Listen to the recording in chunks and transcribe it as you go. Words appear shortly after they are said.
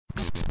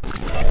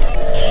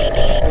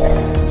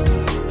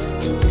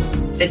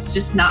It's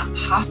just not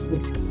possible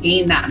to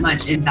gain that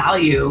much in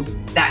value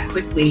that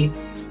quickly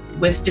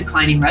with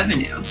declining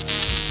revenue.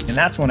 And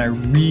that's when I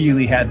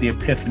really had the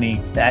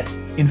epiphany that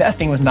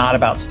investing was not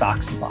about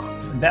stocks and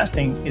bonds.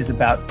 Investing is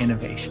about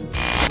innovation.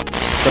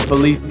 The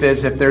belief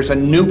is if there's a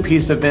new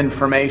piece of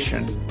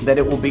information, that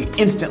it will be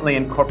instantly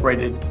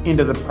incorporated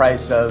into the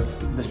price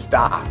of the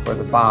stock or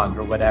the bond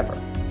or whatever.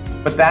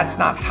 But that's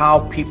not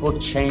how people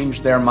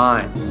change their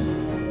minds.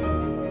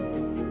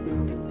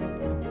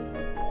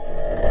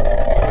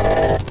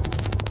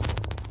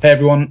 Hey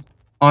everyone,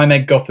 I'm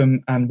Ed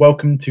Gotham and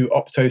welcome to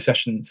Opto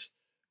Sessions,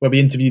 where we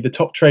interview the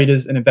top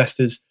traders and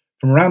investors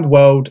from around the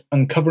world,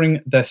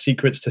 uncovering their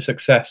secrets to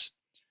success.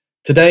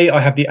 Today, I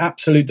have the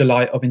absolute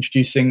delight of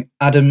introducing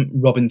Adam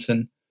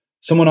Robinson,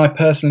 someone I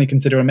personally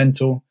consider a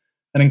mentor,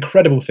 an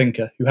incredible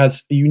thinker who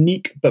has a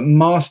unique but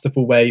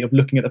masterful way of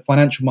looking at the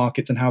financial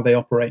markets and how they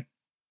operate.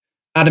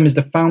 Adam is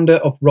the founder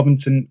of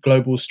Robinson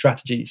Global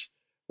Strategies,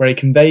 where he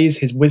conveys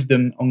his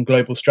wisdom on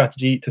global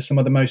strategy to some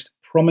of the most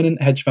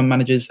prominent hedge fund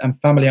managers and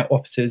family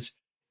offices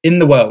in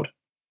the world.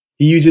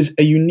 He uses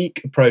a unique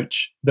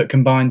approach that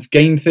combines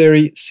game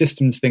theory,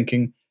 systems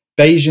thinking,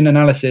 Bayesian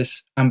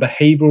analysis, and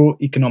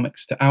behavioral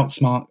economics to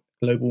outsmart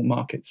global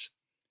markets.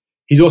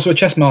 He's also a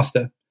chess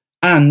master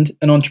and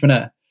an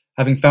entrepreneur,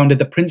 having founded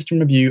the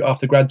Princeton Review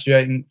after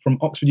graduating from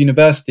Oxford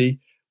University,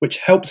 which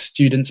helps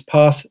students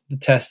pass the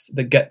tests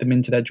that get them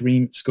into their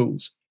dream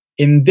schools.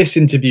 In this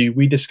interview,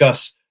 we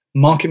discuss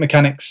market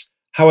mechanics,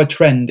 how a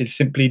trend is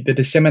simply the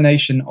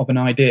dissemination of an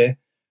idea,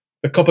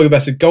 the copper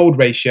versus gold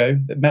ratio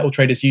that metal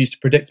traders use to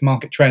predict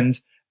market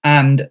trends,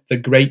 and the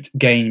great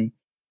game.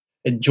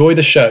 Enjoy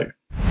the show.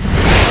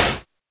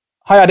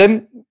 Hi,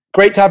 Adam.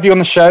 Great to have you on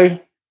the show.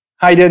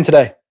 How are you doing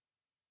today?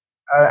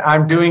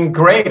 I'm doing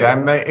great.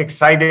 I'm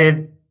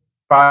excited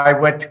by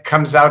what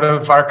comes out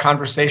of our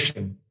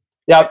conversation.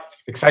 Yeah.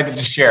 Excited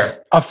to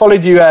share. I've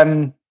followed you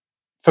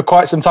for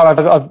quite some time.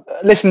 I've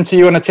listened to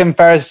you on a Tim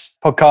Ferriss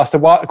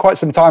podcast quite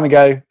some time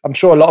ago. I'm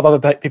sure a lot of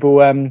other people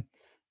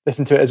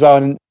listen to it as well.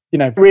 And,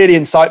 really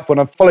insightful.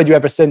 And I've followed you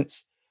ever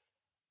since.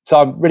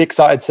 So I'm really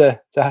excited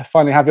to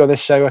finally have you on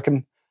this show. I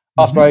can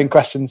ask my own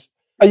questions.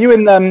 Are you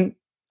in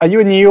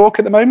New York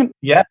at the moment?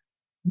 Yeah.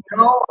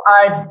 No,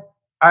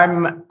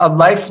 I'm a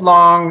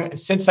lifelong,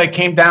 since I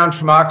came down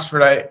from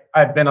Oxford,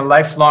 I've been a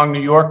lifelong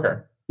New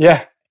Yorker.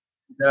 Yeah.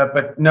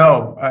 But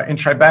no, in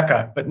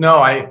Tribeca. But no,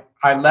 I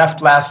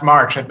left last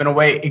March. I've been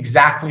away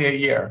exactly a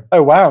year.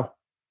 Oh, wow.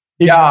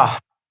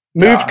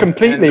 Moved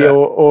completely and,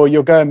 or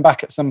you're going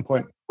back at some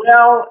point?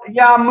 Well,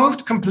 yeah,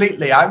 moved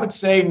completely. I would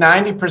say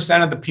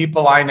 90% of the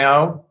people I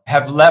know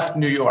have left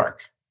New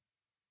York.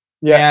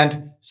 Yeah.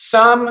 And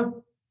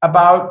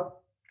about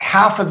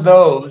half of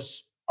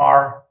those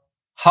are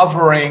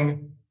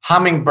hovering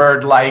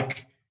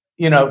hummingbird-like,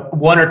 1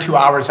 or 2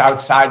 hours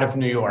outside of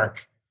New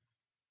York,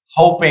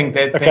 hoping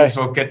that things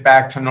will get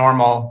back to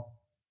normal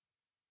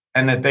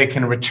and that they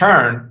can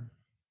return.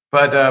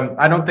 But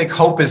I don't think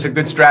hope is a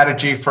good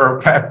strategy for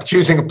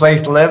choosing a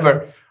place to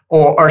live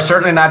or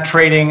certainly not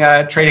trading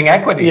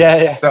equities.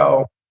 Yeah.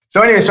 So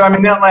anyway, so I'm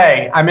in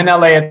LA. I'm in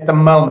LA at the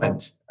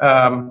moment.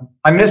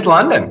 I miss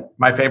London,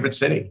 my favorite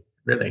city,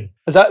 really.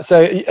 Is that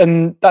so?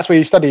 And that's where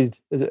you studied,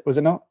 was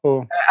it not?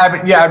 Or? I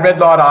read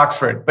law at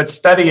Oxford, but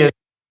study is,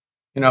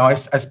 I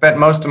spent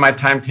most of my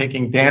time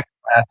taking dance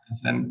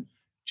classes and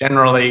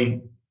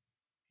generally,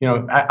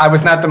 I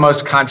was not the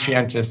most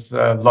conscientious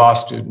law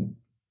student.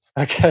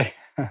 Okay.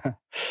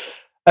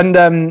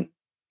 And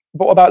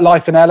what about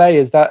life in LA?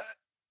 Is that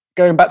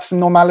going back to some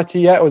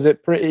normality yet? Or is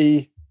it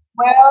pretty?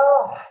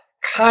 Well,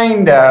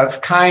 kind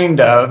of.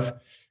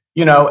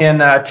 In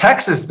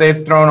Texas,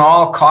 they've thrown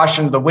all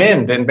caution to the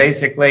wind and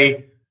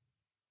basically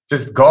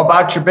just go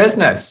about your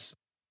business.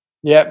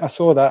 Yeah, I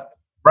saw that.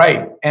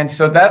 Right. And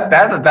so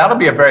that'll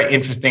be a very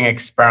interesting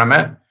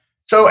experiment.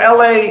 So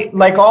LA,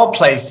 like all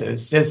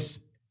places, is,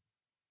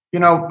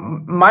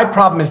 my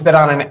problem is that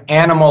on an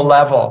animal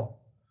level,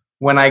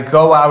 when I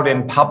go out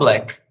in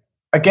public,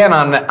 again,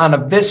 on a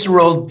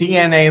visceral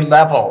DNA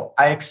level,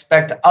 I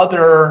expect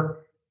other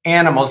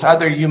animals,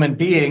 other human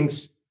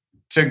beings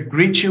to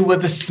greet you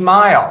with a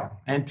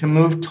smile and to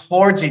move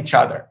towards each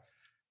other.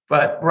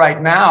 But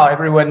right now,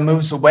 everyone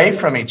moves away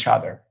from each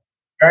other,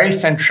 very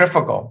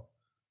centrifugal.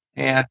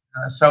 And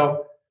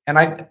and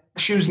I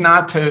choose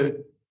not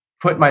to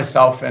put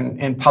myself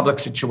in public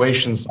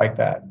situations like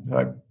that.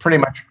 Pretty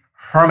much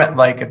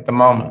hermit-like at the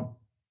moment.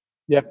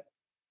 Yep.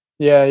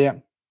 Yeah,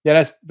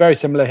 that's very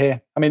similar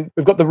here. I mean,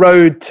 we've got the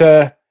road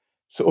to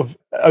sort of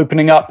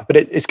opening up, but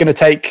it's going to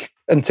take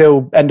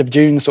until end of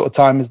June sort of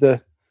time is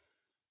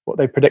what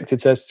they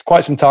predicted. So it's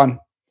quite some time.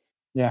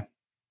 Yeah.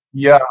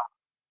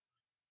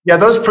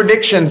 Those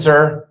predictions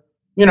are,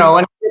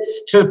 and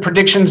it's to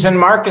predictions in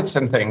markets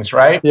and things,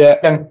 right? Yeah.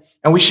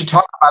 And we should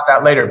talk about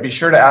that later. Be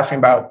sure to ask me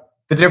about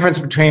the difference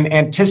between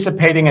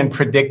anticipating and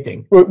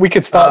predicting. We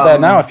could start there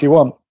now if you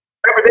want.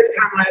 Remember this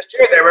time last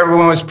year,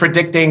 everyone was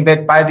predicting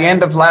that by the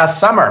end of last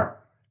summer,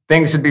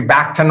 things would be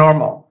back to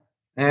normal.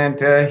 And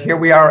here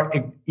we are,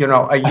 a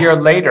year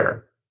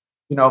later.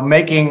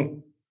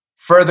 making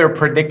further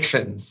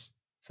predictions.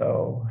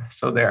 So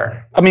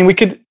there. I mean, we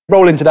could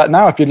roll into that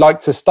now if you'd like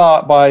to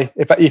start by,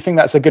 if you think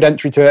that's a good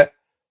entry to it.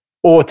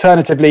 Or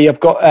alternatively, I've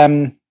got,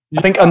 I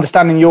think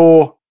understanding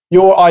your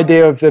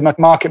idea of the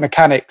market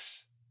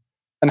mechanics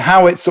and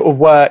how it sort of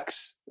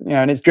works,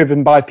 and it's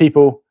driven by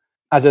people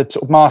as a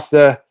sort of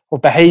master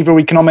of behavioral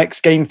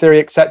economics, game theory,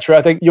 etc.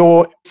 I think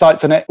your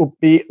insights on it will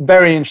be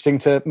very interesting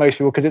to most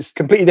people because it's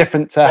completely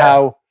different to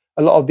how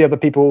a lot of the other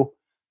people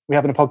we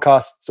have in a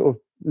podcast sort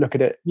of look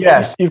at it.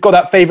 Yes. You've got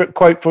that favorite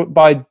quote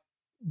by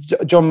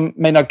John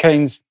Maynard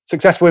Keynes: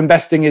 successful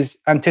investing is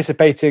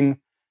anticipating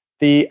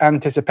the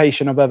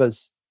anticipation of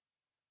others.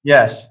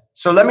 Yes.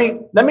 So let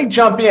me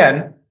jump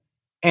in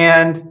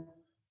and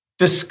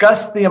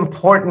discuss the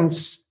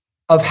importance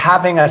of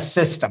having a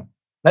system.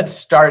 Let's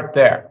start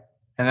there,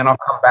 and then I'll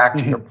come back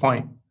to your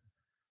point.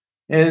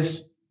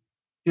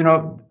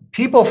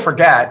 People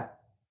forget,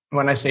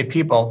 when I say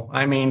people,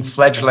 I mean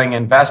fledgling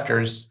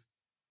investors,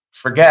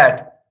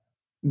 forget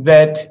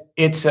that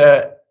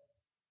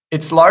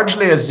it's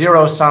largely a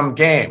zero-sum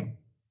game,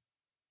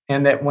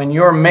 and that when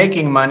you're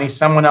making money,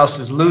 someone else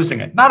is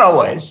losing it. Not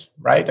always,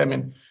 right? I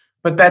mean,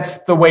 but that's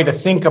the way to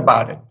think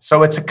about it.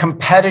 So it's a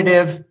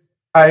competitive.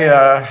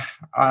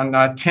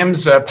 On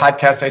Tim's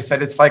podcast, I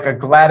said it's like a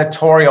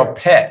gladiatorial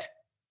pit,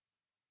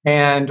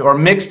 or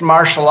mixed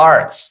martial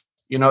arts.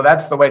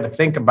 That's the way to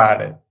think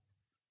about it,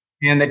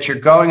 and that you're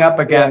going up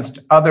against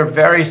other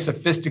very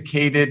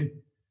sophisticated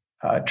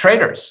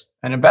traders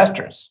and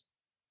investors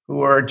who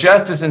are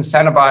just as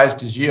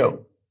incentivized as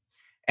you.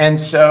 And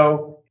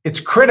so it's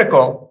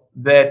critical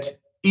that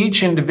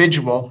each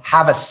individual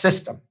have a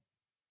system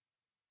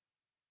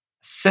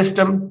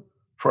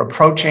for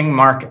approaching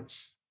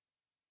markets.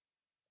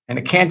 And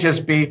it can't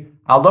just be,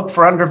 I'll look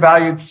for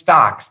undervalued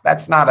stocks.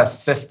 That's not a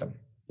system.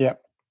 Yeah.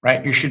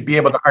 Right? You should be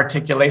able to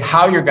articulate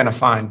how you're going to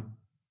find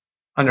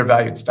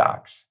undervalued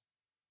stocks.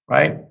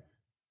 Right?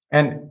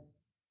 And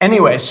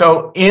anyway,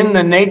 so in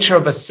the nature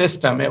of a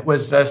system, it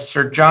was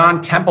Sir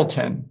John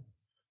Templeton,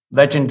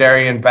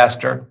 legendary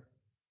investor,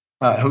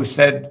 who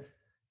said,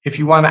 if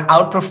you want to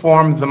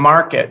outperform the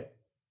market,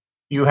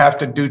 you have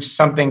to do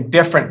something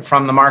different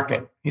from the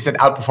market. He said,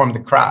 outperform the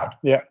crowd.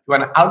 Yeah. You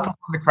want to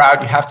outperform the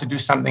crowd, you have to do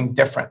something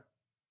different.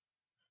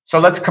 So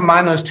let's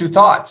combine those two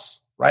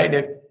thoughts,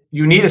 right?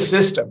 You need a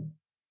system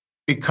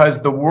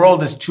because the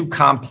world is too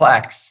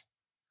complex.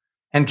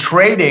 And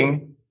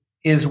trading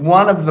is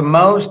one of the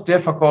most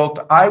difficult,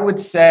 I'd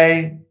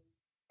say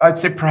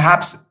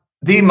perhaps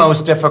the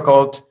most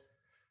difficult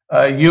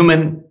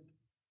human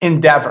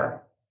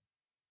endeavor,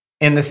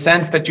 in the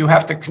sense that you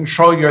have to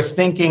control your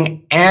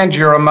thinking and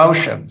your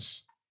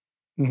emotions,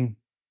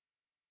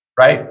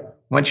 right?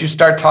 Once you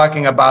start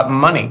talking about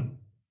money,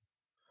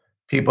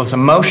 people's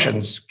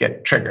emotions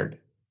get triggered,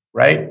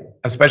 right?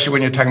 Especially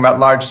when you're talking about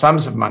large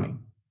sums of money,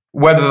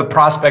 whether the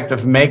prospect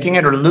of making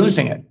it or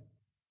losing it,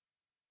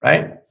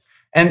 right?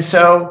 And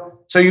so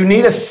you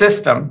need a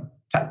system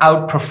to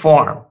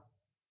outperform.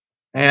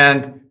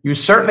 And you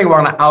certainly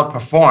want to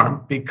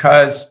outperform,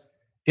 because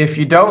if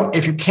you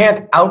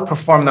can't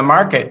outperform the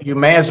market, you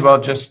may as well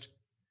just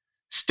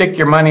stick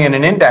your money in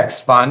an index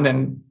fund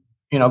and,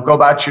 go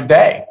about your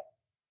day,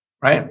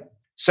 right?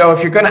 So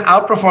if you're going to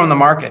outperform the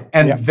market,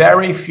 and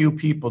very few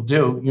people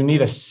do, you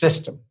need a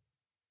system.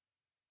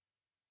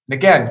 And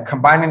again,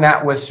 combining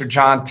that with Sir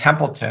John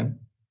Templeton,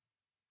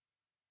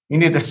 you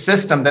need a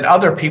system that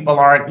other people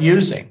aren't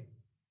using,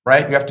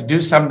 right? You have to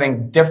do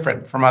something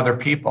different from other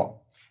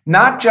people,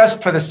 not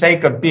just for the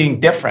sake of being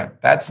different.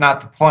 That's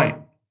not the point.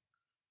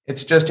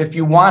 It's just, if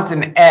you want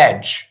an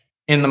edge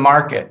in the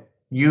market,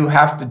 you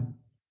have to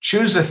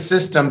choose a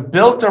system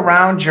built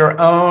around your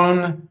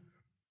own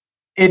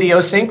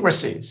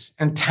idiosyncrasies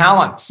and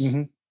talents.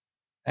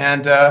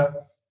 And, you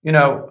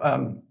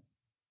and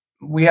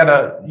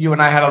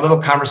I had a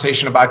little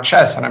conversation about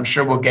chess, and I'm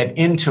sure we'll get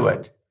into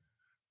it.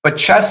 But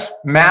chess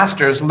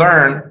masters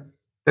learn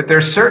that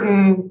there's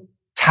certain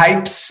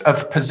types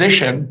of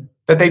position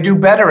that they do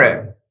better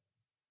in,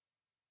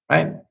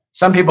 right?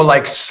 Some people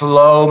like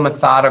slow,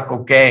 methodical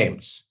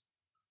games.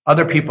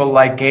 Other people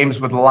like games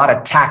with a lot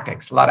of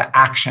tactics, a lot of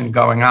action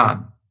going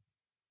on.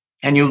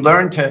 And you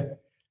learn to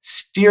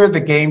steer the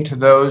game to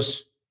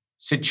those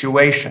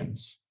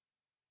situations.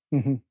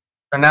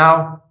 So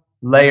now,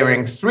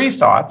 layering three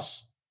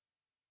thoughts,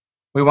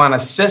 we want a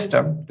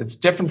system that's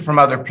different from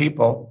other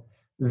people,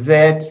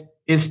 that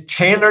is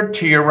tailored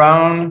to your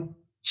own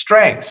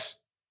strengths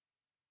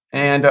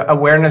and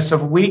awareness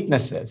of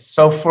weaknesses.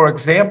 So, for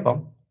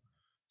example,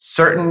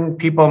 certain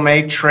people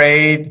may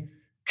trade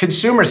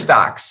consumer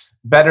stocks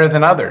better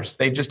than others.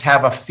 They just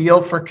have a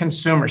feel for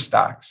consumer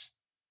stocks,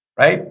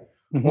 right?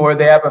 Or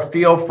they have a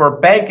feel for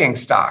banking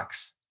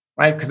stocks,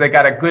 right? Because they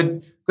got a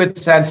good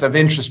sense of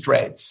interest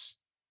rates,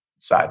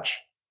 such.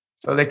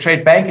 So they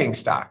trade banking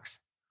stocks.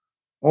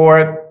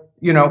 Or,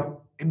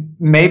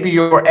 maybe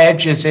your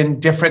edge is in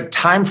different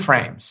time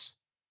frames,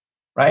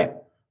 right?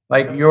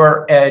 Like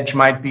your edge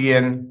might be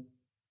in,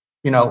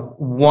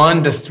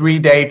 1 to 3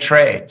 day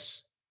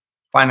trades,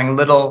 finding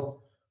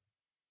little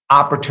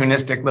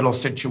opportunistic little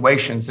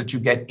situations that you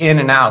get in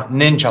and out,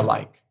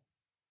 ninja-like.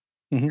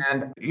 Mm-hmm.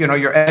 And,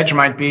 your edge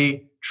might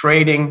be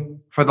trading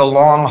for the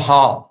long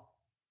haul.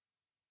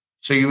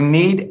 So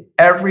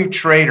every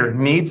trader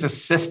needs a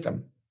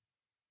system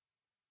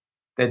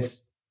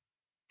that's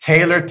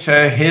tailored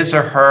to his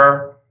or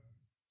her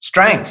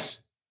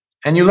strengths.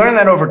 And you learn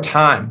that over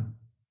time,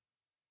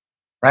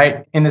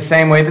 right? In the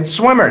same way that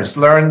swimmers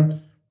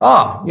learn,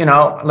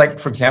 like,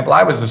 for example,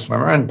 I was a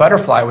swimmer and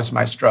butterfly was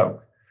my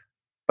stroke.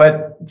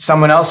 But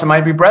someone else, it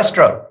might be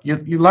breaststroke.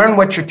 You learn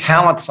what your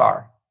talents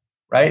are,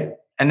 right?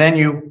 And then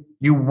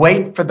you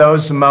wait for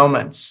those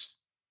moments.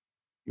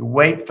 You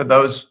wait for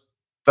those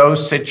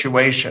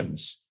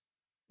situations.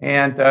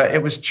 And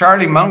it was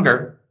Charlie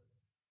Munger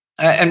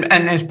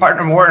and his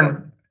partner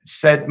Warren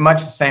said much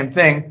the same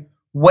thing.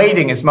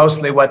 Waiting is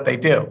mostly what they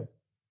do.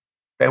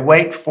 They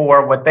wait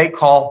for what they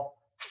call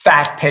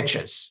fat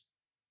pitches,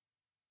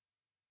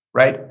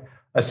 right?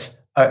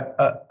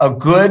 A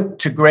good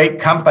to great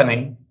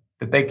company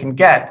that they can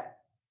get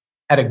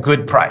at a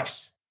good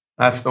price.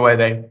 That's the way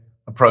they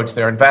approach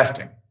their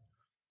investing.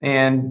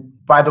 And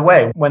by the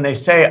way, when they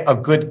say a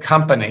good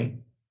company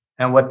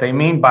and what they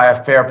mean by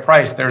a fair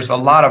price, there's a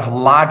lot of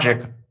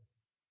logic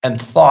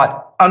and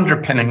thought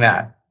underpinning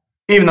that,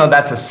 even though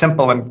that's a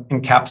simple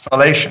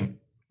encapsulation.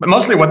 But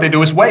mostly what they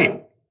do is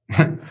wait,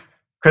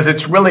 because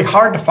it's really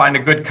hard to find a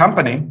good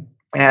company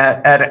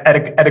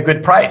at a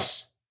good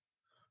price.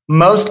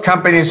 Most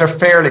companies are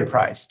fairly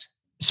priced.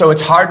 So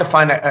it's hard to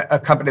find a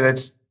company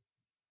that's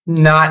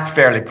not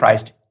fairly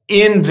priced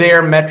in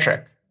their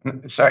metric,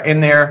 so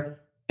in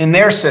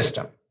their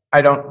system.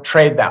 I don't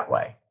trade that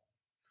way.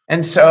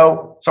 And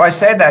so I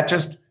say that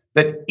just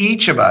that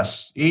each of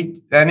us,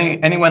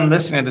 anyone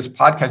listening to this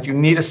podcast, you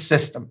need a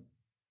system.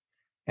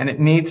 And it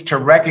needs to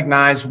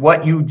recognize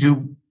what you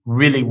do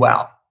really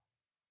well.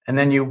 And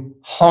then you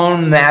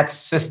hone that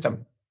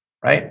system,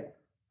 right?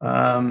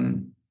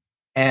 And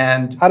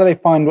how do they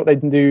find what they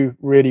can do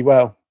really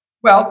well?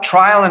 Well,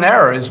 trial and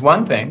error is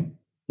one thing.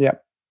 Yeah.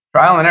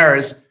 Trial and error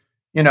is,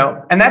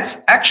 and that's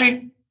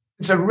actually,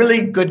 it's a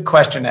really good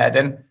question, Ed,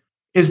 and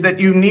is that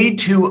you need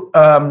to,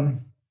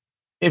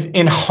 if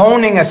in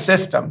honing a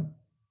system,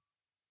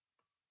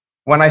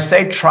 when I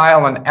say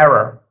trial and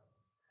error,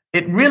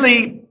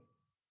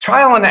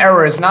 trial and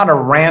error is not a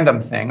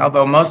random thing,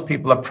 although most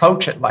people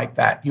approach it like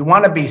that. You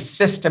want to be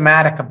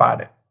systematic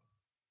about it,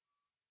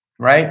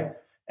 right?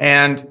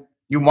 And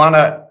you want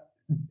to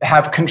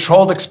have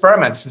controlled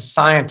experiments, as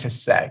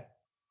scientists say,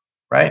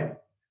 right?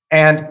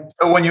 And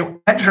so when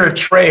you enter a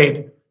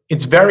trade,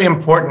 it's very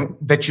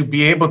important that you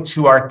be able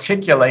to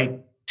articulate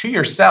to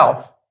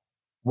yourself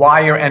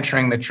why you're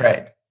entering the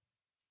trade,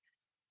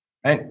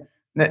 right?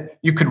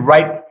 You could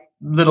write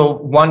little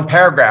one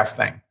paragraph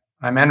thing.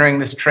 I'm entering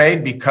this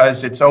trade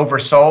because it's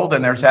oversold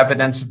and there's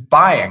evidence of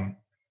buying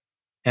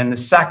in the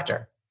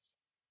sector,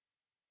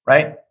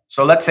 right?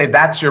 So let's say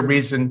that's your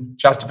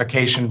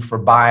justification for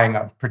buying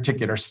a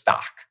particular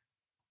stock.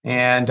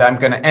 And I'm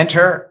going to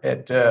enter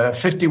at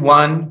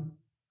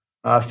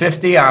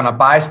 51.50 on a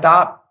buy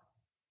stop,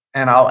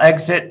 and I'll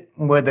exit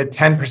with a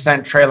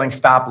 10% trailing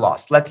stop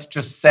loss. Let's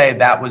just say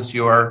that was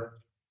your,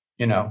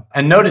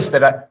 and notice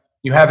that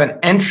you have an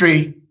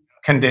entry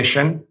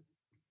condition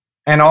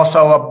and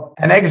also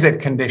an exit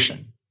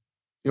condition.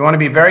 You want to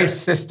be very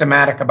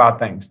systematic about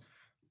things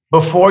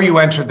before you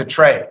enter the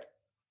trade.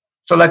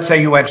 So let's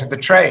say you enter the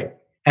trade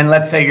and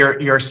let's say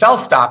your sell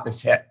stop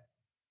is hit.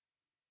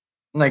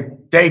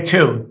 Like day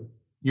 2,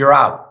 you're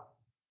out.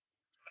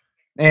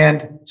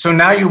 And so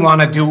now you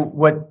want to do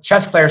what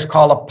chess players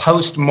call a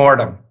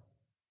post-mortem.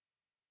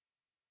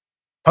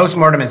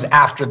 Post-mortem is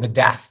after the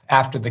death,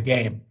 after the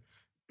game.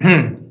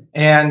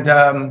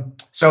 And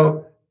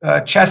so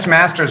chess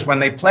masters, when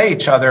they play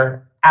each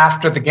other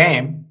after the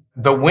game,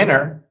 the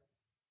winner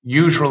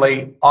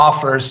usually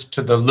offers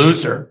to the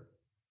loser,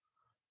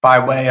 by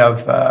way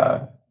of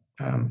a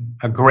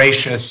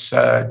gracious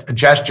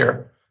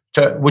gesture,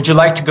 would you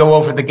like to go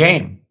over the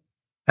game?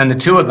 And the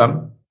two of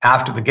them,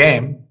 after the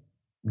game,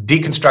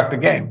 deconstruct the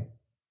game.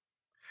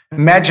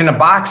 Imagine a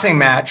boxing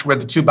match where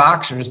the two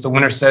boxers, the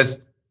winner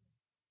says,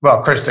 well,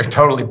 of course, they're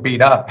totally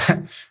beat up,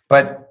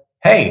 but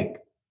hey,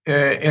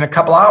 in a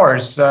couple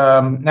hours,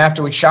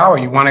 after we shower,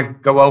 you want to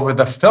go over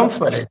the film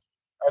footage.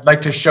 I'd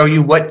like to show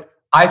you what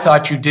I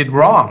thought you did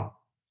wrong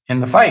in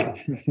the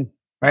fight.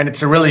 Right?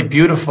 It's a really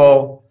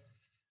beautiful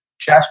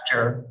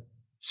gesture,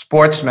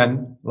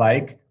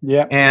 sportsman-like,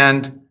 yeah.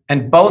 And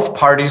both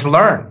parties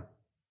learn.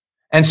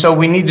 And so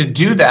we need to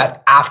do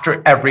that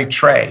after every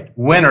trade,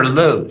 win or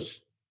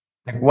lose.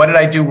 Like, what did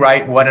I do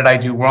right? What did I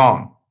do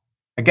wrong?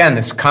 Again,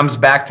 this comes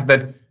back to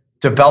the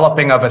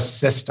developing of a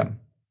system,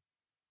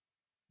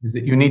 is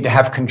that you need to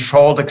have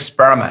controlled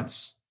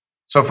experiments.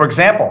 So for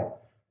example,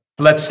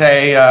 let's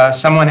say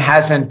someone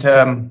hasn't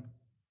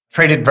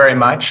traded very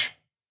much.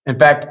 In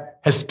fact,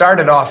 has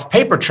started off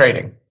paper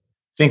trading,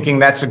 thinking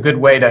that's a good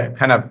way to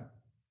kind of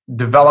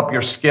develop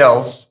your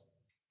skills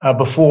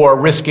before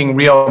risking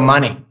real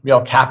money,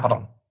 real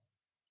capital.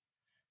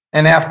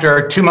 And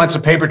after 2 months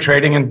of paper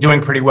trading and doing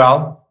pretty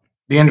well,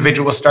 the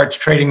individual starts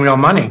trading real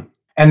money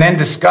and then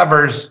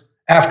discovers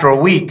after a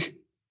week,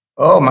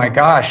 oh my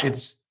gosh,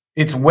 it's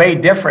way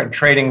different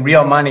trading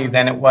real money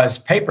than it was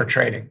paper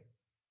trading.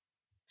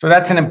 So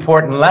that's an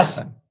important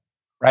lesson,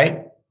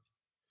 right?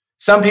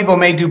 Some people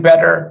may do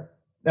better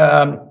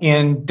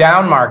in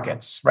down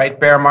markets, right?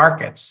 Bear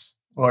markets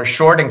or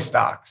shorting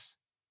stocks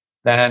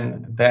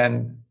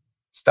than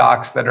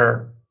stocks that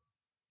are,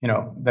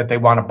 that they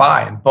want to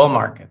buy in bull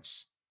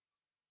markets.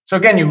 So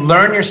again, you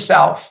learn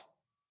yourself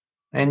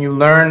and you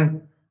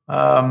learn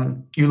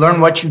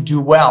what you do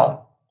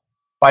well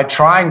by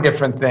trying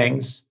different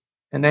things.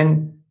 And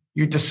then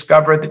you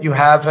discover that you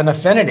have an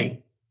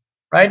affinity,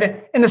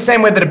 right? In the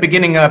same way that a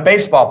beginning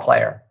baseball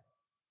player,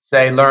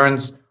 say,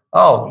 learns,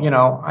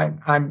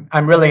 I'm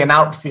really an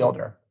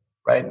outfielder,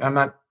 right?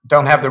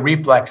 Don't have the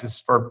reflexes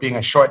for being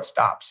a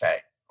shortstop, say,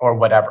 or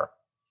whatever.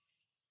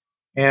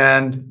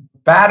 And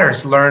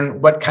batters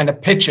learn what kind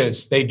of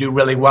pitches they do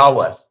really well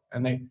with,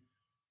 and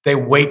they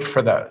wait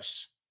for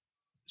those.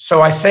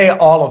 So I say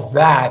all of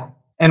that.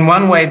 And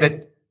one way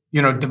that,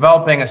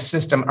 developing a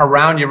system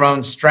around your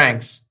own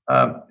strengths,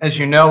 as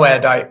you know,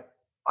 Ed,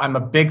 I'm a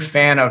big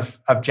fan of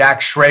Jack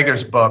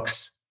Schrager's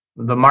books,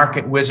 the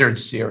Market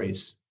Wizards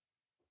series.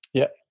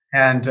 Yeah.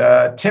 And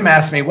Tim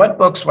asked me, what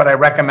books would I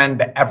recommend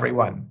to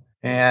everyone?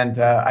 And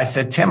I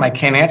said, Tim, I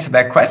can't answer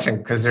that question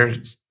because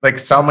there's like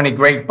so many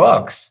great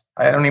books.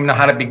 I don't even know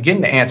how to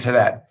begin to answer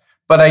that.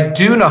 But I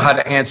do know how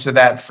to answer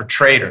that for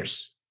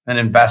traders and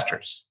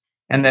investors.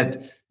 And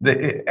that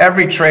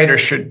every trader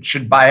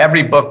should buy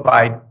every book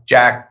by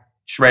Jack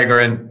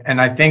Schrager. And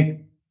I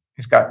think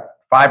he's got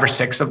 5 or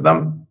 6 of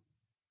them.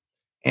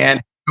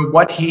 And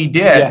what he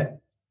did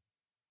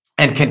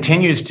and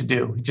continues to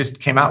do, he just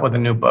came out with a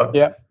new book,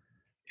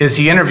 is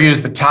he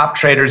interviews the top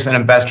traders and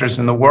investors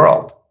in the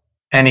world.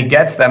 And he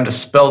gets them to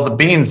spill the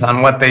beans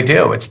on what they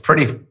do. It's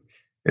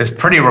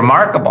pretty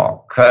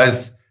remarkable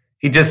because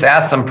he just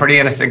asks them pretty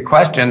innocent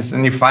questions,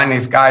 and you find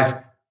these guys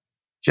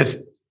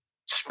just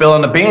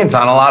spilling the beans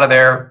on a lot of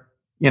their,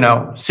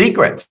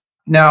 secrets.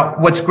 Now,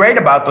 what's great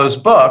about those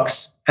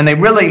books, and they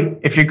really,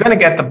 if you're going to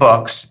get the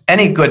books,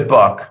 any good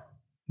book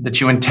that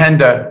you intend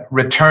to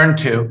return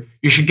to,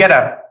 you should get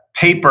a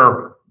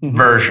paper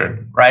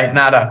version, right?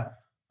 Not a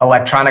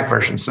electronic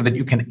version, so that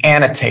you can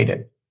annotate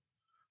it.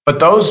 But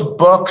those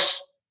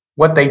books,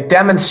 what they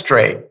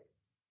demonstrate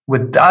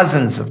with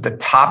dozens of the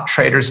top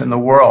traders in the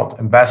world,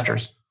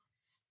 investors,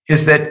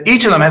 is that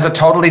each of them has a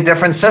totally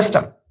different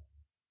system.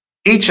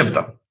 Each of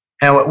them.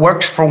 And what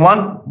works for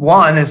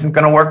one isn't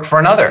going to work for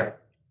another.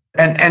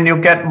 And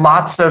you'll get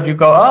you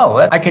go,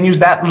 oh, I can use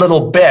that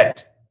little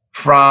bit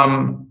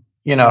from,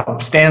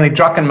 Stanley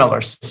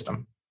Druckenmiller's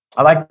system.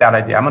 I like that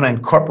idea. I'm going to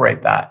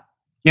incorporate that.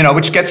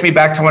 Which gets me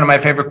back to one of my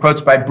favorite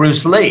quotes by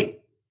Bruce Lee,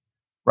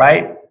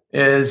 right?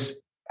 Is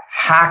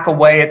hack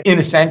away at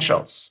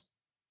inessentials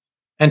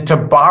and to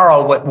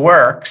borrow what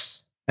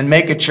works and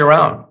make it your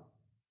own,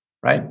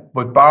 right?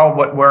 But borrow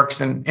what works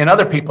in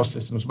other people's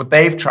systems, what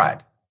they've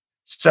tried.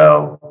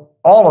 So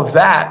all of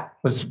that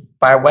was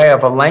by way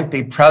of a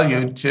lengthy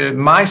prelude to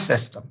my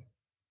system,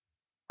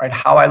 right?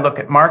 How I look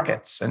at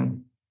markets.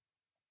 And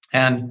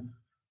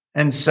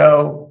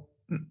so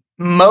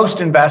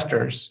most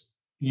investors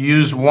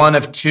use one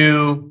of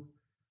 2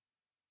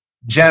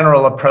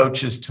 general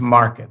approaches to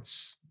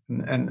markets.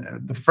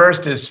 And the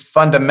first is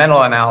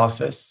fundamental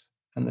analysis,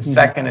 and the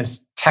second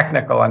is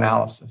technical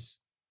analysis.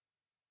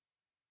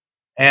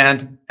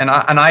 And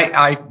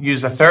I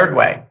use a third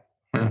way.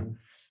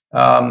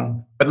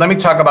 But let me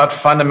talk about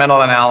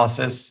fundamental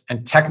analysis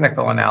and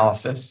technical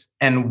analysis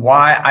and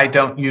why I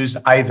don't use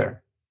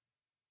either.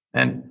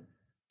 And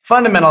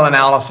fundamental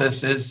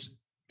analysis is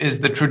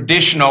the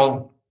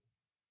traditional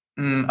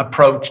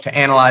approach to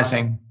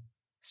analyzing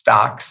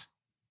stocks.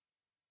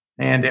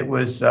 And it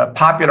was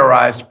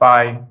popularized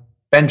by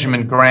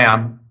Benjamin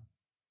Graham,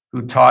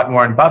 who taught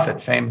Warren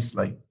Buffett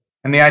famously.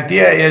 And the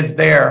idea is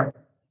there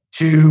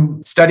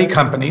to study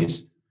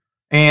companies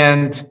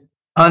and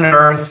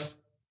unearth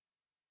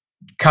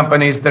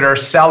companies that are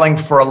selling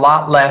for a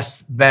lot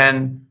less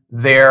than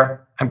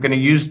their, I'm going to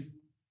use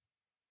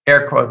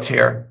air quotes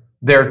here,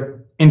 their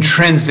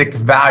intrinsic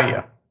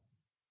value.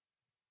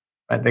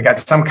 Right? They got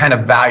some kind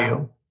of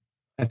value.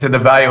 And to the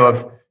value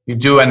of, you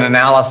do an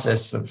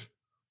analysis of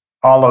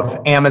all of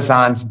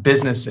Amazon's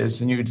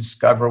businesses and you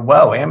discover,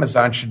 whoa,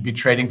 Amazon should be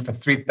trading for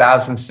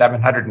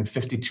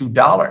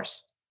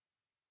 $3,752.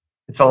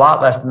 It's a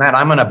lot less than that.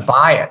 I'm going to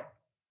buy it.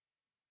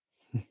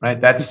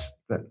 Right? That's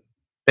the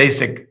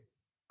basic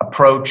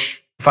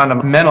approach,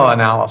 fundamental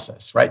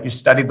analysis, right? You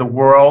study the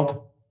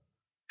world,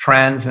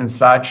 trends and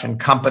such, and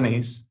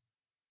companies.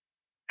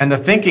 And the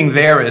thinking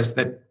there is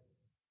that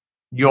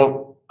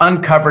you'll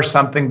uncover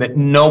something that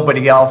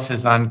nobody else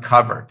has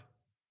uncovered.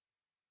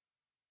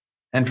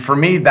 And for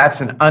me, that's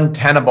an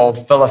untenable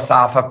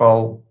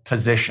philosophical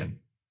position.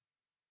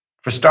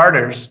 For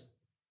starters,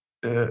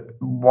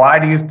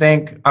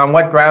 on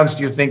what grounds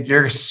do you think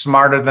you're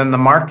smarter than the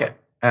market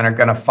and are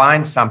going to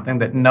find something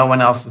that no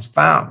one else has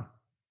found?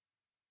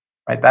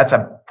 Right? That's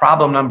a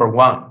problem number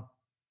 1.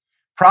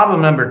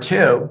 Problem number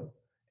 2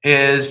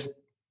 is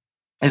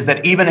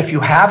that even if you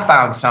have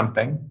found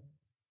something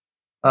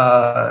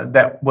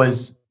that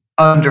was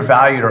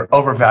undervalued or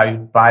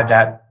overvalued by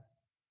that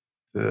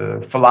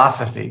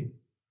philosophy,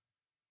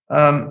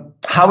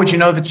 how would you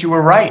know that you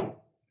were right?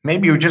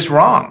 Maybe you were just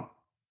wrong,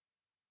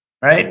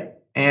 right?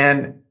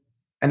 And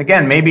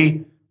again,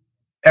 maybe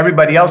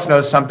everybody else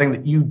knows something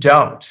that you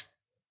don't,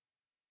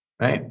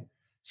 right?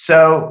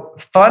 So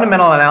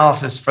fundamental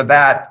analysis for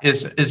that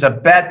is a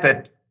bet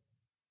that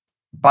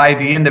by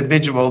the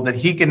individual that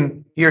he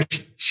or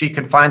she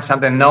can find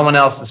something no one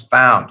else has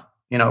found.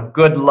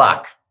 Good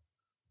luck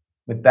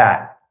with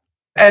that.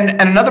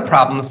 And another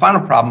problem, the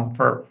final problem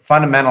for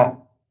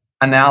fundamental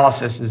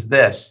analysis is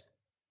this.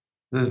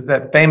 There's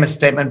that famous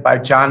statement by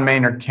John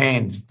Maynard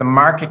Keynes: the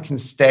market can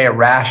stay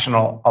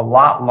irrational a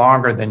lot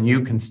longer than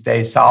you can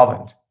stay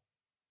solvent.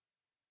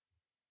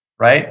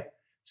 Right?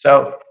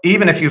 So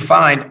even if you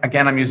find,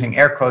 again, I'm using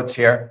air quotes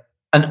here,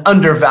 an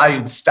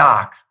undervalued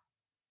stock,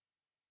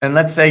 and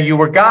let's say you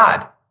were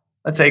God.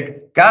 Let's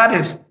say God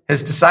has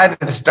decided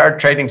to start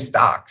trading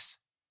stocks,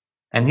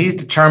 and he's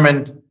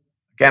determined,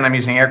 again, I'm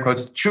using air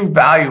quotes, the true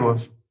value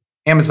of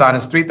Amazon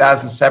is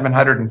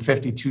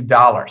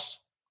 $3,752.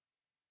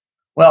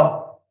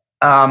 Well,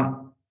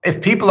 if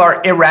people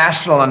are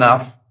irrational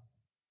enough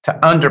to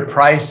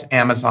underprice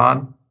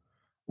Amazon,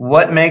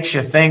 what makes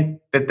you think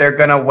that they're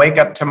going to wake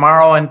up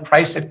tomorrow and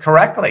price it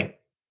correctly?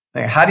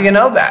 How do you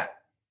know that?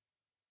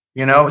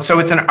 So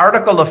it's an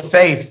article of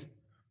faith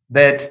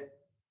that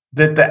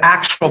the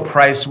actual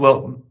price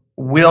will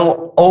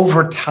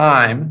over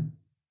time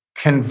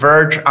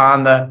converge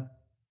on the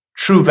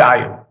true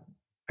value.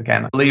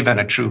 Again, I believe in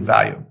a true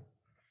value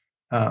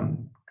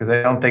because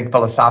I don't think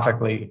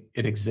philosophically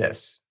it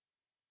exists,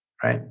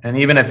 right? And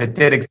even if it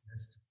did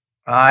exist,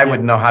 I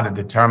wouldn't know how to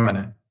determine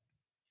it.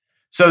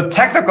 So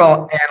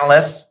technical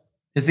analysts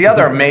is the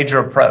other major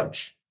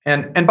approach.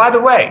 And by the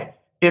way,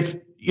 if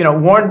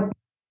Warren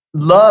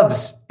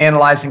loves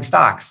analyzing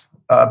stocks,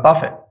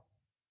 Buffett,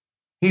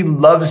 he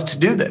loves to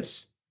do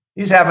this.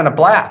 He's having a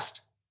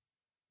blast.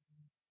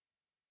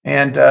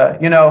 And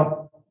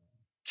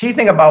key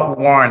thing about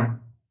Warren,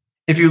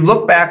 if you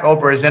look back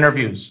over his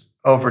interviews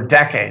over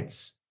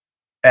decades,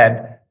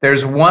 Ed,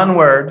 there's one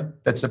word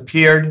that's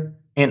appeared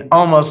in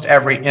almost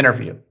every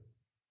interview,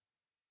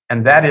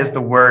 and that is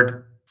the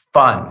word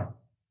fun,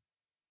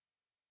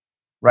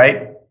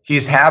 right?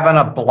 He's having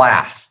a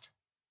blast.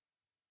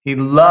 He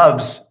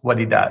loves what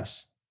he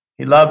does.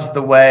 He loves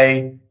the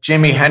way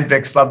Jimi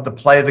Hendrix loved to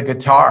play the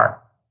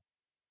guitar,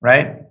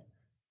 right?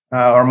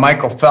 Or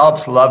Michael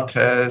Phelps loved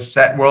to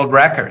set world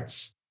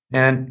records,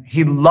 and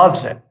he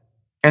loves it.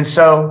 And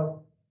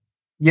so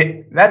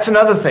that's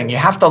another thing. You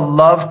have to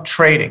love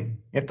trading.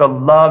 You have to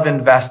love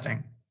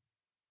investing.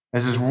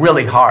 This is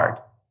really hard.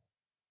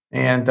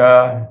 And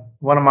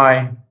one of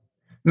my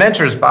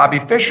mentors, Bobby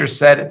Fischer,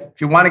 said,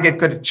 if you want to get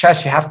good at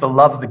chess, you have to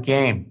love the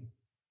game.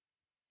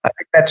 I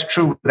think that's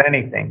true with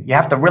anything. You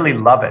have to really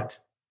love it.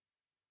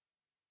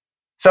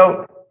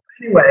 So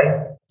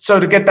anyway,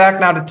 to get back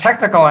now to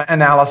technical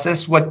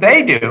analysis, what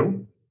they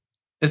do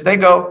is they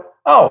go,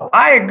 oh,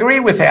 I agree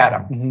with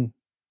Adam. Mm-hmm.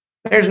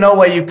 There's no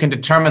way you can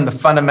determine the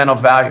fundamental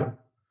value.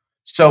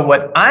 So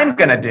what I'm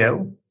going to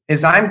do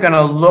is I'm going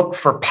to look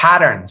for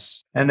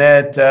patterns, and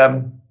that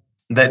there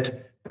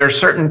are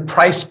certain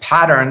price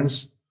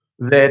patterns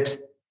that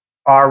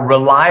are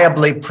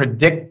reliably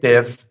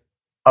predictive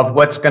of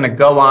what's going to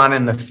go on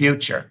in the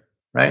future,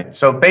 right?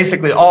 So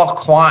basically all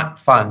quant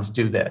funds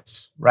do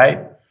this,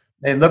 right?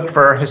 They look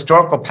for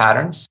historical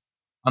patterns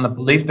on the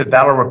belief that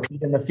that'll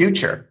repeat in the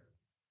future.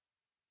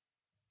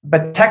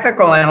 But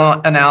technical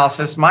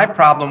analysis, my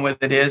problem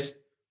with it is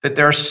that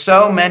there are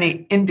so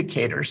many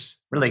indicators,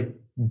 really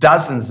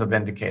dozens of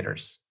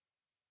indicators,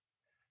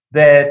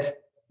 that,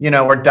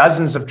 or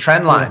dozens of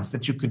trend lines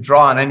that you could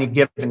draw on any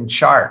given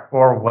chart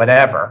or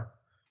whatever.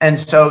 And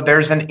so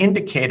there's an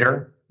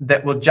indicator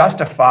that will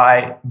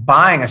justify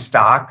buying a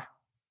stock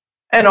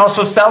and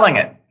also selling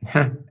it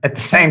at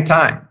the same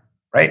time,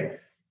 right?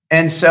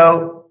 And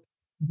so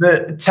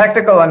the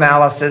technical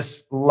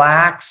analysis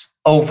lacks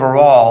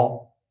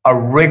overall a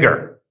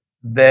rigor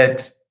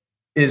that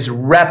is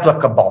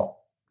replicable.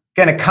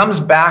 Again, it comes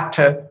back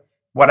to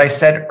what I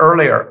said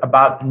earlier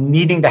about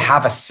needing to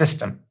have a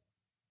system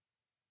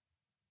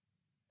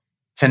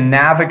to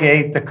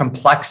navigate the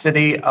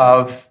complexity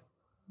of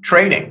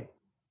trading,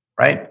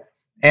 right?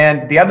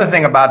 And the other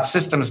thing about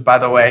systems, by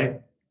the way,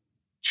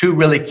 two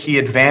really key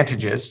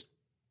advantages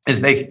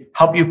is they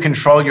help you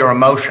control your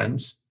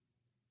emotions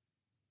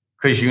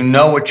because you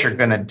know what you're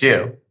going to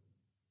do.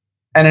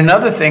 And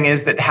another thing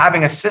is that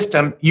having a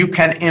system, you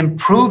can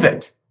improve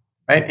it,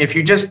 right? If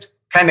you just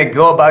kind of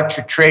go about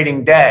your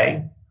trading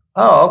day,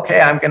 oh,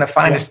 okay, I'm going to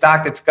find a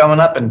stock that's going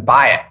up and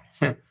buy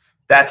it.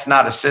 That's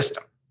not a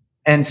system.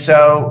 And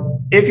so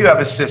if you have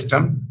a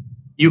system,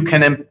 you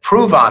can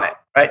improve on it,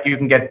 right? You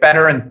can get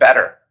better and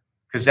better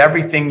because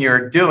everything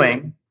you're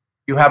doing,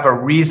 you have a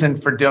reason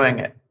for doing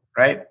it,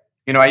 right?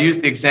 I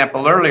used the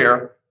example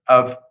earlier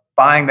of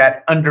buying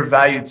that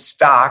undervalued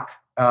stock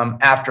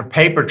after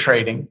paper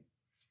trading.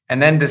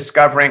 and then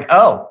discovering,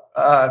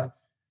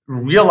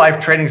 real life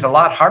trading is a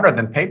lot harder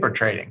than paper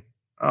trading.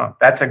 Oh,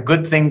 that's a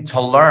good thing to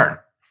learn.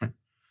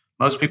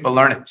 Most people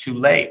learn it too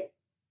late.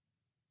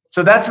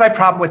 So that's my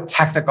problem with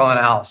technical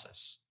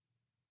analysis.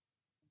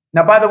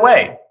 Now, by the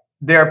way,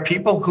 there are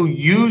people who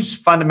use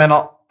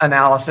fundamental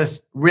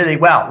analysis really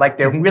well. Like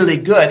they're really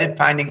good at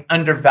finding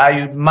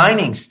undervalued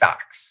mining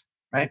stocks,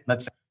 right?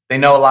 Let's say they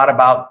know a lot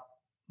about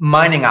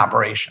mining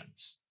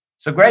operations.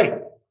 So great.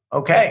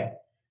 Okay.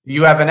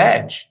 You have an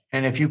edge.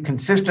 And if you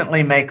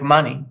consistently make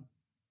money,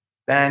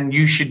 then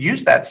you should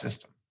use that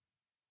system,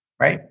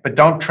 right? But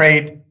don't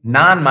trade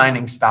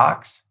non-mining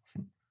stocks,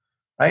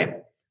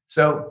 right?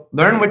 So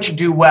learn what you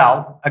do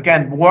well.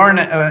 Again, Warren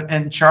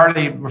and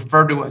Charlie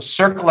refer to a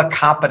circle of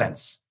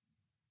competence,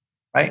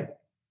 right?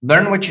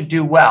 Learn what you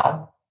do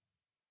well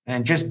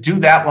and just do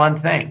that one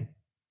thing,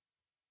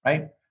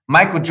 right?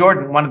 Michael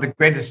Jordan, one of the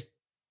greatest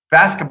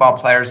basketball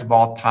players of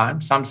all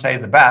time, some say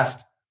the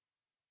best,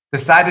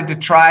 decided to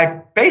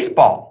try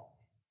baseball.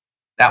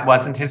 That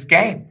wasn't his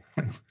game,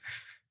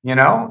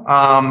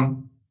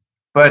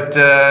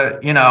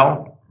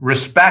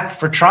 respect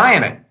for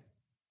trying it.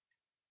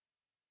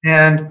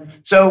 And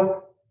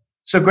so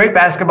great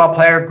basketball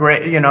player,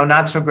 great,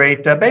 not so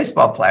great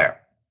baseball player.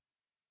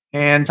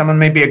 And someone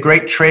may be a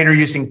great trader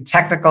using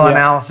technical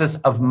analysis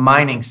of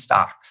mining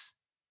stocks.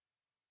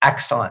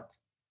 Excellent.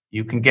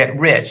 You can get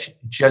rich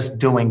just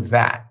doing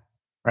that,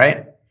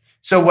 right?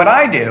 So what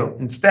I do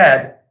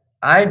instead,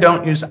 I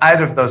don't use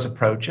either of those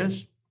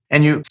approaches.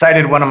 And you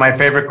cited one of my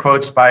favorite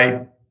quotes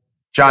by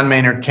John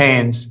Maynard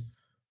Keynes,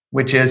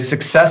 which is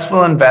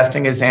successful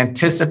investing is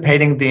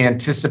anticipating the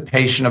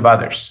anticipation of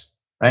others,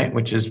 right?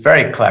 Which is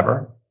very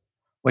clever,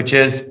 which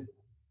is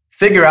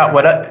figure out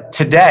what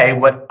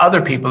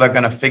other people are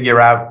going to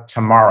figure out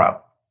tomorrow.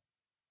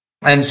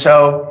 And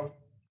so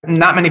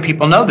not many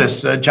people know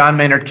this. John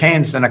Maynard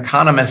Keynes, an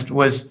economist,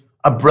 was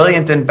a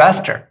brilliant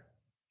investor.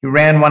 He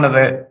ran one of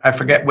I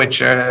forget which,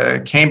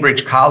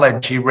 Cambridge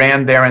College. He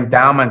ran their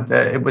endowment.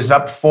 It was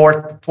up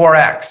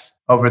 4x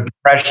over the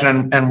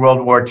Depression and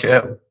World War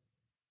II.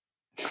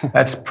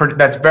 That's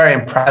very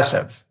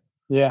impressive.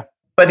 Yeah.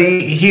 But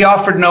he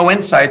offered no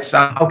insights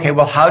on, okay,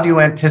 well, how do you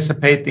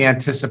anticipate the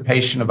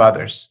anticipation of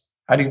others?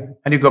 How do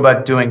you go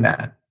about doing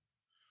that?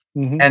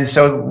 Mm-hmm. And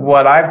so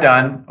what I've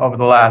done over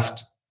the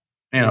last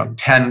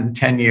 10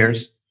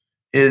 years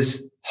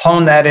is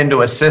hone that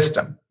into a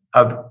system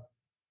of,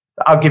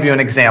 I'll give you an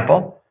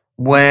example.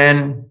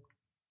 When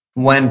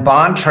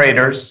bond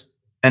traders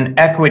and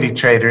equity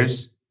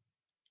traders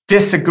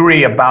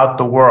disagree about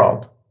the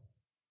world,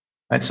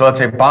 right? So let's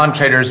say bond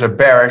traders are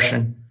bearish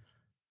and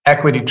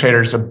equity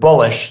traders are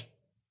bullish.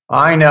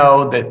 I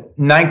know that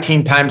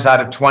 19 times out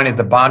of 20,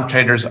 the bond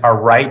traders are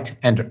right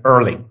and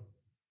early.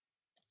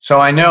 So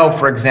I know,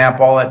 for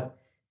example,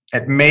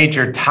 at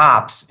major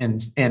tops in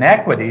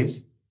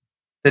equities,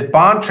 that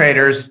bond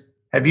traders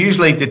have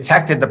usually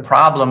detected the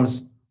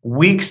problems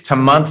weeks to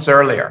months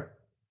earlier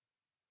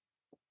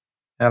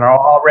and are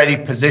already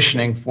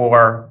positioning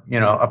for,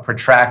 a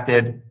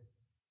protracted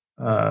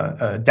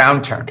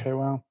downturn. Okay,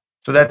 wow.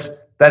 So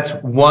that's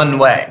one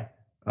way.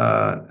 We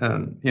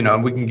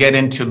can get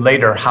into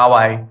later how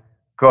I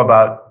go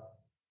about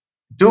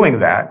doing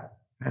that.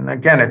 And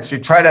again, it's you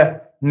try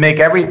to make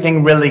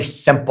everything really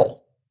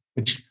simple,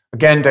 which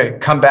again, to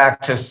come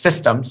back to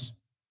systems,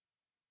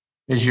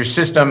 is your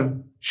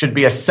system should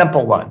be a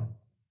simple one.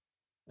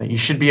 You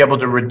should be able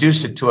to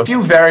reduce it to a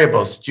few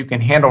variables that you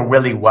can handle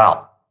really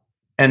well,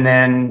 and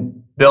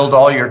then build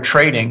all your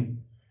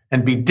trading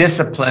and be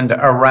disciplined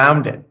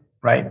around it,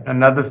 right?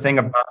 Another thing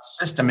about a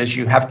system is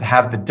you have to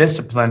have the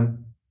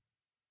discipline,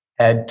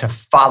 Ed, to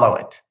follow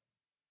it.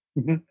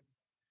 Mm-hmm.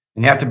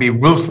 And you have to be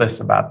ruthless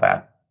about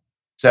that.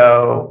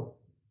 So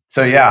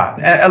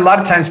yeah, a lot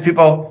of times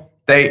people,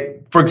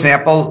 for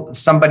example,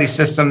 somebody's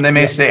system, they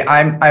may say,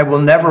 I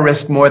will never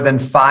risk more than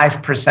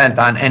 5%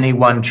 on any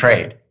one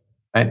trade.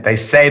 Right? They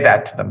say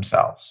that to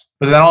themselves.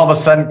 But then all of a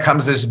sudden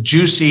comes this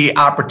juicy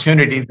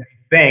opportunity, they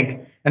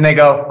think, and they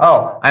go,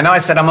 oh, I know I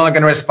said I'm only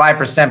going to risk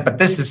 5%, but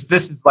this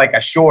is like a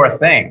sure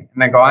thing.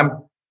 And they go, I'm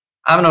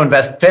going to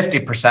invest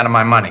 50% of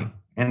my money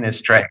in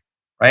this trade,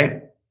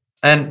 right?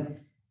 And,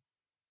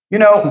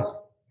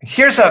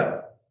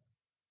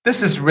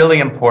 this is really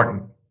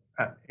important.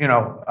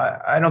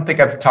 I don't think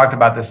I've talked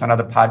about this on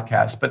other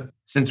podcasts, but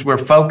since we're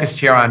focused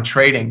here on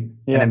trading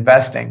and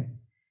investing,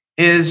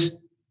 is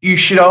you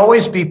should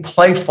always be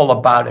playful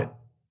about it.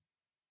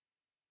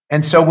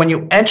 And so when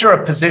you enter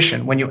a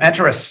position, when you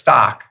enter a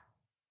stock,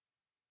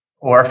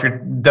 or if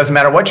it doesn't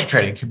matter what you're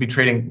trading, it could be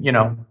trading,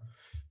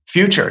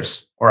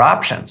 futures or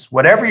options,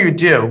 whatever you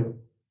do,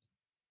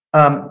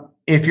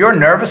 if you're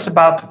nervous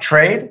about the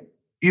trade,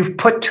 you've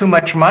put too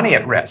much money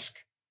at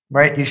risk,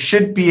 right? You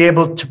should be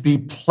able to be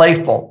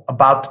playful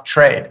about the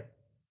trade.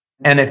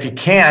 And if you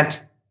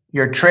can't,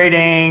 you're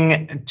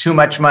trading too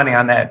much money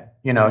on that,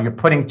 you're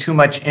putting too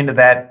much into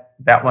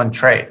that one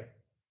trade,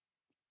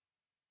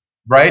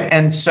 right?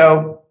 And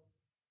so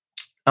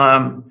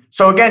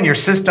again, your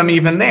system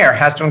even there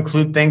has to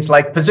include things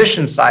like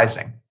position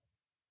sizing,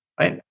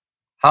 right?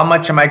 how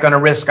much am I going to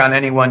risk on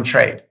any one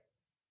trade?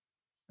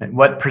 And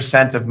what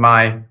percent of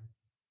my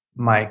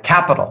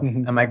capital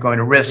am I going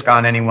to risk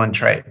on any one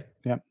trade?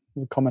 Yeah,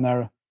 it's a common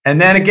error. And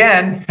then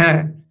again,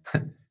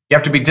 you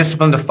have to be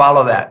disciplined to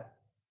follow that,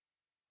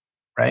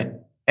 right?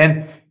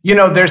 And,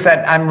 there's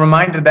that, I'm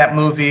reminded of that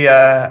movie,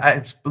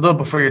 it's a little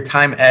before your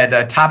time,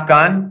 Ed, Top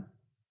Gun.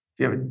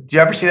 Do you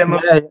ever see that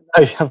movie?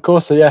 Yeah, of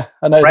course, yeah,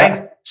 I know right?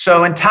 that.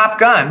 So in Top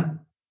Gun,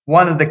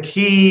 one of the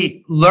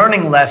key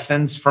learning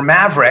lessons for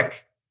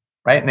Maverick,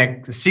 right,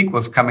 and the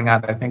sequel's coming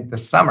out, I think,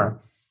 this summer,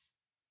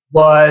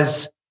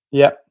 was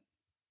to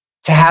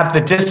have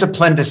the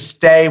discipline to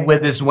stay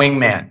with his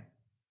wingman,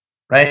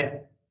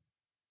 right?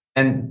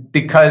 And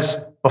because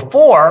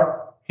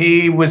before,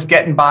 he was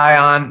getting by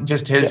on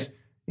just his,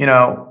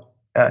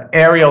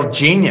 aerial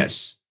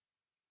genius.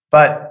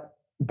 But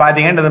by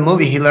the end of the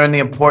movie, he learned the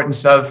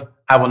importance of,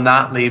 I will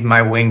not leave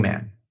my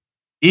wingman,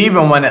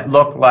 even when it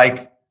looked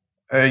like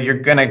you're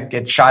going to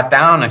get shot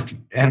down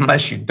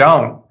unless you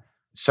don't.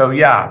 So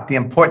yeah, the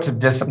importance of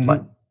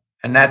discipline.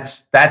 And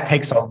that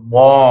takes a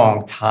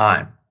long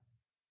time.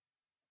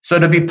 So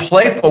to be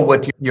playful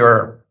with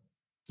your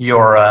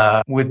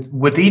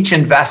with each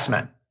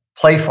investment,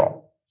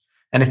 playful.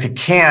 And if you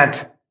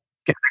can't,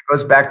 it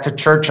goes back to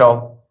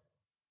Churchill.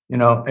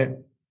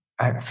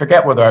 I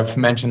forget whether I've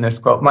mentioned this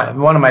quote.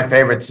 One of my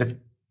favorites: "If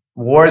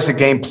war is a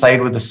game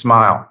played with a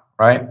smile,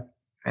 right?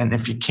 And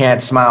if you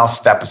can't smile,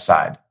 step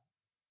aside."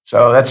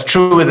 So that's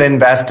true with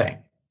investing.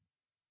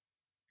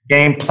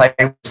 Game played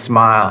with a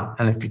smile,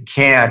 and if you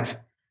can't,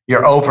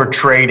 you're over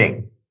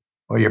trading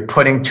or you're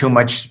putting too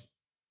much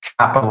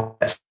capital.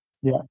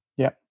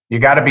 Yeah. You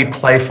got to be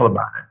playful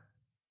about it.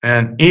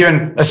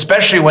 And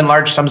especially when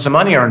large sums of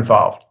money are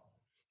involved,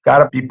 got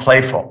to be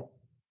playful.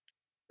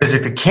 Because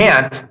if you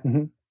can't,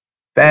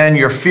 then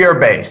you're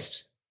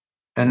fear-based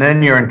and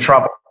then you're in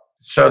trouble.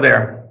 So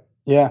there.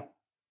 Yeah.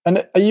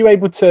 And are you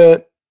able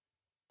to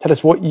tell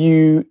us what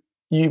you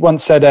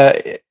once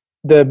said,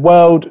 the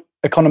world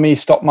economy,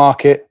 stock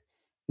market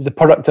is a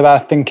product of our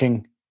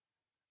thinking.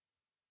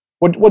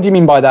 What do you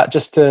mean by that?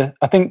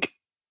 I think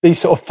these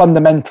sort of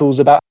fundamentals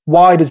about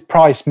why does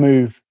price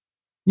move?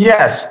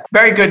 Yes,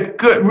 very good,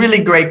 really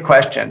great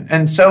question.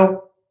 And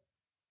so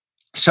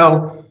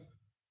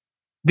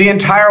the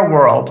entire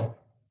world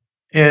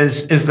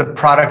is the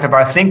product of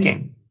our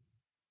thinking,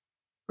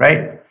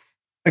 right?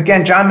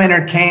 Again, John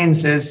Maynard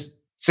Keynes is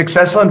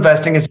successful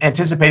investing is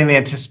anticipating the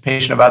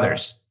anticipation of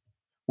others,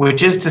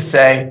 which is to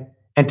say,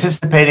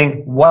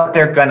 anticipating what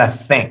they're going to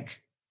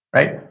think,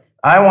 right?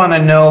 I want to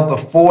know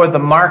before the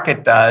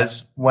market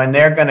does when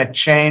they're going to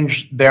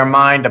change their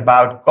mind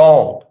about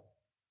gold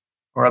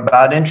or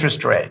about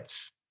interest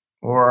rates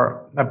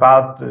or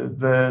about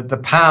the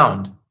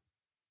pound,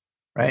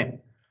 right?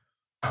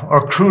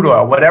 Or crude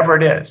oil, whatever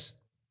it is.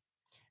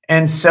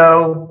 And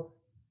so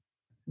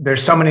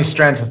there's so many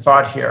strands of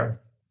thought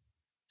here.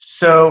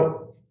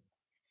 So,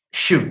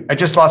 shoot, I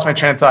just lost my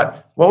train of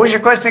thought. What was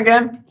your question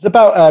again? It's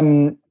about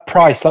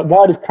price. Like,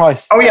 why does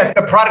price? Oh, yes,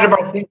 the product of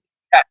our thinking.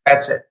 Yeah,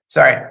 that's it.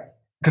 Sorry.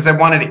 Because I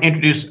wanted to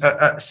introduce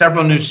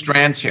several new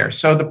strands here.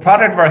 So the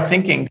product of our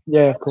thinking.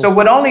 Yeah, of course. So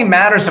what only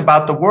matters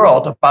about the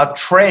world, about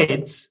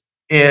trades,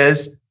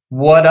 is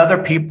what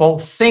other people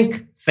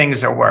think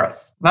things are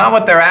worth. Not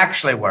what they're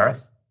actually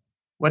worth,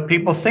 what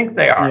people think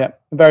they are. Yeah,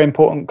 a very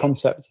important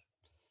concept.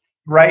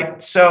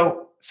 Right?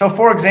 So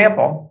for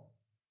example,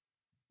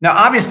 now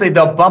obviously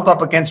they'll bump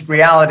up against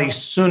reality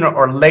sooner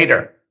or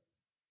later,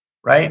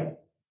 right?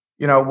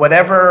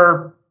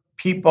 Whatever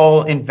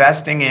people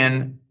investing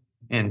in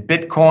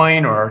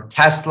Bitcoin or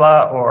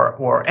Tesla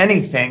or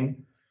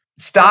anything,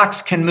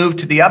 stocks can move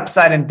to the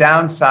upside and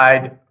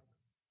downside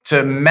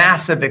to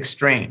massive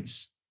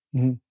extremes,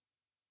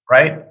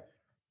 right?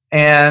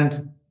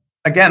 And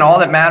again, all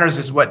that matters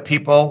is what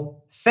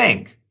people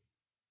think.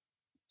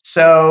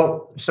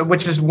 So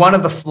which is one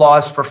of the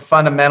flaws for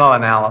fundamental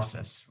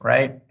analysis,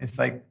 right? It's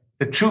like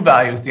the true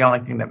value is the only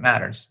thing that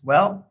matters.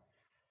 Well,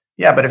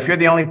 yeah, but if you're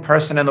the only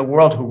person in the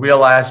world who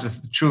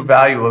realizes the true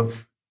value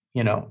of,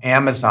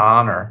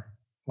 Amazon or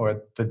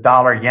the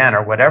dollar yen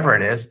or whatever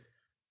it is,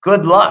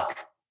 good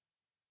luck.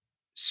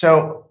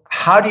 So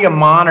how do you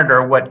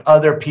monitor what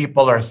other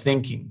people are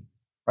thinking,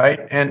 right?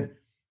 And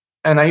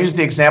I use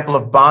the example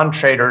of bond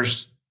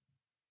traders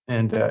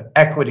and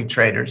equity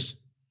traders.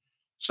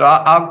 So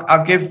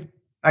I'll give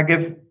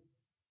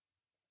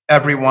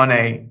everyone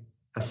a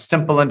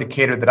simple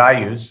indicator that I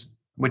use,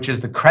 which is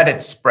the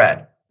credit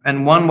spread.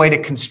 And one way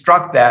to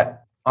construct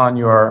that on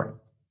your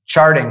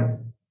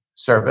charting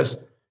service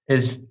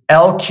is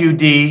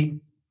LQD,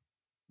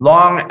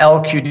 long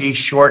LQD,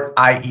 short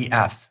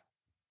IEF.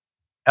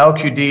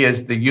 LQD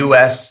is the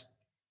US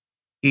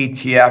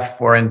ETF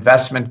for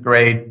investment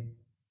grade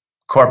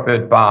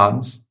corporate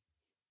bonds,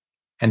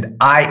 and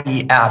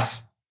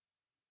IEF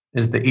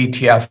is the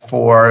ETF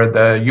for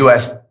the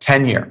US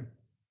 10-year.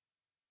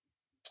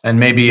 And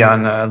maybe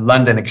on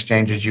London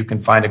exchanges, you can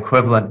find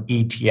equivalent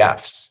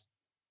ETFs.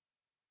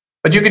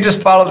 But you could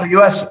just follow the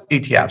US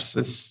ETFs.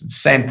 It's the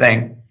same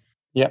thing.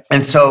 Yeah.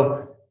 And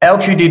so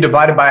LQD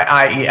divided by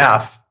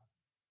IEF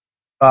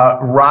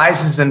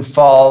rises and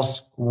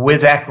falls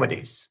with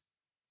equities,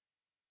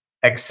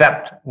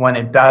 except when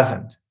it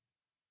doesn't.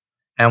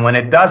 And when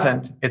it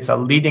doesn't, it's a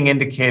leading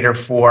indicator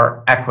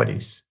for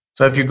equities.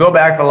 So if you go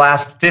back the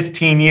last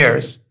 15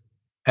 years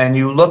and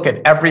you look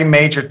at every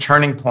major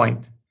turning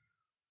point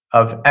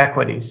of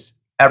equities,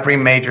 every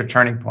major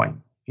turning point,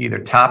 either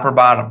top or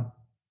bottom,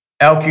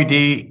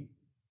 LQD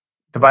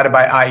divided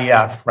by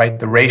IEF, right?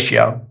 The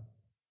ratio,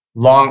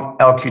 long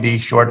LQD,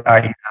 short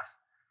IEF,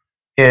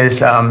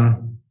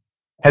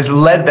 has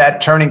led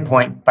that turning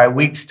point by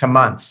weeks to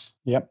months.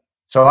 Yep.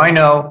 So I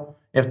know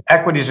if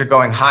equities are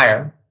going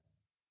higher,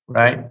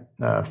 right?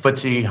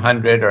 FTSE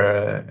 100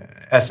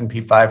 or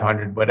S&P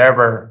 500,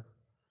 whatever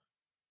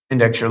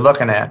index you're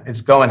looking at,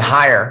 is going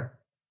higher,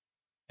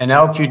 and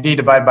LQD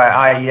divided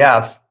by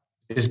IEF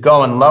is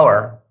going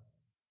lower,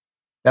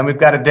 then we've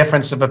got a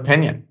difference of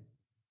opinion,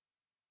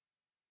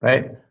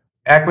 right?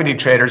 Equity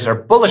traders are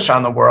bullish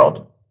on the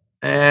world,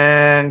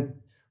 and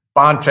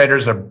bond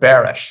traders are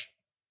bearish.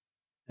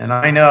 And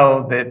I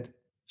know that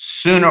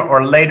sooner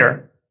or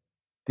later,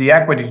 the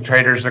equity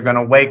traders are going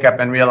to wake up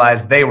and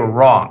realize they were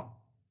wrong.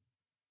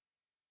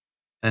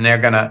 And they're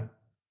going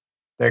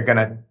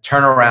to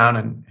turn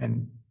around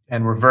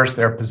and reverse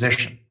their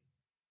position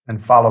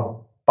and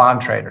follow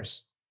bond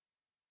traders.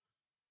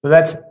 So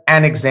that's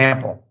an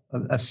example,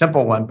 a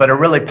simple one, but a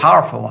really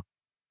powerful one,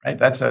 right?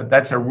 That's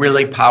a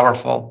really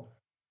powerful,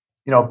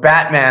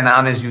 Batman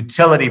on his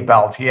utility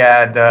belt. He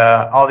had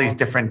all these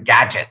different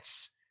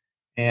gadgets,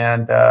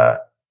 and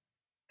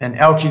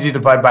LQD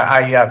divided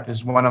by IEF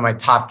is one of my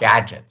top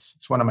gadgets.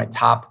 It's one of my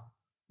top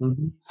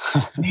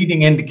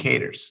leading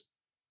indicators.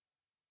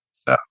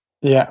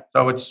 Yeah.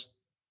 So it's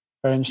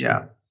very interesting.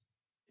 Yeah.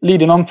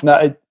 Leading on from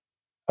that,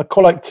 I'd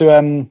quite like to,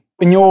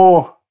 from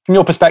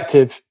your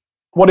perspective,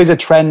 what is a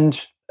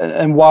trend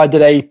and why do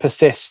they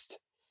persist?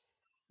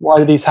 Why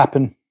do these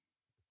happen?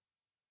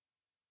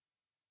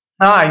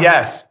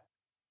 Yes.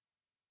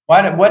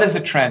 What is a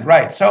trend?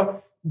 Right.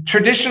 So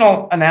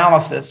traditional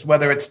analysis,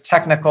 whether it's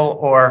technical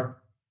or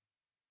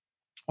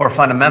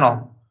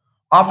fundamental,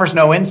 offers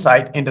no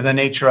insight into the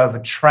nature of a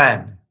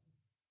trend.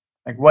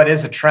 Like, what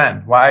is a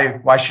trend?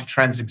 Why should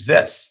trends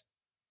exist?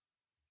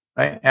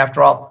 Right.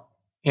 After all,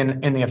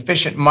 in the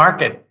efficient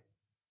market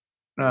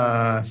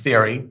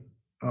theory,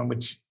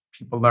 which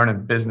people learn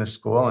in business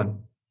school,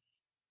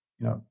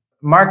 and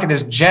market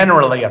is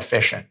generally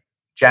efficient,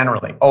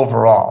 generally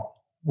overall,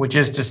 which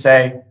is to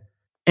say,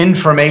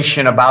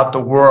 information about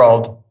the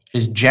world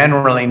is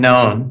generally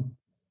known.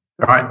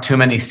 There aren't too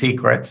many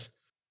secrets,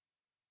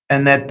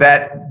 and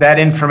that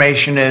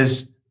information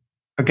is,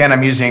 again,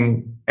 I'm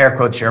using air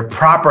quotes here,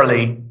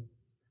 properly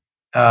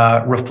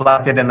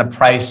reflected in the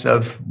price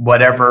of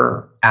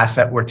whatever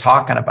asset we're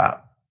talking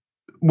about,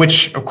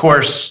 which, of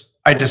course,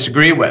 I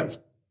disagree with.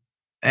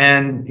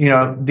 And,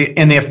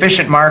 in the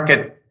efficient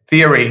market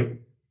theory,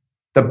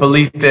 the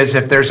belief is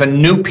if there's a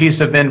new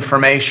piece of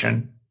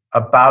information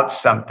about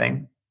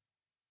something,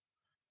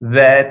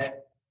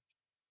 that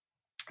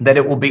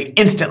it will be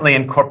instantly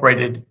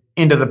incorporated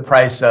into the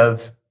price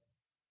of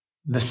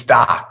the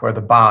stock or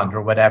the bond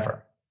or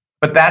whatever.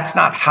 But that's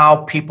not how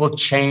people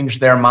change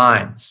their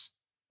minds.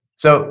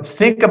 So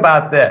think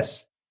about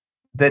this,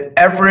 that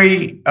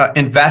every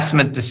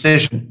investment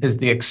decision is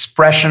the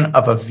expression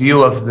of a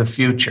view of the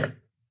future.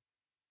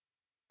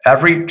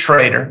 Every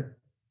trader,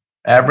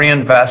 every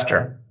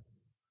investor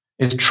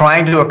is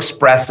trying to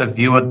express a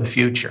view of the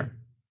future.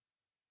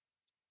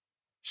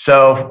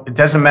 So it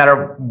doesn't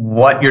matter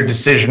what your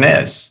decision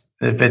is.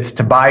 If it's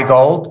to buy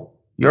gold,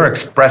 you're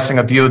expressing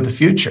a view of the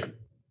future.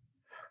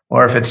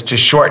 Or if it's to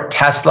short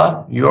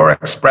Tesla, you're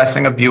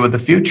expressing a view of the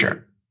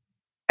future.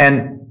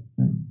 And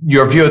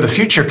your view of the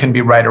future can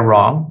be right or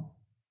wrong,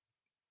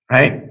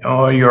 right?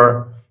 Or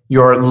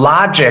your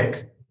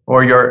logic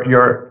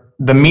or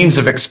the means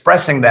of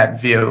expressing that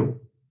view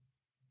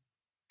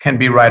can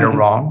be right or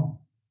wrong.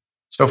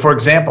 So for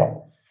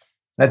example,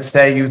 let's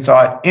say you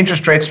thought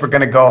interest rates were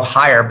going to go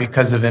higher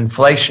because of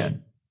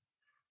inflation.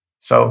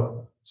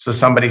 So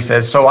somebody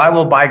says, so I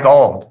will buy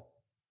gold.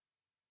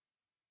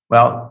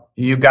 Well,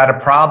 you got a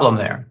problem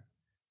there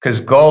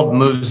because gold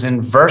moves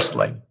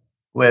inversely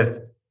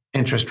with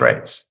interest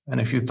rates. And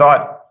if you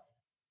thought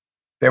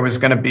there was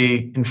going to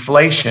be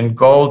inflation,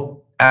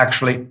 gold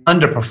actually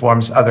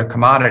underperforms other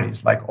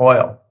commodities like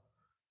oil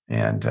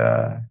and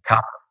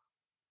copper.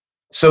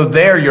 So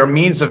there, your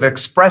means of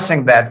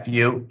expressing that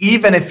view,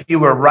 even if you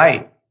were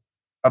right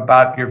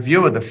about your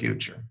view of the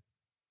future,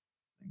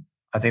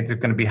 I think there's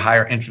going to be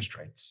higher interest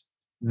rates,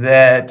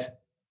 that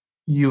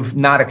you've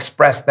not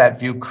expressed that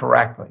view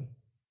correctly.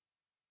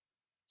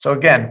 So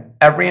again,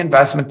 every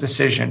investment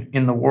decision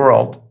in the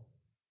world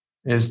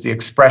is the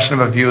expression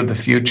of a view of the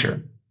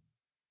future.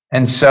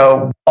 And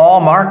so all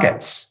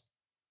markets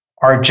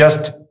are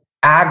just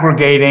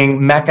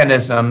aggregating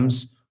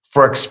mechanisms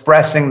for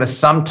expressing the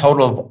sum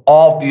total of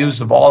all views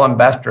of all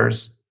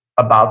investors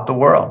about the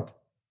world.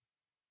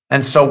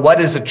 And so what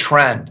is a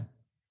trend?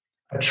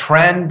 A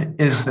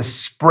trend is the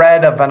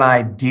spread of an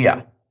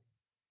idea,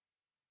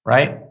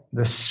 right?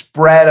 The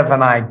spread of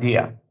an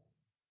idea.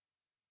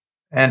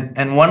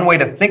 And one way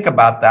to think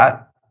about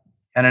that,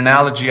 an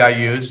analogy I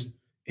use,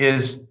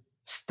 is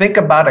think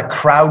about a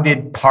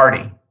crowded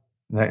party.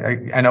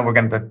 I know we're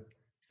going to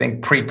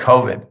think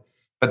pre-COVID,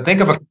 but think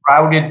of a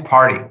crowded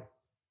party,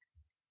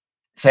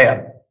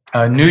 say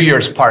a New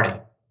Year's party,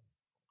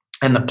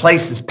 and the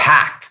place is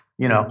packed,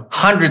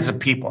 hundreds of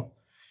people,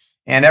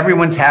 and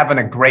everyone's having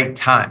a great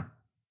time.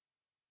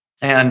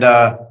 And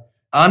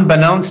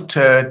unbeknownst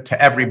to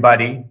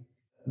everybody,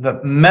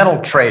 the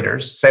metal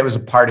traders, say it was a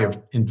party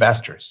of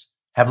investors,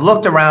 have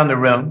looked around the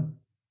room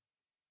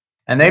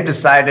and they've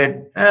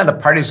decided, the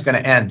party's going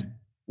to end.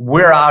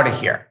 We're out of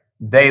here.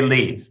 They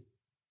leave.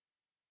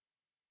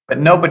 But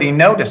nobody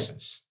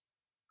notices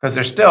because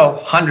there's still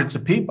hundreds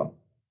of people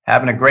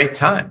having a great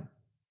time.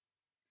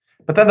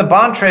 But then the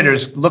bond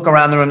traders look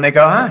around the room and they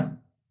go,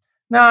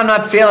 no, I'm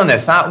not feeling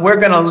this. We're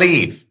going to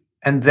leave.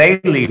 And they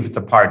leave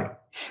the party.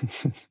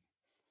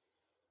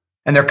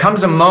 And there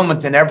comes a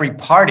moment in every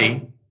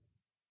party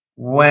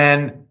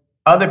when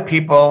other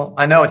people,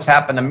 I know it's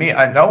happened to me,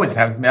 it always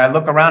happens to me, I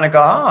look around and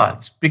go,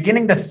 it's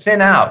beginning to thin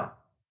out.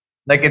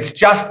 Like it's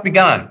just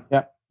begun,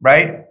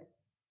 right?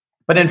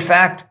 But in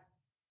fact,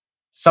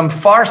 some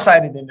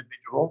far-sighted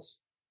individuals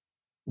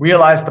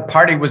realized the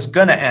party was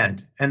going to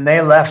end and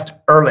they left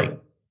early,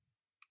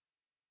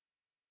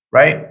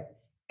 right?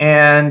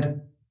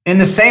 And in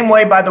the same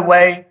way, by the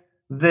way,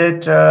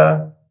 that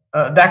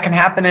that can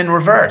happen in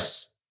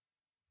reverse.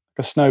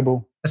 A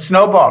snowball. A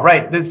snowball,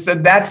 right?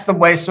 That's the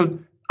way. So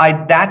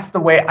that's the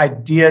way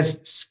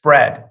ideas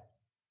spread,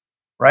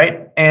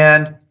 right?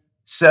 And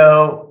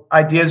so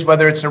ideas,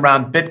 whether it's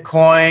around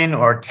Bitcoin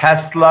or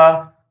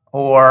Tesla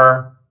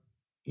or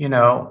any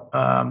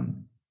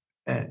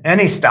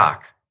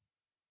stock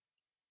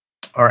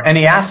or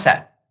any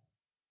asset,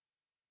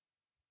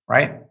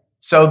 right?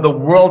 So the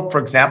world, for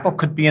example,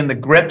 could be in the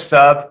grips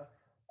of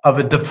a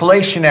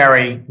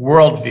deflationary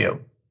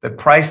worldview, that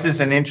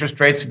prices and interest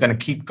rates are going to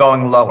keep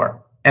going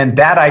lower. And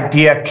that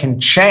idea can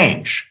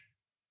change,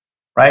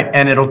 right?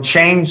 And it'll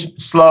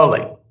change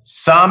slowly.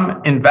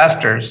 Some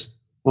investors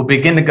will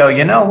begin to go,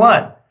 you know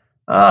what?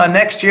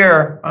 Next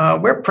year,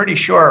 we're pretty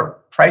sure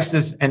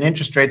prices and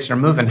interest rates are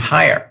moving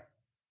higher.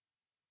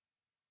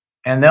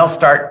 And they'll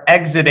start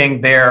exiting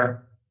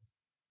their,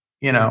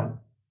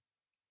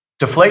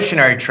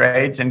 deflationary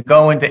trades and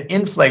go into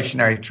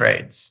inflationary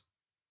trades.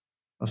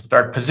 They'll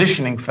start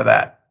positioning for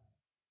that.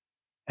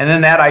 And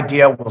then that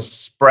idea will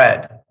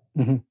spread,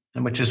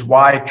 which is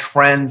why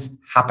trends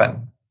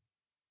happen.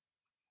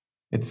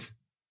 It's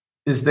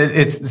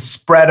the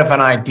spread of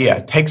an idea.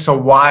 It takes a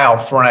while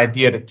for an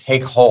idea to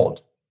take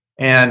hold.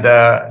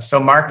 And so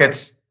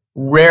markets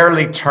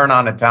rarely turn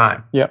on a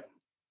dime. Yep.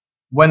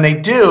 When they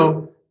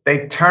do,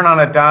 they turn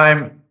on a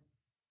dime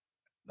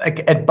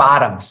like at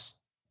bottoms.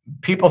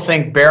 People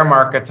think bear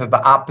markets are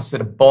the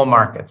opposite of bull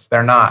markets.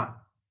 They're not.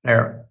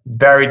 They're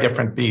very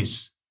different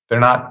beasts. They're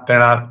not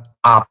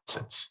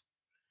opposites.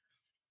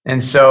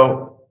 And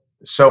so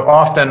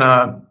often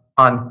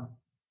on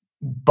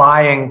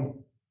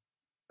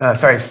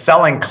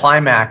selling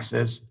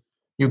climaxes,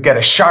 you get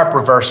a sharp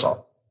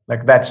reversal.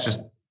 Like that's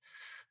just,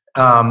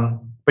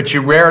 but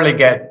you rarely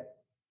get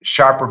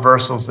sharp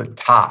reversals at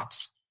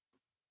tops.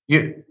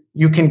 You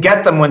can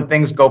get them when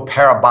things go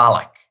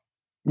parabolic.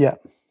 Yeah.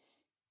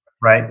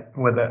 Right?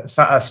 With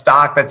a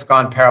stock that's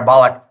gone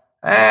parabolic,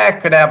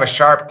 it could have a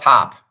sharp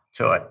top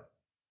to it.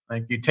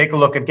 Like you take a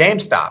look at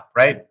GameStop,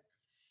 right?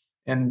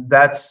 And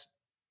that's,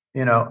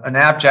 an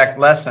abject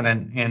lesson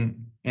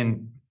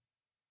in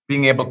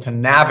being able to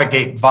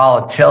navigate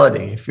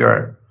volatility if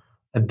you're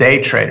a day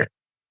trader,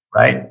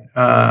 right?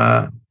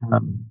 But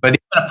even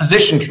a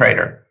position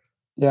trader.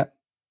 Yeah.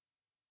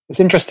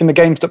 It's interesting the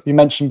GameStop you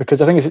mentioned,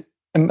 because I think it's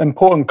an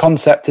important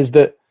concept is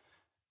that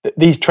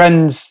these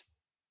trends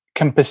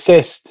can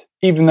persist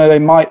even though they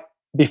might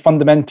be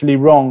fundamentally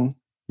wrong.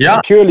 Yeah.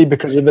 Purely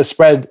because of the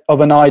spread of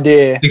an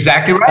idea.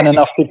 Exactly right. And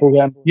enough people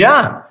gamble.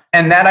 Yeah.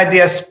 And that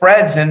idea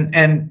spreads.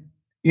 And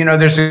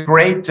there's a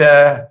great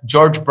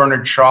George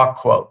Bernard Shaw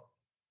quote,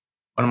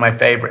 one of my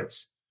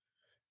favorites.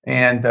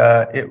 And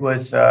it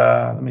was,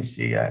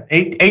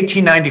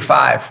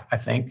 1895, I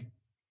think.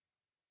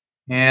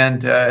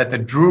 And at the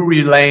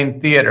Drury Lane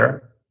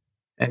Theater,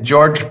 and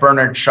George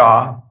Bernard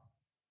Shaw,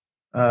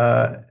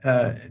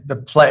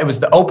 it was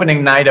the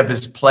opening night of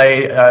his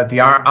play, The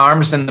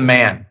Arms and the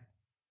Man.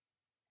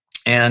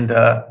 And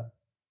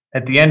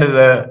at the end of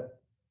the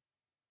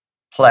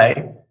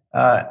play,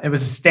 it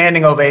was a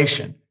standing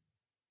ovation.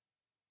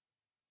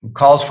 It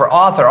calls for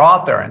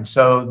author. And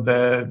so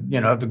the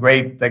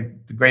great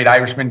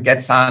Irishman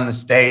gets on the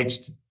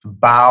stage to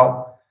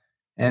bow,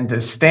 and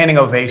a standing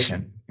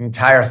ovation, the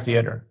entire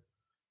theater.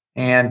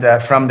 And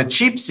from the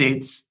cheap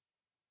seats,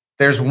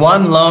 there's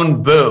one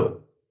lone boo.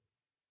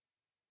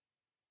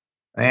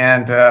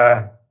 And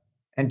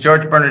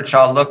George Bernard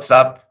Shaw looks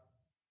up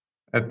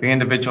at the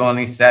individual and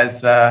he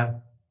says,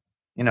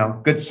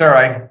 good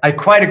sir, I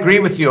quite agree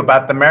with you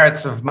about the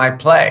merits of my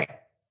play,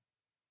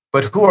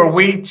 but who are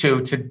we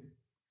to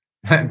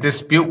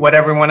dispute what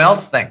everyone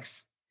else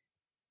thinks?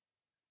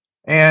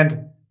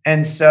 And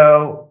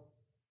so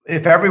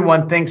if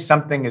everyone thinks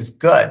something is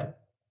good,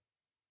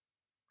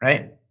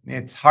 right?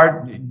 It's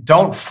hard.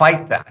 Don't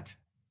fight that.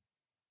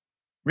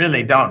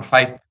 Really don't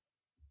fight.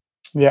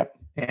 Yeah.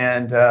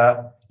 And,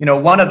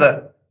 one of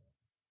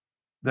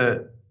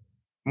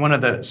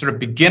the sort of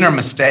beginner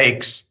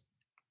mistakes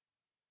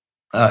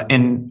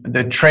in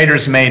the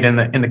traders made in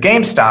the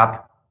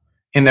GameStop,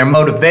 in their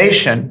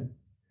motivation,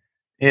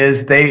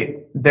 is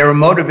they were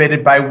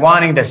motivated by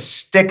wanting to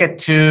stick it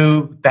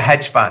to the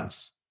hedge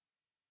funds,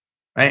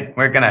 right?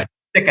 We're going to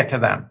stick it to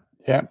them.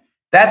 Yeah.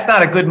 That's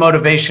not a good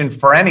motivation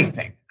for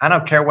anything. I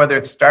don't care whether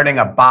it's starting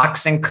a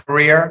boxing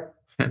career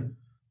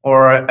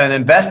or an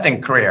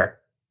investing career.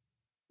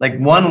 Like,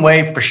 one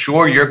way for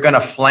sure you're going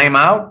to flame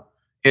out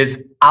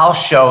is I'll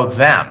show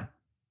them,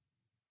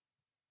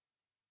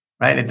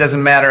 right? It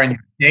doesn't matter in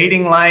your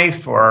dating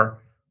life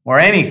or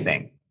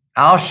anything.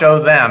 I'll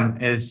show them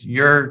is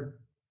you're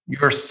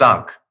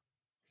sunk.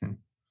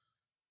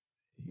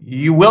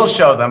 You will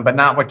show them, but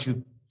not what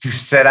you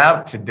set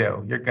out to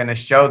do. You're going to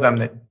show them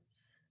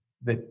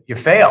that you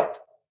failed.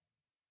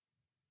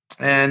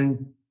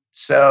 And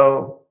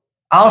so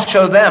I'll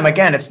show them.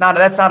 Again, that's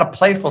not a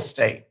playful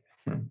state.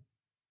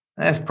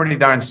 That's pretty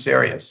darn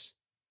serious.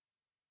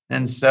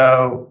 And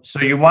so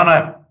you want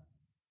to,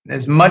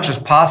 as much as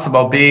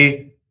possible,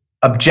 be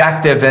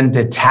objective and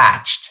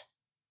detached,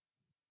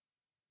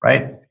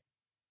 right?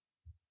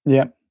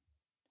 Yeah.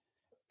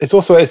 It's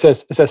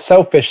a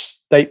selfish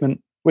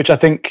statement, which I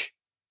think,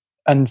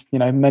 and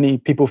many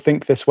people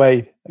think this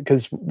way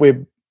because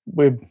we're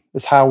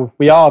it's how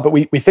we are, but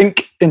we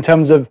think in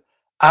terms of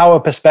our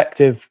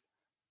perspective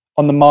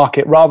on the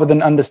market rather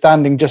than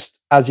understanding,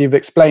 just as you've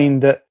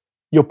explained, that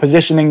you're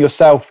positioning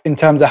yourself in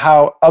terms of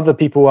how other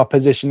people are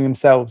positioning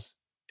themselves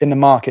in the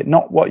market,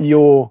 not what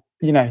your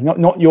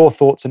not your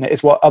thoughts in it.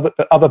 It's what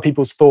other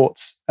people's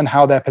thoughts and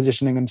how they're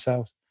positioning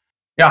themselves.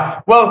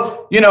 Yeah.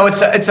 Well,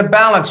 it's a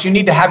balance. You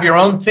need to have your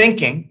own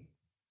thinking,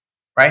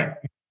 right?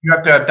 You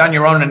have to have done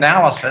your own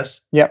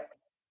analysis. Yep.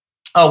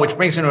 Oh, which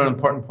brings me to an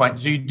important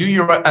point. So you do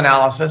your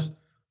analysis,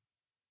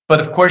 but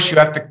of course you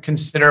have to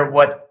consider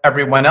what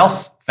everyone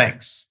else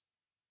thinks,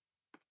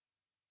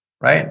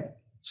 right?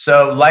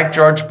 So like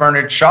George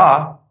Bernard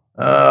Shaw,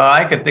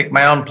 I could think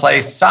my own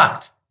play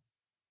sucked,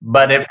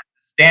 but if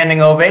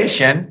standing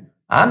ovation,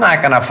 I'm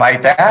not going to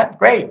fight that.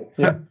 Great.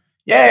 Yeah.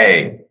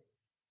 Yay.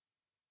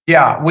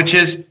 Yeah, which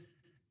is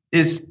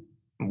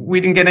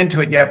we didn't get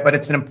into it yet, but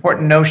it's an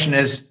important notion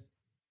is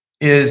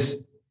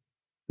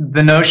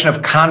the notion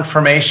of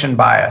confirmation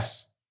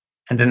bias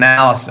and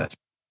analysis,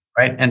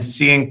 right? And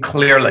seeing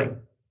clearly.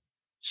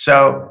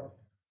 So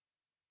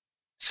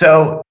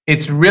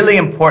it's really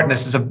important.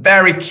 This is a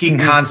very key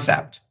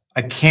concept.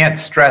 I can't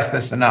stress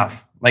this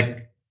enough.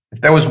 Like,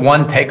 if there was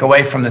one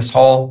takeaway from this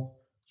whole,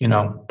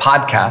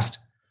 podcast,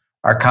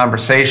 our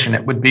conversation,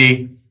 it would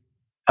be,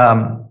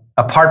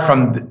 apart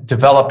from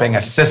developing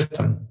a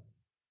system,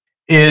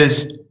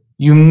 is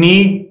you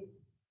need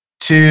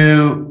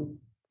to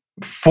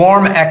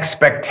form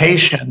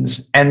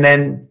expectations and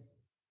then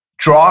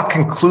draw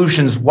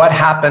conclusions. What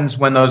happens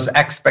when those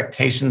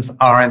expectations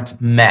aren't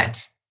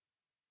met?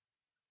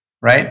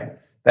 Right?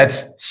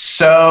 That's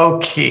so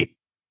key.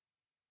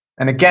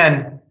 And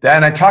again,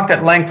 I talked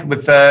at length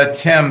with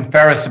Tim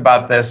Ferriss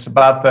about this,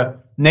 about the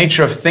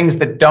nature of things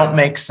that don't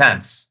make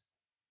sense,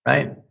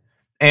 right?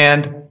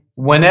 And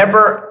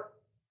whenever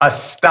a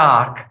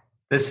stock,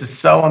 this is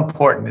so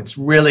important, it's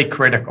really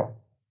critical.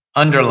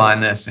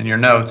 Underline this in your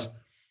notes.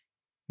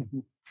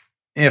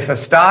 If a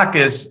stock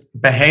is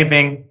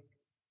behaving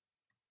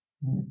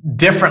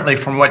differently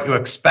from what you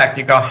expect,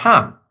 you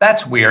go,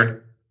 that's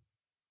weird.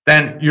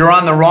 Then you're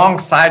on the wrong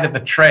side of the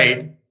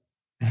trade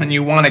and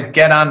you want to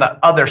get on the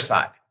other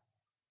side,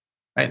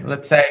 right?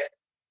 Let's say,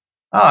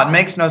 it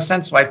makes no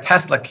sense why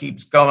Tesla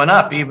keeps going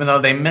up even though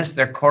they miss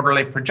their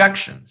quarterly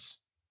projections.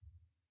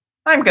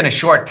 I'm going to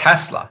short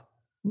Tesla.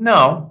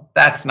 No,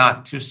 that's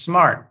not too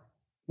smart.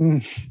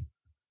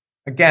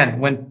 Again,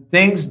 when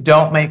things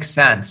don't make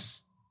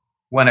sense,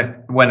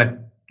 let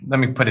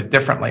me put it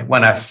differently,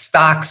 when a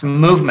stock's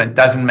movement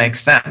doesn't make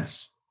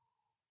sense,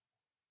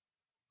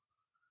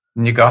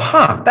 and you go,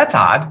 that's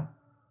odd.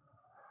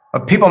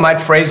 But people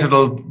might phrase it a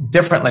little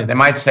differently. They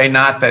might say,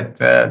 not that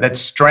that's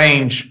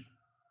strange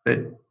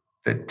that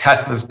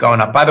Tesla's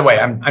going up. By the way,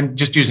 I'm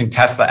just using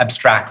Tesla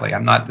abstractly.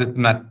 I'm not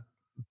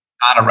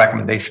a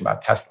recommendation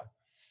about Tesla.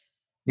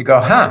 You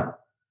go,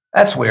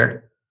 that's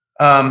weird.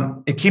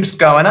 It keeps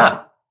going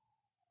up,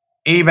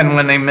 even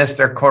when they miss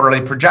their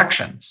quarterly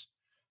projections.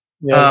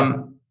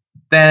 Yeah.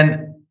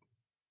 Then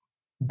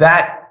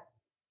that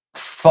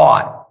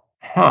thought,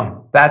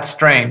 that's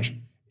strange,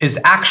 is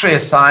actually a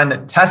sign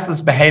that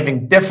Tesla's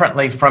behaving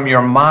differently from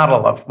your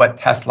model of what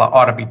Tesla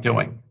ought to be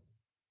doing,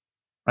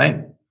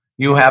 right?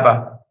 You have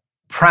a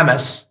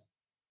premise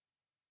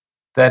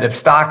that if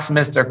stocks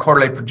miss their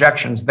quarterly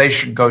projections, they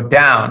should go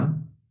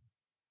down,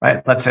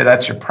 right? Let's say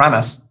that's your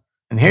premise.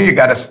 And here you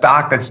got a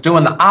stock that's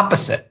doing the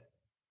opposite.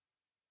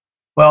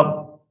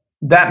 Well,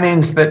 that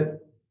means that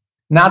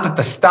not that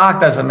the stock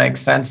doesn't make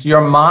sense,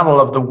 your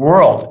model of the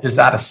world is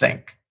out of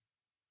sync.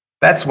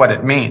 That's what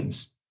it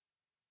means.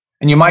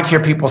 And you might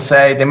hear people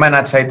say, they might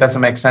not say it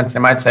doesn't make sense. They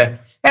might say,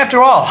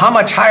 after all, how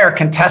much higher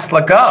can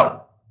Tesla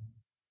go?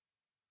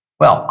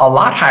 Well, a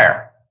lot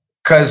higher,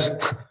 because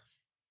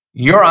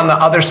you're on the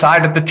other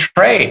side of the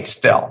trade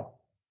still,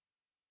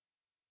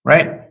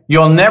 right?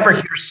 You'll never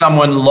hear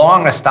someone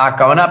long a stock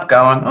going up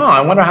going, oh,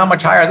 I wonder how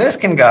much higher this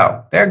can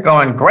go. They're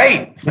going,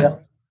 great. Yeah.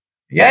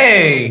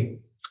 Yay,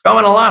 it's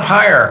going a lot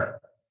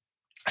higher.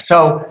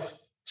 So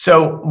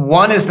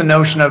one is the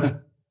notion of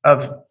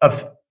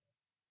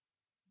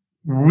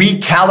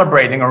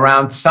recalibrating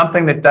around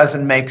something that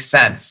doesn't make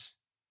sense,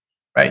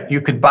 right? You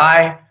could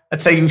buy,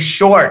 let's say you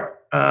short,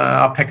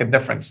 I'll pick a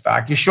different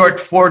stock. You short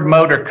Ford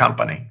Motor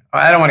Company.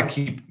 I don't want to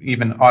keep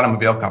even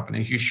automobile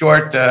companies. You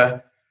short,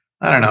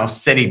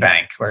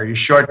 Citibank, or you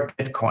short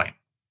Bitcoin.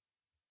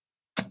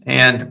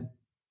 And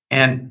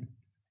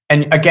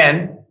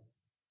again,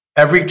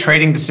 every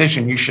trading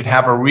decision, you should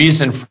have a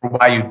reason for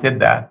why you did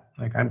that.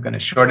 Like, I'm going to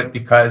short it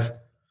because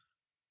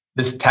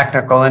this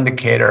technical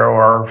indicator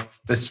or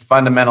this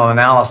fundamental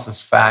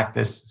analysis fact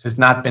has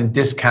not been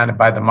discounted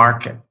by the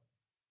market.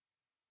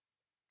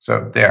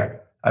 So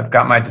there, I've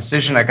got my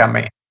decision. I got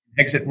my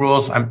exit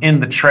rules. I'm in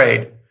the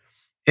trade.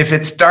 If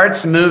it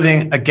starts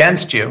moving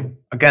against you,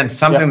 again,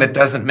 something that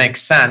doesn't make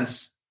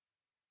sense,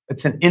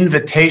 it's an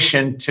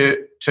invitation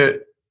to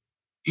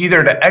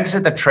either to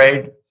exit the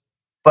trade,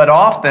 but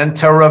often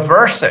to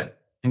reverse it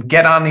and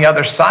get on the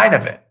other side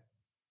of it.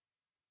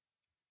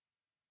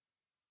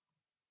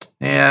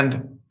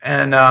 And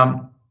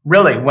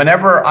really,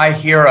 whenever I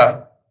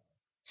hear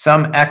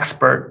some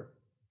expert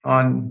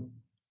on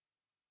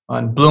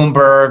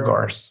Bloomberg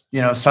or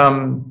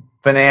some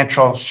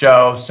financial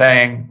show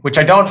saying, which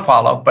I don't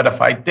follow, but if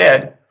I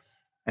did,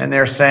 and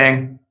they're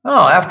saying,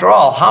 oh, after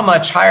all, how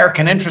much higher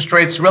can interest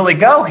rates really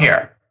go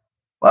here?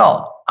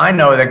 Well, I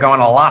know they're going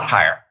a lot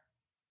higher,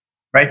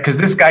 right? Because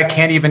this guy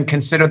can't even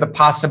consider the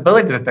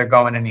possibility that they're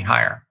going any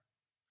higher.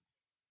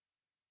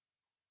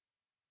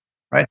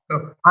 Right.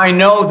 So I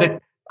know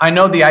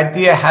the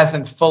idea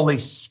hasn't fully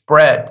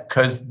spread,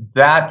 because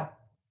that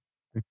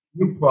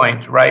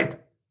viewpoint, right,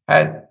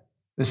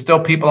 there's still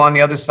people on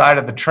the other side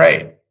of the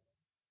trade.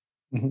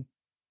 Mm-hmm.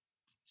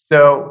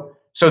 So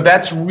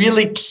that's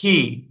really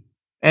key.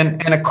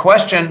 And a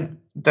question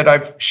that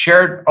I've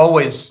shared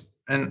always,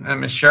 and I'm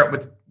going to share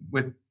it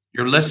with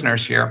your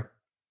listeners here,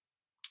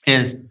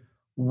 is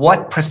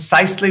what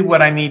precisely would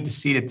I need to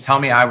see to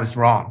tell me I was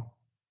wrong?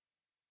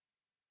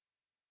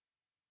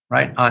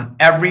 Right? On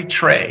every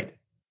trade,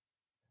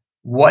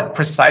 what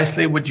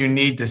precisely would you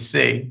need to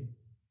see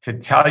to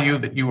tell you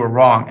that you were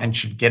wrong and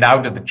should get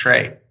out of the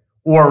trade,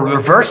 or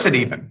reverse it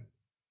even?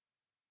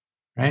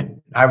 Right?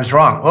 I was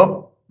wrong.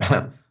 Oh,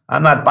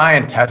 I'm not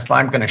buying Tesla.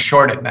 I'm going to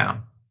short it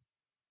now.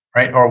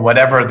 Right? Or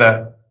whatever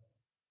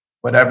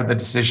the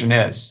decision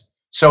is.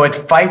 So it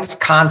fights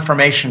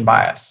confirmation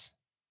bias,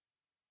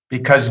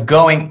 because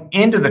going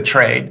into the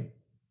trade,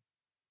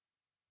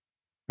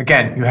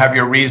 again, you have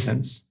your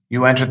reasons.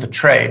 You entered the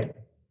trade.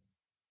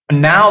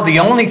 Now, the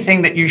only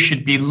thing that you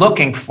should be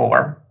looking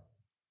for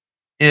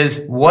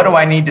is, what do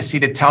I need to see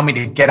to tell me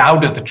to get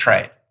out of the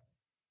trade,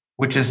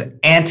 which is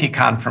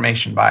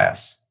anti-confirmation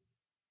bias,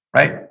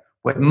 right?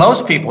 What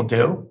most people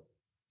do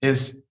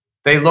is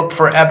they look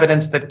for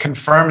evidence that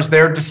confirms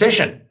their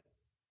decision.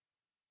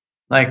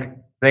 Like,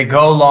 they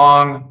go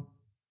long,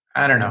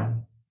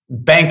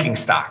 banking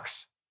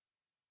stocks.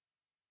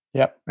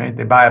 Yep. Right?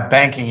 They buy a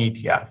banking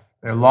ETF.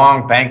 They're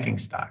long banking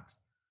stocks.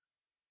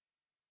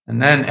 And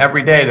then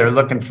every day they're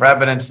looking for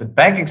evidence that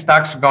banking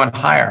stocks are going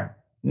higher.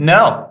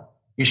 No,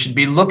 you should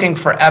be looking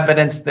for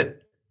evidence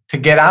that to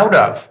get out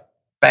of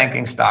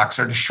banking stocks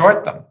or to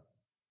short them,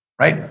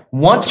 right?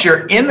 Once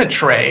you're in the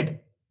trade,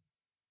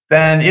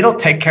 then it'll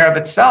take care of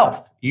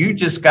itself. You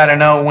just got to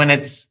know when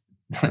it's,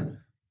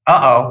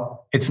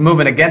 it's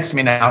moving against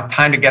me now,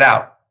 time to get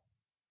out,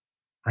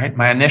 right?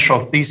 My initial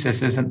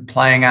thesis isn't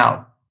playing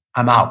out.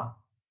 I'm out.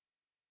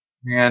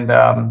 And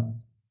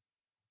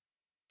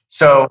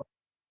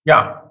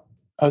yeah.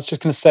 I was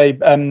just going to say,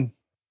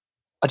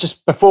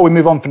 before we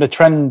move on from the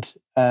trend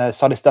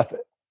side of stuff,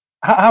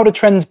 how do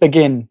trends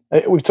begin?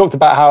 We've talked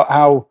about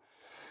how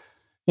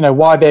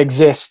why they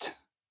exist.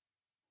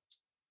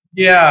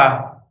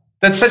 Yeah,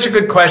 that's such a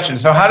good question.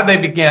 So how do they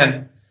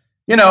begin?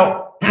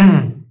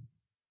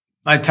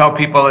 I tell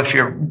people, if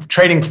you're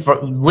trading for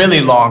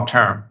really long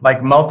term,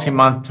 like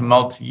multi-month to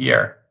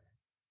multi-year,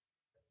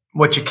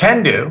 what you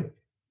can do,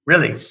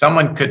 really,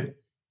 someone could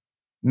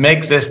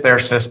make this their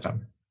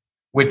system,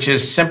 which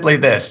is simply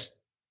this.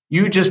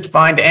 You just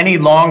find any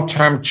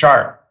long-term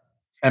chart.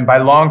 And by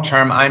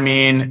long-term, I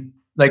mean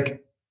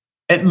like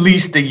at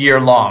least a year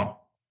long,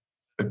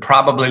 but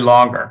probably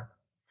longer.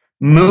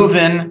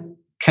 Moving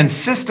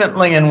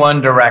consistently in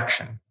one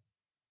direction,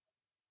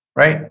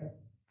 right?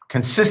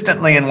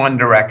 Consistently in one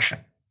direction.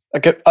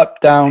 Like up,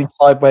 down,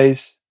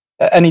 sideways,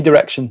 any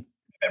direction.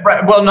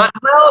 Right. Well, it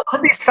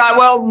could be side.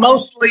 Well,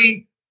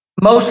 mostly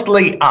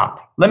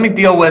up. Let me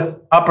deal with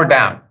up or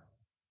down.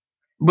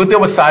 We'll deal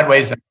with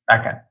sideways in a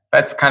second.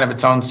 That's kind of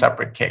its own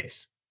separate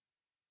case.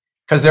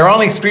 Because there are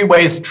only three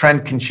ways a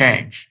trend can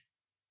change.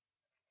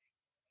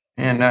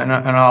 And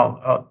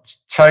I'll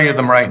tell you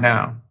them right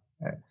now.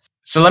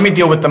 So let me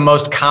deal with the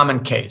most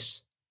common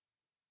case.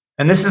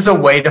 And this is a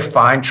way to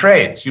find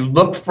trades. You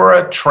look for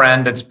a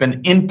trend that's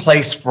been in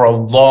place for a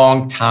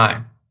long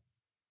time.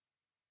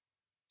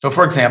 So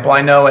for example,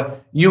 I know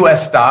at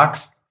US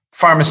stocks,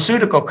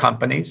 pharmaceutical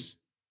companies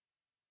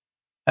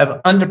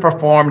have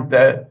underperformed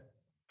the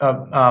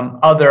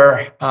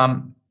other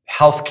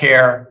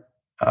healthcare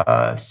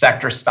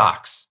sector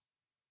stocks.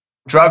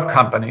 Drug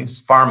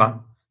companies, pharma,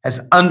 has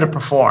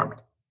underperformed.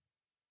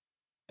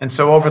 And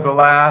so over the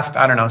last,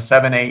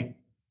 7, 8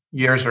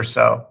 years or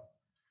so,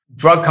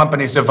 drug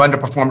companies have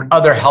underperformed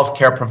other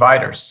healthcare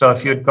providers. So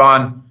if you had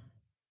gone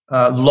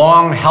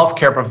long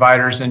healthcare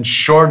providers and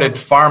shorted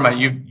pharma,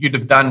 you'd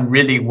have done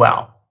really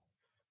well.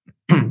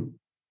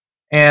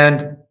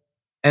 And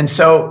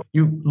so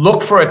you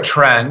look for a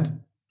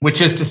trend,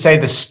 which is to say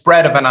the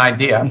spread of an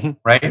idea,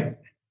 right?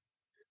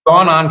 It's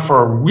gone on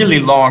for a really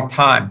long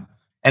time.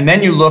 And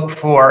then you look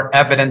for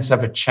evidence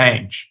of a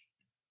change.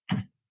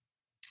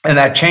 And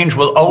that change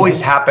will always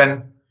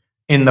happen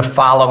in the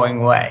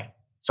following way.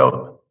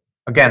 So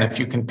again, if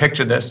you can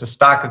picture this, a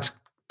stock that's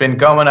been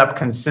going up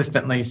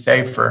consistently,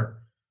 say for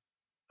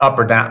up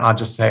or down, I'll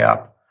just say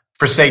up,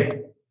 for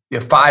say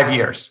 5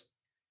 years.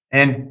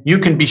 And you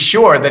can be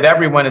sure that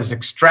everyone has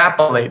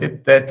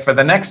extrapolated that for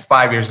the next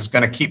 5 years, it's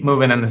going to keep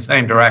moving in the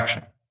same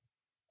direction.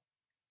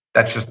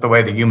 That's just the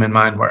way the human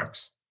mind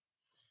works.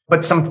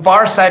 But some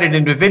far-sighted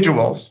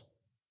individuals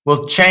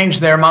will change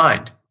their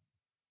mind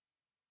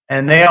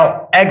and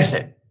they'll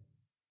exit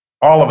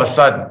all of a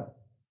sudden.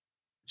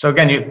 So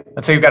again,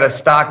 let's say you've got a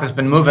stock that's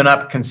been moving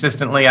up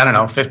consistently,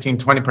 15,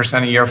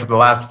 20% a year for the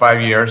last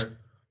 5 years.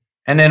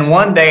 And then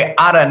one day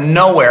out of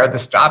nowhere, the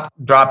stock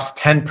drops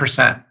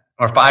 10%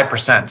 or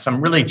 5%,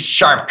 some really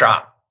sharp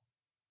drop.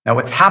 Now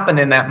what's happened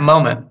in that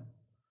moment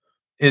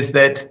is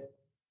that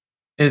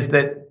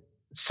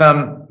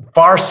some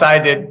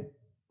far-sighted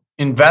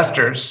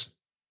investors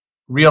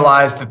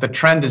realize that the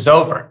trend is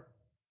over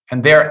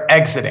and they're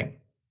exiting,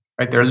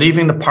 right? They're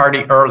leaving the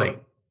party early.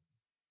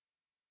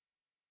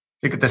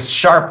 You get this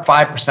sharp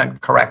 5%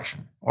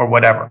 correction or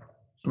whatever,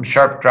 some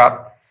sharp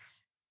drop,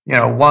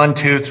 1,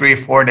 2, 3,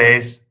 4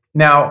 days.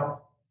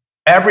 Now,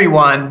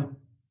 everyone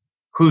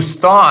who's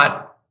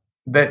thought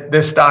that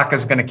this stock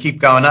is going to keep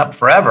going up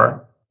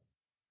forever,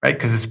 right?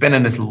 Because it's been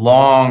in this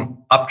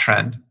long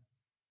uptrend.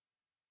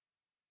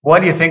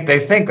 What do you think they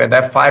think of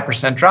that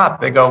 5%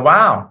 drop? They go,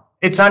 wow,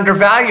 it's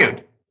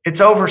undervalued.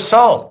 It's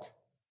oversold.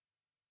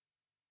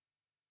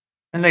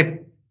 And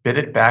they bid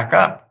it back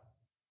up.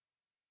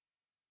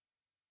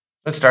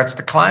 It starts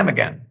to climb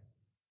again.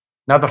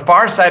 Now, the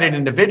far-sighted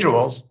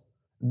individuals,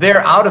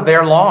 they're out of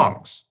their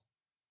longs.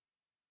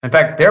 In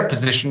fact, they're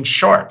positioned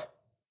short.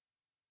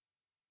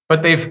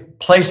 But they've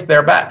placed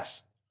their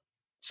bets.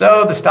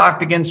 So the stock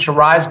begins to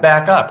rise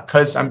back up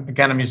because,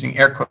 I'm using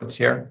air quotes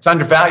here, it's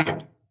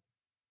undervalued.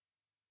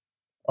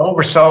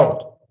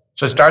 Oversold.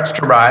 So it starts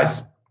to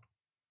rise.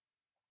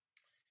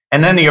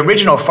 And then the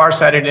original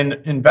far-sighted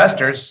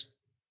investors,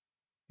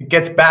 it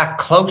gets back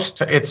close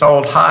to its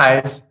old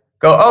highs,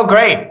 go, oh,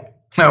 great.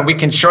 No, we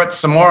can short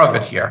some more of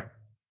it here.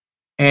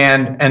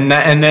 And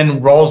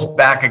then rolls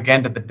back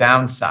again to the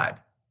downside.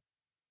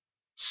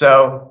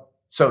 So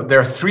there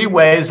are 3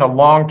 ways a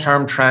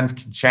long-term trend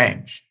can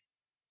change.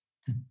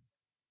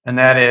 And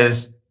that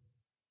is,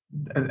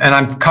 and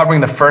I'm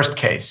covering the first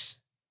case,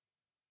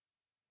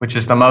 which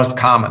is the most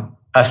common,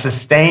 a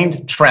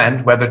sustained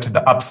trend, whether to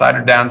the upside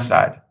or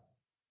downside.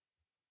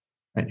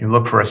 Right? You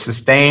look for a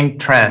sustained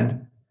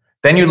trend.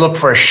 Then you look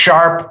for a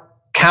sharp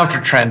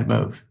counter-trend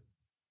move.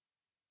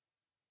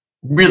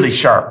 Really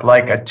sharp,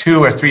 like a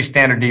 2 or 3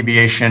 standard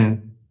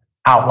deviation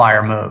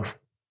outlier move.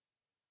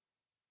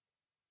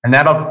 And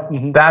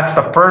that's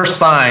the first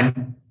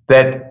sign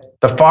that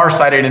the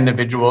far-sighted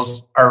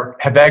individuals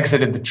have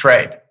exited the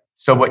trade.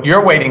 So what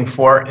you're waiting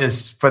for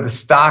is for the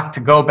stock to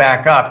go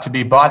back up, to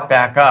be bought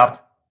back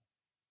up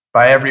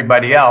by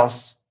everybody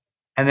else,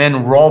 and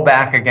then roll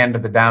back again to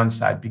the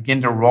downside,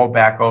 begin to roll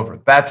back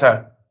over. That's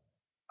a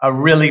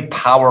really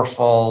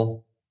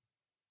powerful,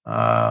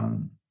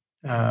 replicable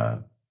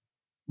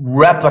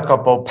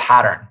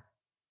pattern.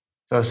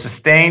 So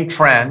sustained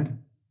trend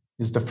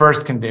is the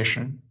first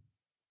condition.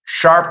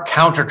 Sharp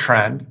counter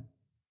trend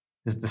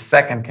is the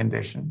second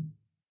condition.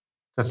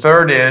 The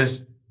third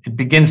is it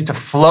begins to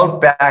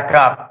float back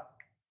up,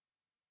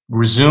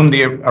 resume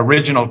the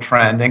original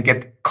trend, and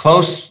get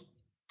close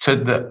to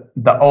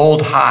the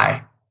old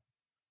high,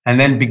 and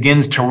then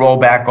begins to roll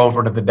back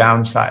over to the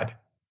downside.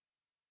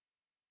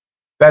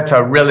 That's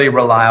a really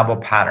reliable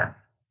pattern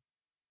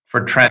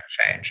for trend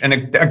change.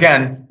 And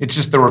again, it's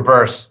just the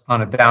reverse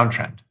on a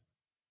downtrend,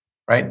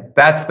 right?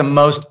 That's the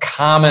most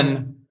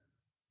common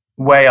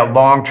way a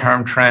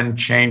long-term trend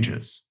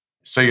changes.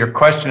 So your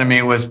question to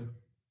me was,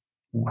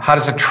 how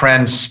does a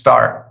trend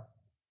start?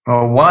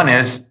 Well, one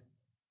is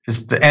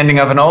the ending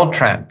of an old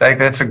trend.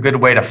 That's a good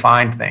way to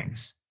find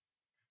things.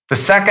 The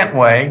second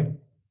way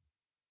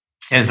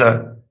is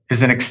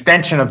an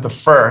extension of the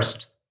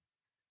first,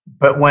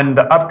 but when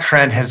the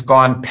uptrend has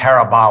gone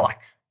parabolic,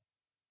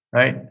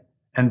 right?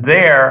 And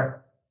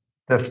there,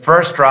 the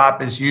first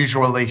drop is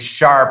usually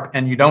sharp,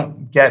 and you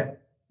don't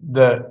get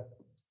the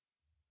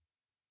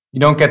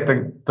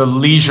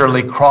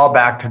leisurely crawl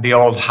back to the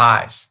old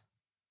highs.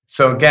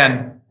 So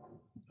again,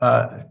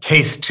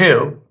 case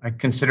 2, I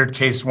considered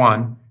case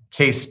 1.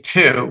 Case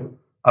 2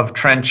 of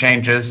trend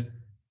changes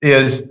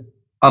is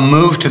a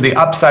move to the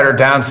upside or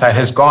downside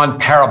has gone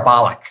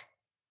parabolic,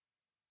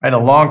 right? A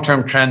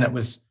long-term trend that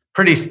was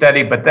pretty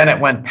steady, but then it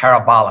went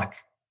parabolic.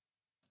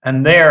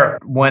 And there,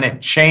 when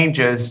it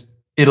changes,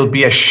 it'll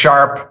be a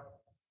sharp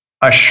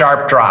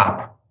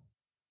drop.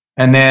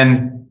 And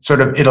then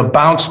sort of it'll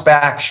bounce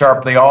back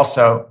sharply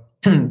also,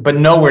 but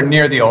nowhere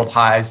near the old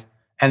highs.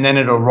 And then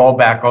it'll roll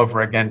back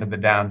over again to the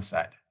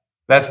downside.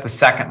 That's the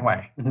second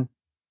way. Mm-hmm.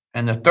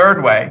 And the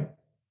third way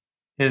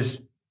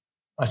is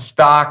a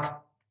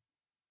stock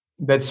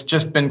that's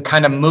just been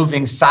kind of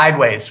moving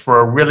sideways for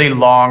a really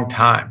long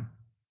time.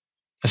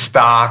 A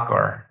stock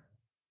or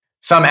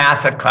some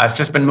asset class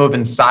just been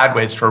moving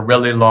sideways for a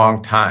really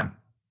long time.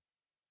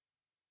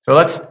 So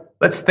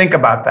let's think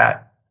about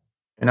that.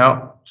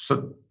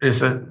 So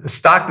there's a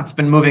stock that's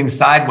been moving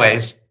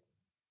sideways,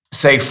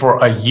 say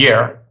for a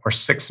year or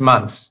 6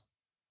 months.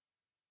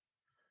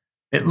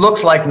 It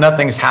looks like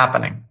nothing's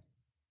happening,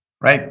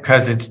 right?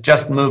 Because it's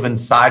just moving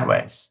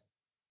sideways.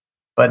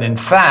 But in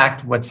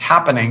fact, what's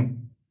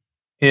happening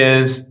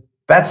is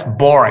that's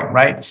boring,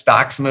 right?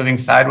 Stocks moving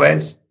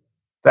sideways,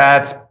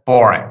 that's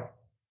boring.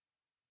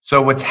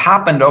 So what's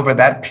happened over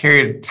that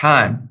period of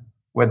time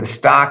where the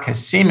stock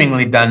has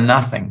seemingly done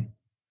nothing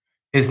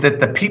is that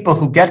the people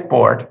who get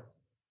bored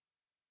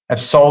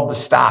have sold the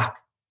stock.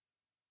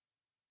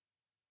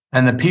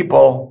 And the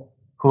people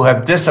who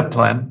have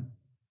discipline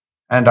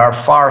and are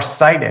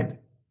far-sighted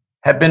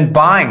have been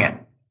buying it.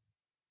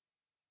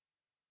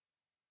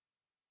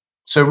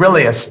 So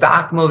really, a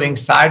stock moving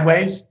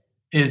sideways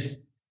is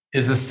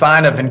a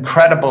sign of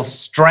incredible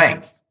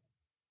strength.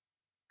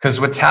 Because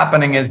what's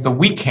happening is the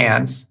weak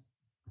hands,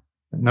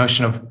 the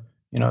notion of,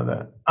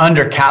 the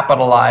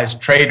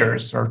undercapitalized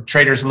traders or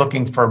traders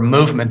looking for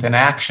movement and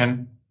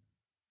action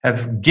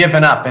have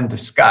given up in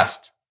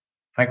disgust.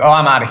 Like, oh,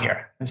 I'm out of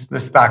here.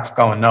 This stock's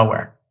going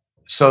nowhere.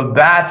 So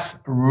that's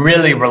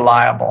really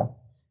reliable.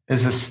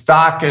 Is a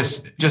stock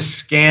is just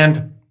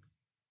scanned.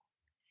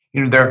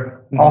 There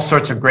are all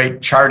sorts of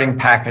great charting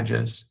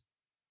packages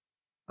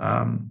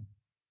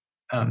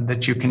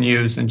that you can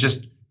use and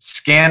just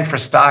scan for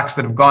stocks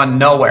that have gone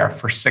nowhere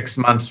for 6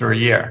 months or a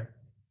year.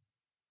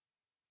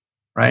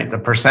 Right? The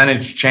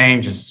percentage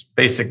change is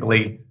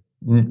basically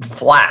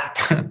flat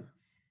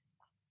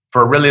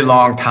for a really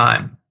long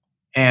time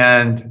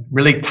and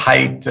really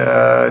tight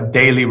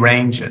daily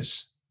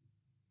ranges.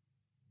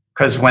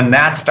 Because when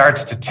that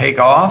starts to take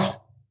off,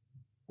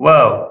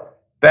 whoa,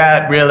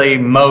 that really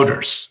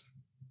motors.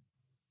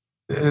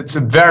 It's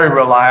a very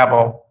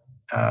reliable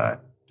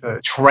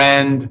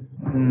trend,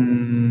 I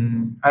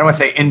don't want to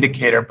say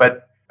indicator,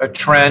 but a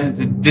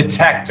trend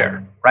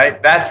detector,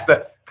 right? That's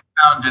the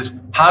found is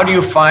how do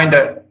you find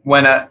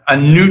when a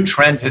new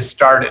trend has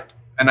started?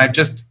 And I've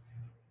just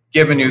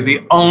given you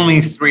the only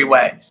 3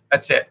 ways.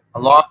 That's it.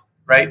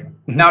 Right?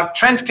 Mm-hmm. Now,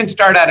 trends can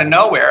start out of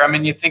nowhere. I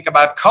mean, you think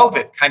about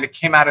COVID kind of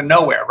came out of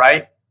nowhere,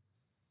 right?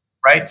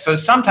 Right? So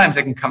sometimes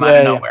it can come out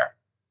of nowhere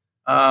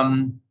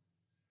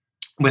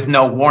with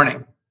no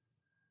warning.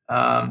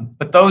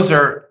 But those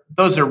are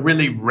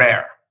really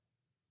rare.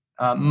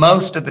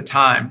 Most of the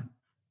time,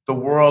 the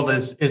world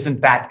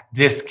isn't that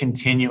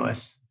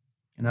discontinuous,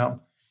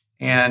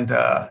 And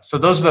so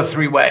those are the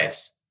 3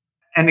 ways.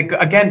 And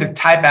again, to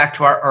tie back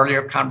to our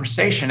earlier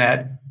conversation,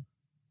 Ed,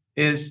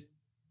 is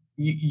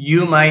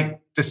you might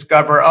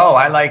discover,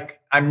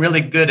 I'm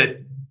really good at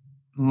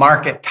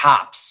market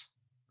tops,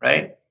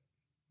 right?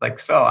 Like,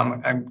 so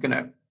I'm going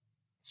to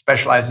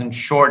specialize in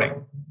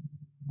shorting,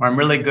 or I'm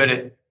really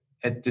good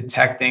at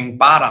detecting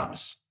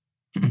bottoms,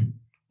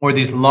 or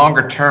these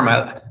longer term.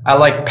 I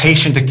like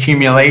patient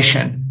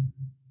accumulation,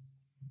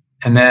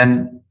 and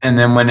then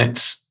when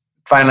it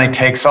finally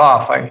takes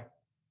off, I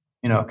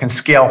can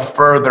scale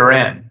further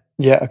in.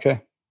 Yeah.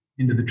 Okay.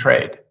 Into the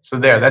trade. So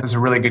that is a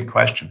really good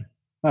question.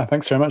 Oh,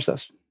 thanks very much.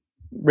 That's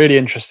really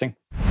interesting.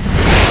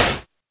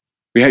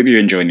 We hope you're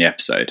enjoying the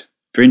episode.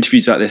 For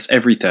interviews like this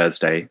every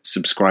Thursday,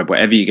 subscribe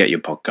wherever you get your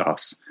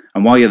podcasts.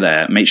 And while you're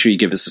there, make sure you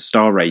give us a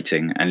star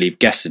rating and leave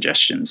guest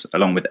suggestions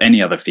along with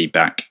any other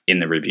feedback in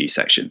the review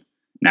section.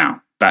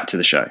 Now, back to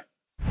the show.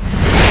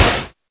 Can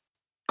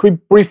we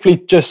briefly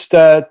just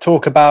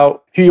talk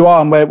about who you are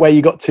and where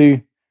you got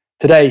to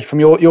today from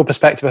your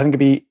perspective? I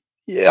think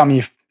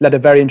you've led a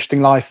very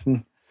interesting life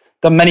and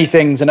done many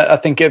things, and I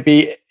think it'd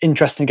be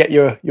interesting to get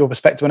your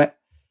perspective on it.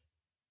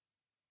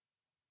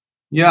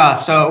 Yeah,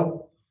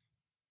 so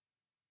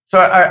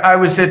I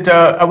was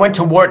I went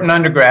to Wharton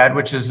undergrad,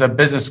 which is a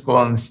business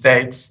school in the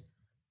States,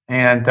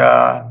 and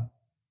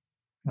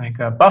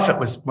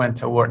Buffett went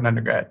to Wharton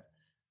undergrad,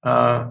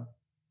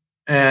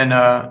 and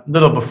a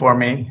little before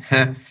me.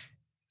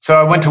 So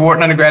I went to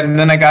Wharton undergrad, and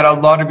then I got a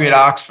law degree at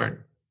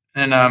Oxford,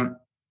 and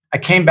I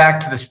came back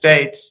to the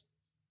States,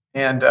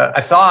 and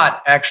I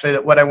thought actually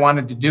that what I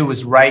wanted to do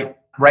was write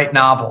write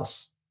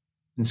novels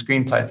and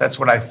screenplays. That's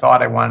what I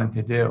thought I wanted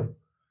to do.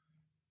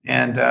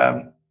 And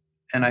I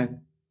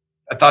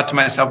thought to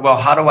myself, well,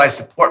 how do I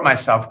support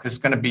myself? Because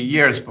it's going to be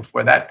years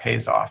before that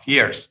pays off,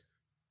 years.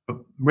 But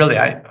really,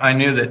 I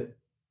knew that,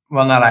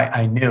 well, not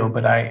I knew,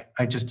 but I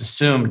just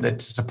assumed that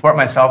to support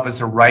myself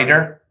as a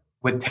writer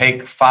would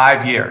take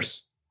 5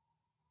 years.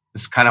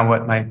 It's kind of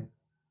what my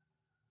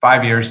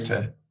 5 years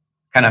to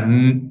kind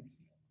of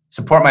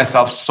support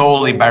myself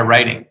solely by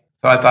writing.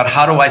 So I thought,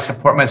 how do I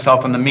support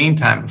myself in the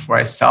meantime before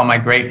I sell my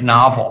great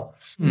novel?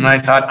 And I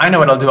thought, I know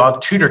what I'll do. I'll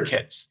tutor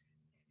kids.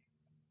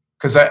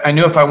 Because I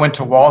knew if I went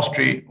to Wall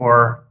Street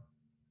or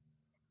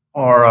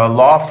a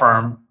law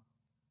firm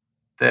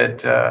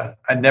that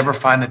I'd never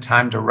find the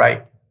time to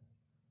write.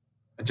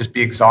 I'd just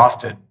be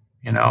exhausted,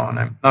 and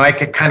I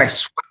get kind of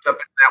swept up in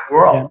that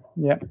world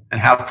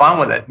and have fun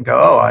with it and go,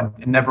 oh, I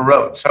never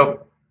wrote.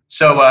 So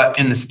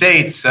in the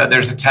States,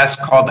 there's a test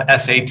called the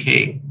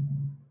SAT.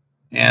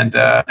 And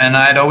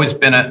I'd always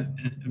been a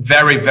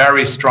very,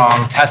 very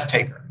strong test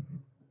taker.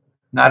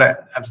 I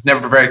was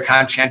never very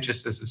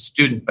conscientious as a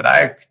student, but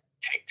I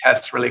take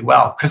tests really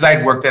well because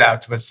I'd worked it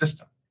out to a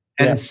system.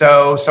 And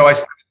so I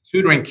started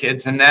tutoring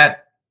kids, and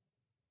that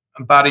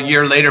about a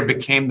year later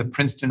became the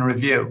Princeton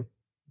Review,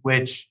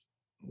 which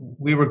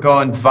we were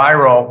going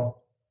viral.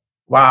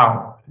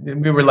 Wow.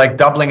 We were like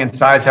doubling in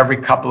size every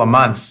couple of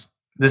months.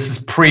 This is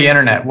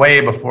pre-internet,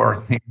 way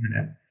before the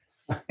internet.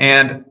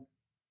 And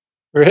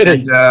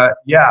really?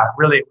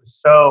 Really, it was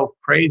so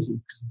crazy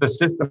because the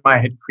system I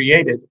had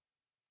created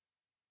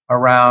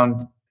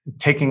around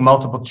taking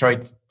multiple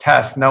choice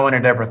tests, no one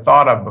had ever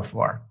thought of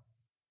before.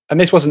 And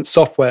this wasn't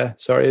software,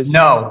 sorry.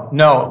 No,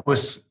 it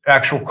was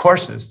actual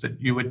courses that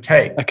you would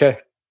take. Okay.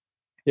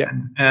 Yeah.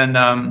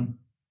 And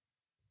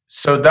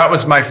so that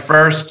was my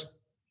first,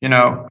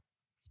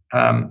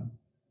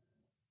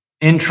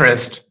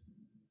 interest.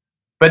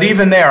 But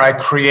even there, I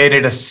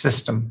created a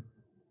system.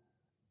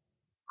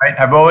 Right?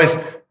 I've always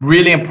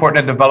really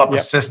important to develop a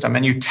system,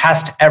 and you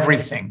test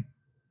everything.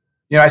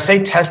 I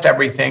say test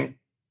everything,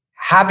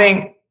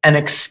 having an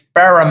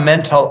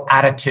experimental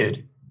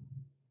attitude.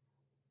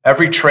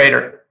 Every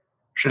trader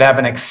should have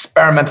an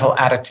experimental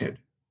attitude.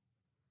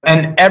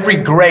 And every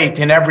great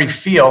in every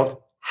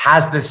field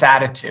has this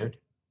attitude.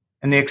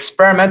 And the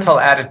experimental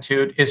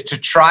attitude is to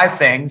try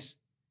things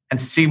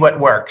and see what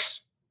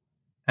works.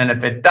 And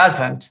if it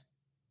doesn't,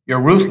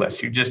 you're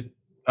ruthless. You just,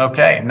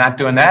 okay, I'm not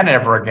doing that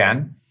ever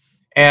again.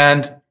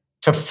 And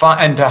to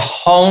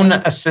hone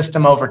a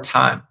system over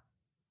time.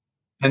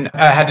 And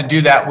I had to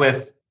do that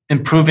with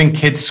improving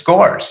kids'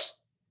 scores,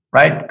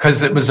 right?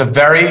 Because it was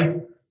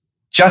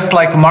just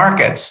like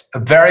markets, a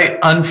very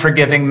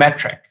unforgiving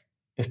metric.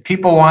 If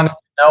people wanted to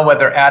know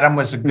whether Adam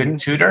was a good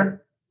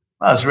tutor,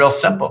 well, it's real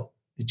simple.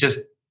 You just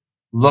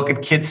look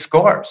at kids'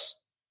 scores,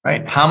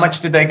 right? How much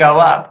did they go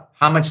up?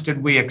 How much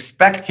did we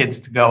expect kids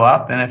to go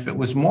up? And if it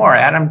was more,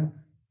 Adam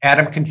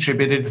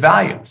contributed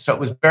value. So it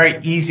was very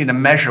easy to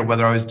measure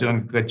whether I was doing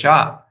a good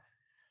job.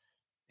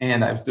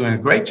 And I was doing a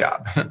great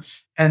job.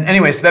 And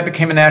anyway, so that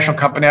became a national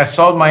company. I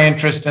sold my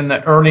interest in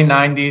the early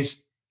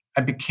 90s.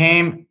 I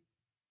became,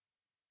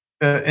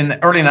 in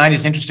the early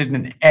 90s, interested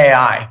in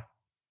AI.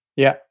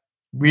 Yeah.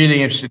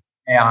 Really interested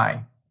in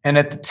AI. And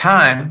at the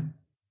time,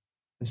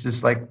 this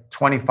is like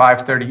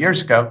 25, 30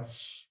 years ago,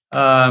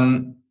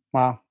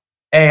 wow.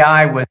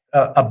 AI was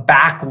a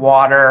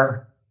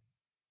backwater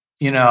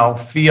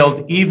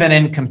field, even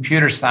in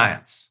computer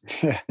science.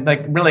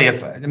 Like really,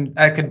 if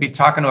I could be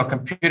talking to a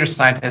computer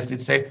scientist,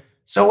 he'd say,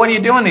 so what are you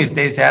doing these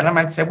days, Adam?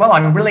 I'd say, well,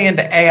 I'm really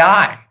into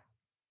AI.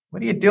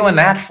 What are you doing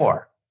that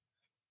for?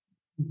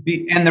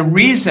 And the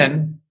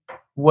reason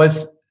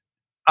was,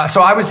 I've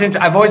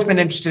always been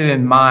interested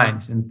in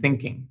minds and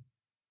thinking.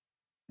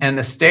 And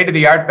the state of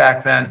the art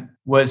back then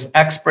was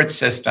expert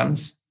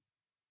systems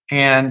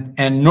and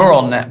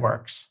neural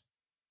networks.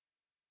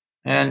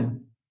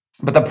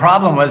 But the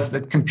problem was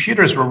that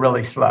computers were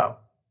really slow.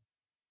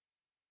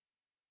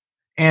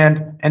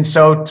 And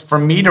so for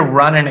me to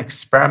run an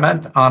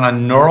experiment on a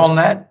neural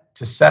net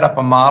to set up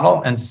a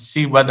model and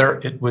see whether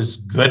it was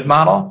good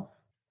model,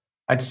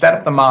 I'd set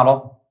up the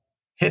model,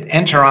 hit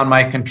enter on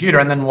my computer,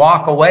 and then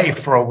walk away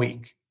for a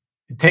week.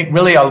 It'd take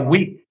really a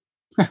week.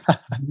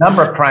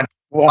 Number crunch.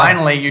 Wow.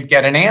 Finally, you'd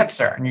get an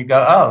answer and you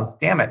go, oh,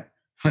 damn it.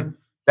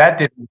 That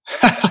didn't.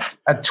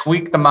 I'd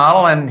tweak the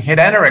model and hit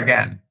enter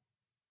again.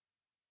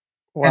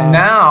 Wow. And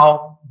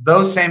now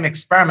those same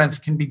experiments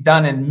can be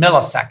done in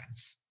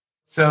milliseconds.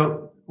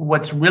 So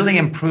what's really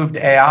improved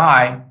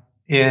AI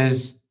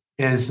is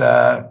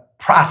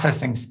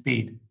processing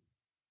speed,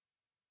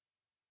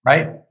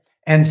 right?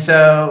 And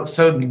so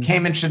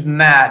became interested in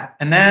that.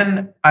 And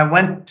then I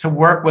went to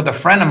work with a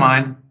friend of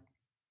mine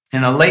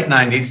in the late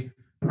 90s,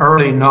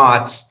 early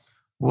noughts,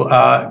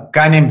 a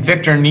guy named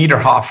Victor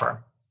Niederhofer,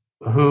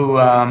 who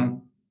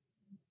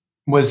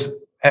was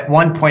at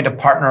one point a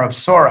partner of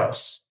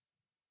Soros.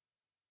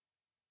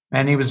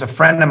 And he was a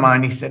friend of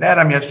mine. He said,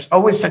 Adam, you have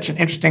always such an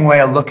interesting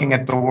way of looking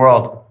at the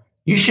world.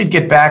 You should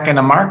get back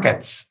into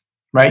markets,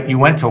 right? You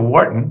went to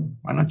Wharton.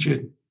 Why don't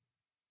you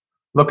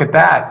look at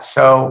that.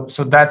 So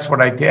that's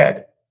what I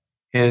did,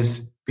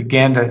 is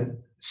began to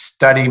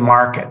study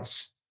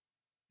markets.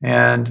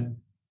 And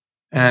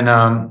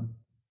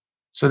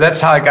so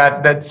that's how I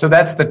got that. So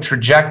that's the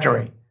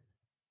trajectory.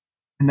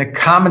 And the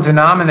common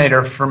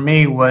denominator for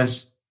me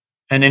was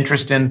an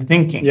interest in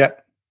thinking,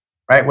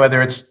 right?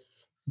 Whether it's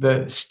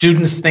the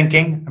students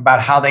thinking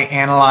about how they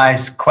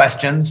analyze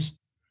questions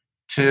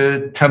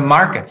to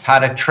markets, how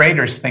do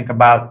traders think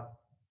about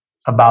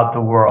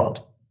the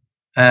world,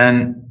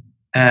 and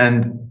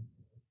then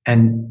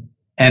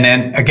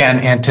again,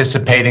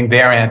 anticipating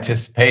their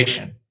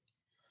anticipation.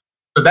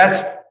 So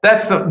that's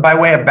by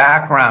way of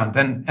background.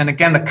 And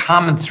again, the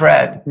common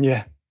thread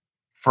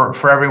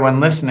for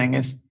everyone listening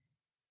is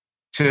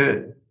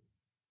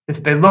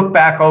if they look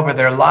back over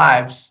their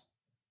lives,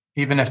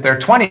 even if they're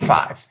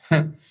 25,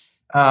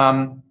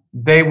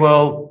 they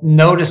will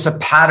notice a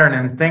pattern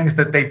in things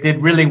that they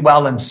did really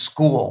well in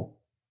school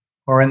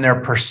or in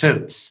their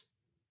pursuits.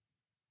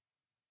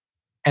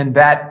 And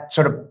that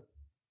sort of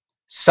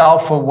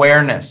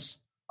self-awareness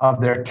of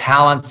their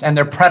talents and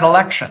their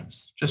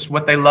predilections, just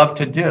what they love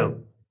to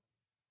do.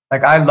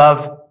 Like, I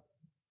love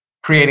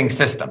creating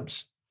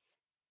systems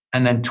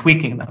and then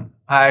tweaking them.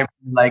 I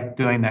like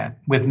doing that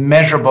with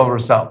measurable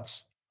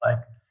results. Like,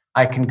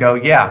 I can go,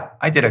 yeah,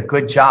 I did a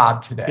good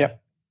job today.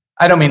 Yep.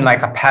 I don't mean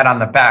like a pat on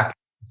the back.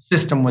 The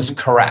system was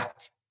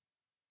correct.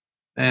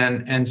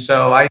 And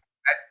so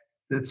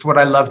it's what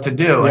I love to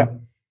do. Yep.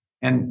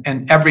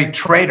 And every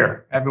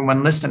trader,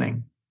 everyone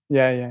listening,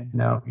 you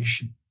know, you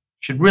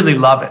should really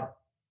love it.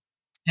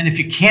 And if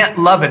you can't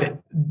love it,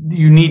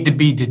 you need to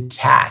be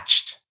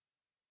detached,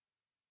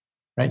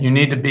 right? You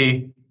need to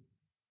be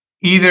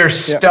either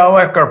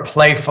stoic or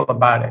playful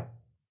about it.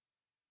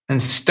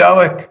 And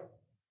stoic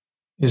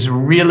is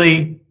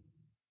really,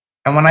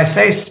 and when I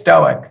say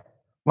stoic,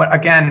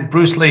 again,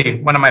 Bruce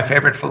Lee, one of my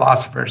favorite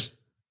philosophers,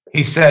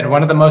 he said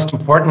one of the most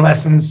important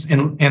lessons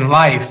in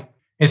life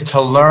is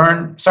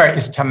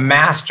to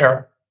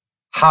master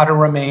how to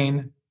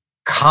remain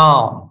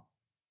calm.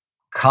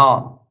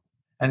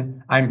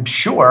 And I'm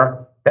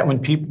sure that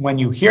when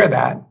you hear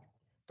that,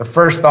 the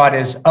first thought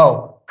is,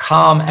 oh,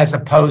 calm as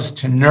opposed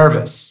to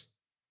nervous.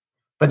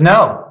 But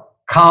no,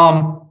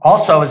 calm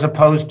also as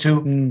opposed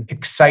to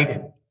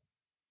excited,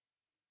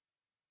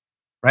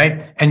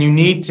 right? And you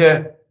need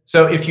to,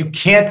 so if you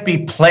can't be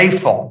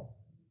playful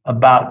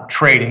about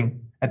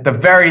trading, at the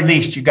very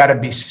least, you got to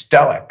be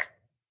stoic,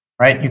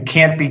 right?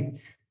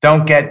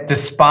 Don't get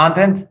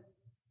despondent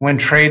when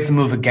trades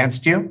move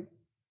against you,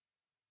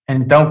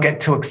 and don't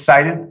get too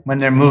excited when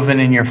they're moving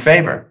in your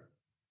favor.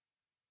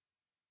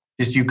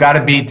 Just, you got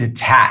to be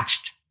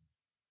detached,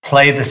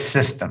 play the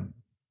system.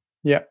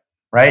 Yeah.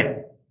 Right?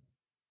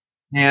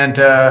 And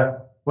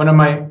one of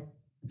my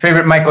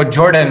favorite Michael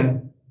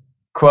Jordan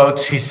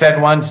quotes, he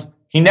said once,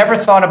 he never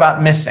thought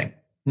about missing,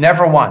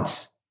 never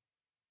once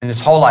in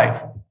his whole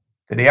life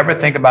did he ever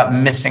think about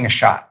missing a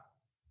shot.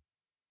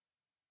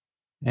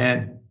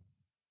 And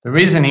the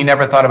reason he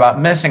never thought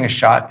about missing a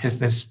shot is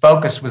his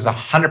focus was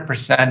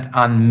 100%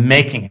 on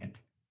making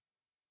it.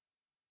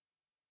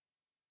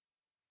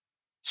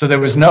 So there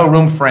was no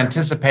room for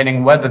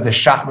anticipating whether the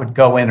shot would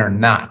go in or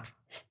not.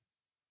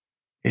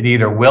 It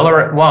either will or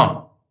it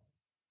won't.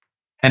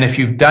 And if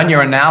you've done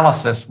your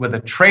analysis with a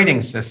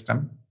trading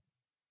system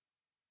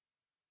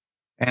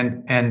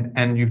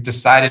and you've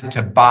decided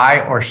to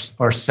buy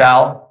or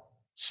sell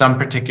some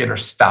particular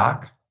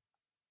stock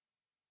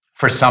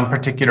for some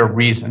particular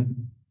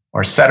reason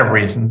or set of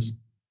reasons,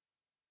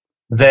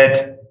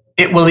 that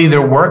it will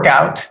either work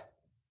out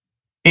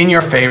in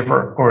your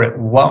favor or it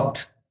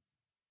won't.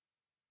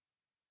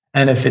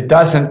 And if it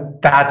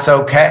doesn't, that's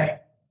okay.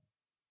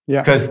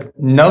 Yeah. Because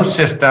no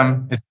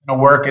system is going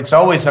to work. It's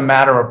always a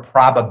matter of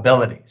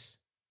probabilities,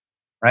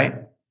 right?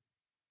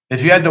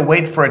 If you had to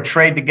wait for a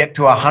trade to get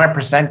to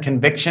 100%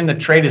 conviction, the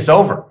trade is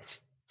over,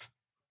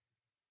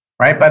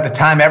 right? By the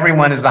time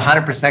everyone is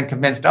 100%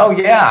 convinced, oh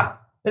yeah,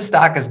 this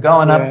stock is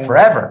going up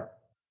forever.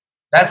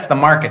 That's the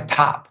market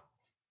top.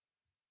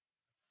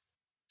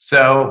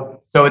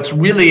 So it's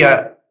really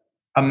a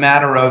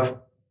matter of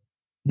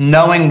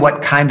knowing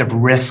what kind of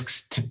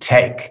risks to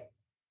take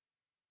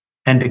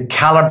and to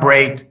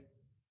calibrate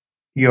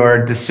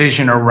your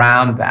decision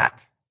around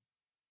that.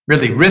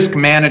 Really, risk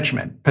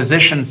management,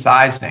 position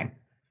sizing,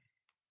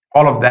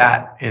 all of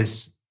that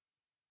is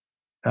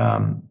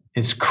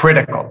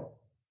critical.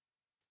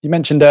 You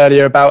mentioned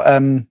earlier about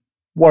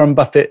Warren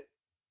Buffett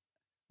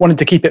wanted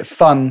to keep it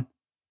fun.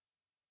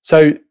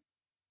 So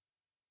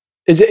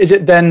is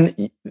it then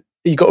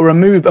you've got to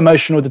remove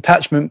emotional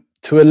detachment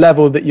to a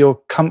level that you're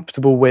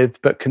comfortable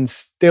with, but can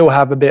still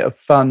have a bit of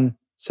fun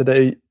so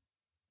that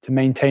to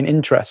maintain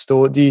interest?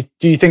 Or do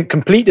you think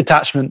complete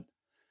detachment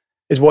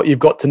is what you've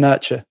got to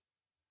nurture?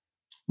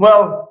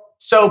 Well,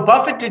 so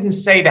Buffett didn't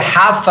say to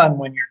have fun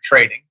when you're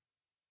trading.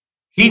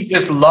 He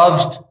just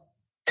loves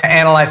to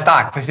analyze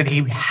stocks. I said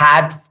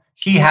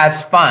he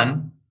has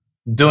fun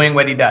doing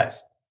what he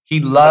does. He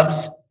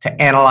loves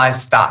to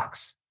analyze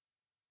stocks.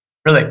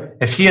 Really,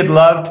 if he had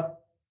loved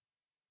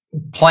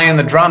playing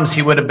the drums,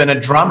 he would have been a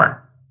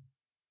drummer.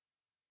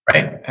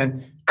 right?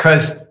 And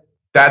because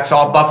that's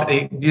all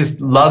Buffett, he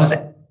just loves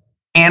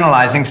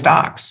analyzing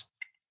stocks,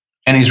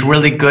 and he's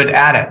really good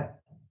at it.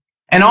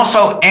 And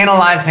also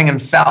analyzing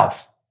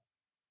himself,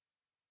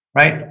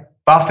 right?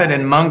 Buffett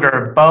and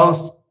Munger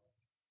both,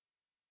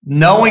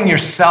 knowing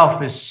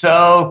yourself is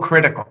so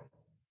critical,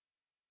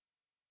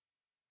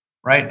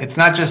 right? It's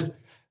not just,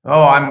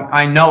 oh,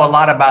 I know a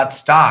lot about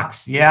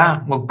stocks.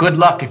 Yeah, well, good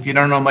luck if you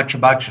don't know much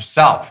about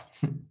yourself,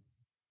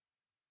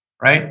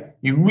 right?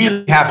 You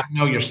really have to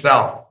know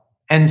yourself.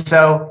 And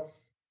so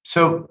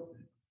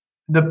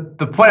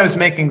the point I was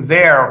making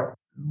there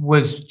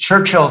was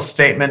Churchill's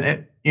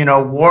statement,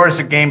 war is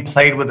a game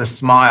played with a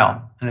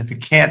smile. And if you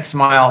can't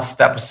smile,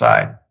 step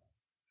aside.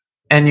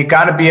 And you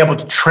got to be able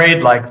to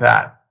trade like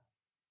that,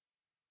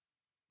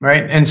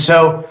 right? And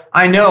so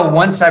I know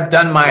once I've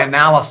done my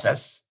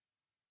analysis,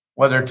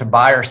 whether to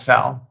buy or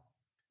sell,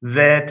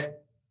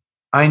 that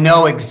I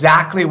know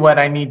exactly what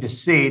I need to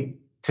see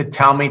to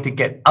tell me to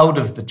get out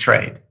of the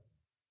trade.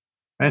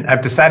 Right?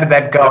 I've decided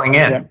that going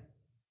in. Yeah.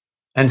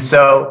 And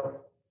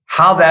so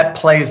how that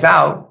plays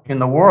out in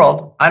the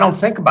world, I don't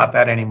think about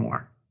that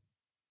anymore.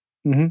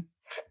 Mm-hmm.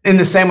 In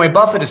the same way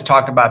Buffett has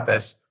talked about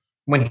this.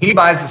 When he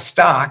buys a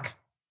stock,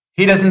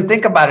 he doesn't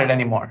think about it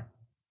anymore.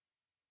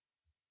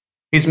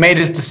 He's made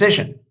his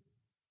decision.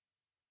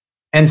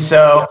 And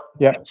so,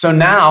 so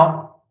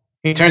now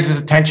he turns his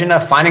attention to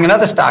finding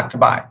another stock to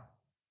buy,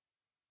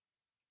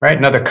 right?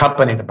 Another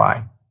company to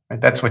buy.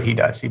 Right? That's what he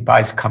does. He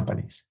buys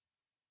companies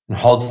and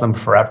holds them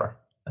forever.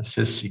 That's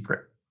his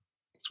secret.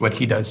 It's what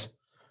he does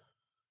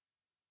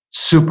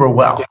super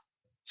well. Yeah.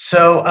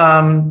 So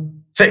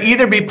to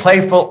either be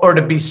playful or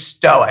to be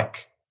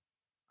stoic,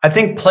 I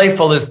think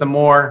playful is the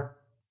more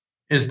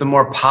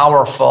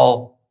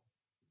powerful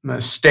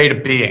state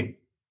of being.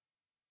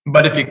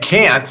 But if you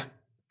can't,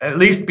 at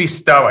least be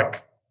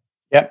stoic.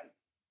 Yep.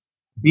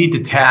 Be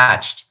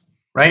detached,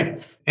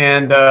 right?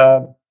 And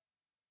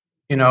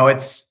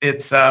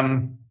it's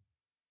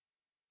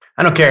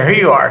I don't care who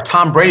you are.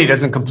 Tom Brady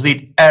doesn't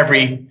complete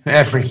every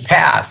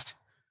pass,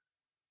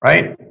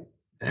 right?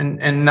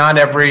 And not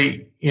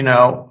every,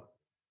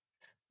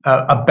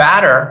 a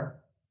batter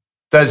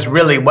does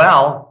really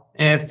well.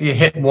 If you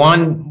hit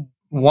one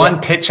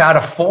pitch out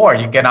of 4,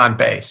 you get on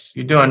base.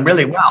 You're doing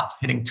really well,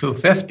 hitting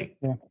 250.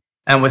 Yeah.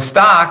 And with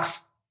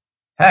stocks,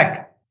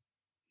 heck,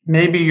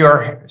 maybe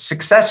your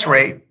success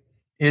rate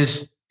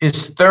is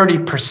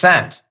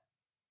 30%.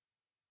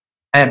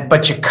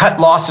 But you cut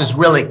losses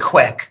really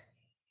quick.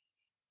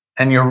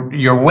 And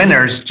your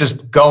winners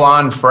just go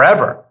on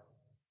forever.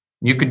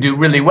 You could do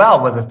really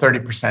well with a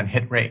 30%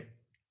 hit rate.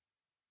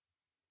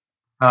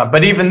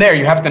 But even there,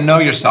 you have to know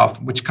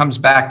yourself, which comes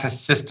back to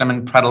system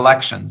and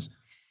predilections,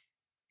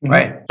 mm-hmm.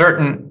 right?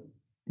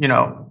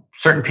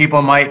 Certain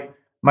people might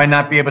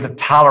not be able to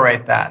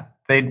tolerate that.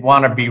 They'd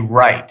want to be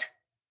right.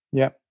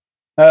 Yeah,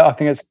 I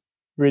think it's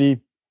really,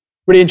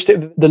 really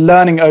interesting, the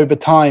learning over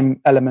time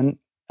element,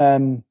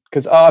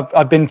 because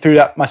I've been through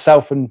that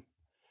myself. And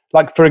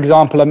like, for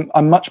example,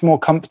 I'm much more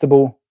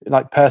comfortable,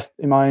 like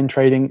in my own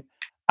trading,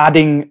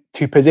 adding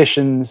to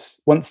positions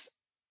once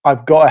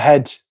I've got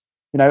ahead,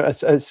 a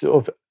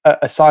sort of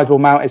a sizable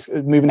amount is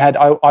moving ahead.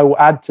 I will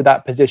add to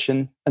that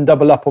position and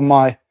double up on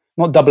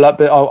not double up,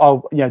 but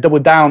I'll double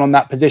down on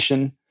that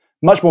position.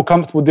 Much more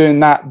comfortable doing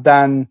that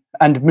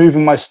and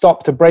moving my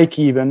stop to break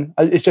even.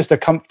 It's just a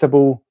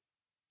comfortable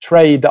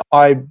trade that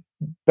I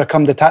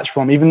become detached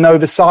from, even though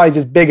the size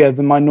is bigger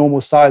than my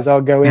normal size.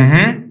 I'll go in.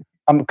 Mm-hmm.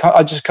 I'm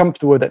just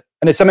comfortable with it,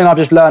 and it's something I've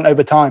just learned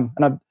over time.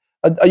 And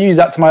I use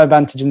that to my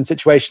advantage in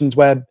situations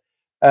where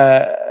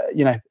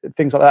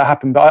things like that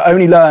happen. But I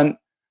only learned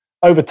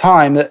over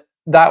time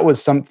that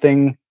was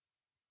something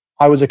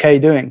I was okay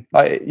doing.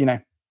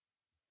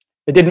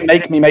 It didn't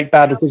make me make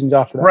bad decisions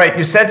after that. Right.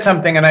 You said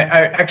something, and I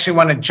actually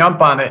want to jump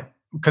on it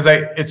because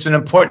it's an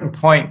important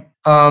point,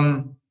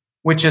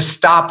 which is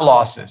stop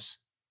losses.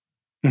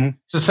 Mm-hmm.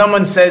 So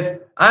someone says,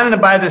 I'm going to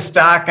buy this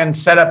stock and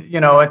set up, a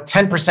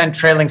 10%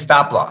 trailing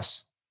stop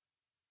loss,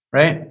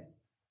 right?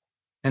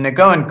 And they're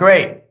going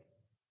great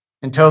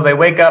until they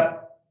wake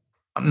up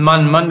on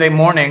Monday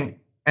morning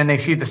and they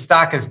see the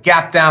stock is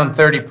gapped down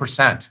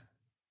 30%.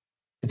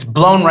 It's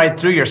blown right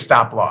through your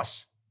stop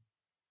loss.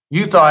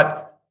 You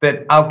thought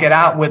that I'll get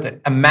out with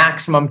a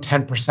maximum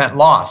 10%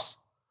 loss.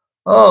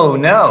 Oh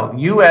no,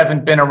 you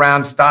haven't been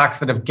around stocks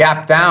that have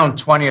gapped down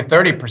 20 or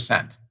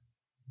 30%.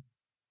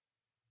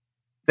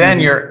 Then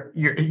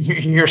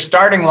mm-hmm. your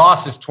starting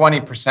loss is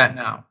 20%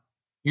 now.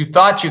 You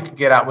thought you could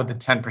get out with a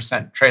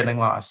 10% trailing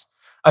loss,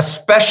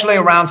 especially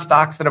around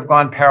stocks that have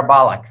gone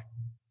parabolic.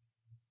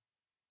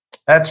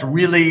 That's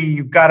really,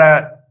 you've got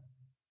to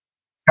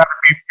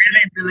be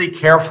really, really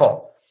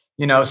careful.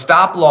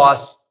 Stop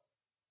loss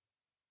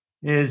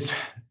is,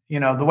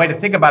 the way to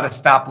think about a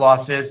stop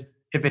loss is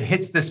if it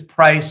hits this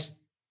price,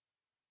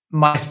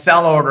 my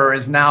sell order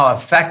is now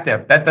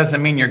effective. That doesn't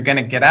mean you're going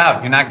to get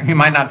out. You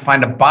might not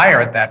find a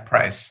buyer at that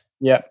price.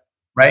 Yeah.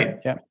 Right.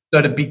 Yeah.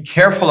 So to be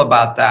careful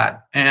about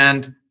that.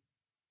 And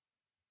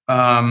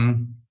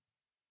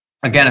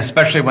again,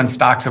 especially when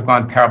stocks have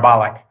gone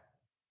parabolic.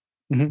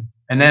 Mm-hmm.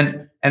 And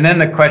then And then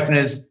the question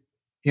is,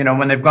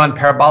 when they've gone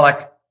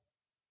parabolic,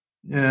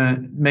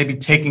 maybe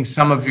taking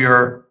some of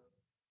your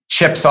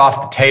chips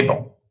off the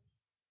table.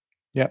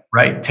 Yeah.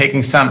 Right.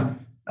 Taking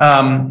some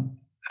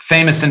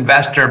famous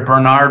investor,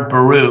 Bernard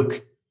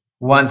Baruch,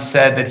 once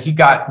said that he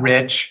got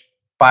rich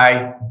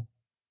by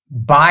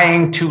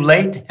buying too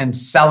late and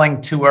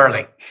selling too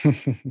early.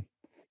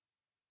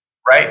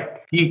 Right.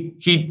 He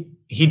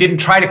didn't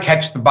try to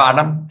catch the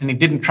bottom, and he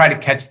didn't try to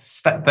catch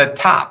the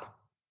top.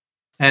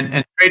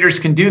 And traders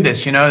can do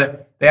this.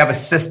 They have a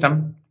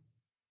system,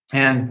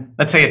 and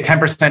let's say a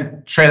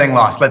 10% trailing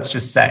loss. Let's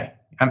just say.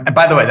 And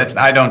by the way,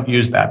 I don't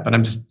use that, but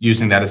I'm just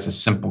using that as a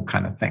simple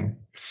kind of thing.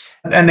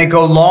 And they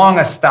go long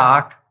a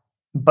stock,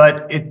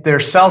 but their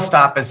sell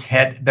stop is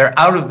hit. They're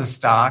out of the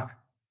stock,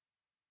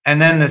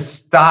 and then the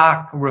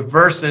stock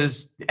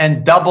reverses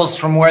and doubles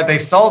from where they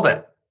sold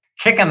it,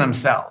 kicking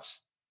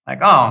themselves.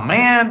 Like, oh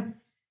man,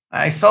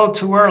 I sold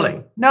too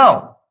early.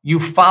 No, you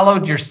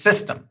followed your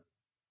system.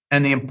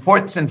 And the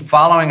importance in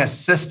following a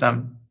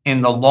system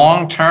in the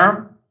long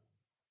term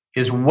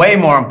is way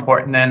more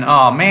important than,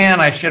 oh man,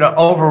 I should have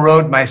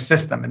overrode my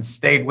system and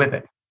stayed with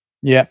it.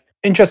 Yeah.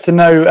 Interesting to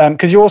know,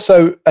 because you're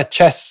also a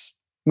chess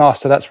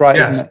master, that's right,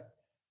 yes. Isn't it?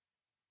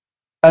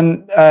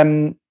 And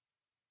I'm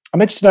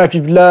interested to know if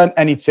you've learned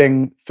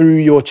anything through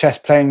your chess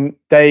playing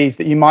days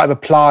that you might have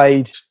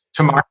applied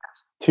to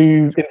markets,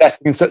 to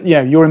investing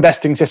in, your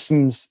investing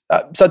systems,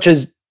 such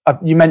as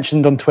you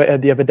mentioned on Twitter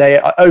the other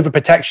day,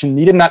 overprotection.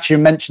 You didn't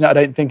actually mention it, I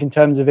don't think, in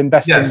terms of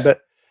investing, yes.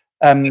 But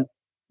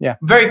yeah.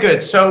 Very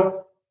good.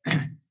 So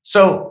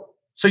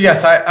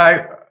yes,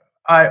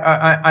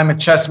 I'm a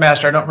chess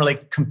master. I don't really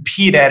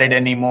compete at it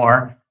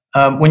anymore.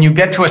 When you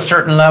get to a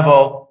certain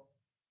level,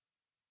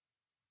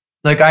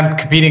 like I'm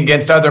competing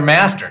against other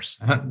masters,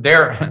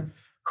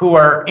 who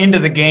are into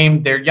the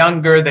game. They're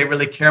younger. They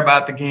really care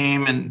about the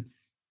game, and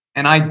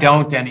I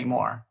don't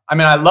anymore. I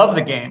mean, I love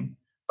the game,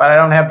 but I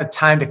don't have the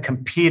time to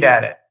compete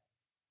at it,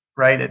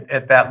 right,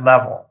 at that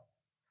level.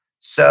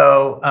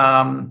 So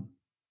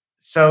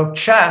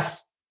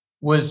chess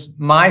was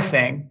my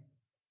thing.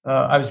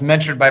 I was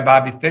mentored by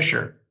Bobby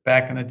Fischer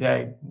back in the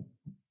day,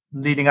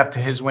 leading up to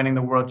his winning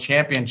the world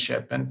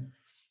championship. And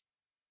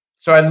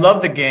so I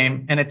love the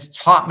game, and it's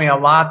taught me a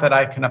lot that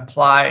I can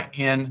apply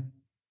in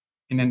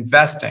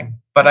investing.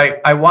 But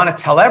I want to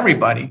tell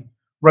everybody,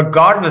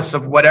 regardless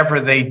of whatever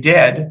they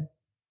did,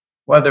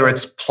 whether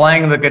it's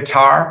playing the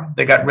guitar,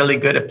 they got really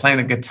good at playing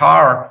the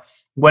guitar, or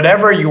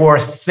whatever your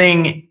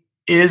thing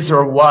is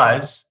or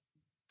was,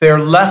 there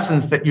are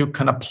lessons that you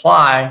can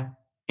apply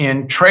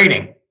in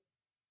trading.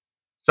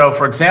 So,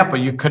 for example,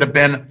 you could have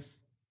been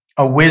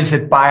a whiz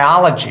at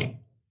biology,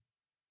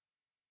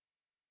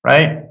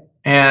 right?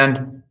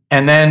 And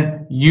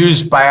then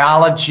use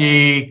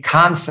biology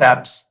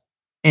concepts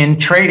in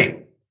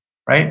trading,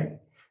 right?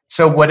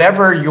 So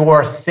whatever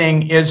your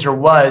thing is or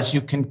was,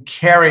 you can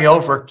carry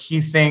over key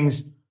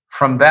things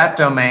from that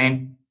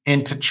domain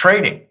into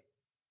trading,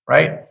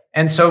 right?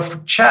 And so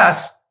for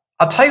chess,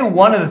 I'll tell you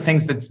one of the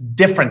things that's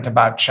different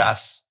about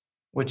chess,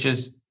 which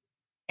is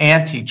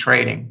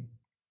anti-trading,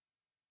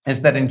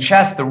 is that in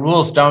chess, the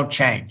rules don't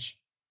change,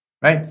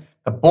 right?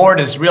 The board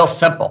is real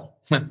simple.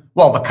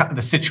 Well,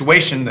 the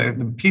situation,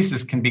 the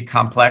pieces can be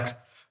complex,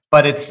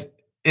 but it's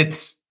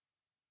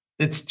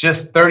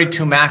just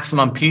 32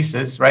 maximum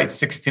pieces, right?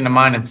 16 of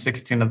mine and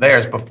 16 of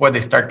theirs before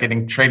they start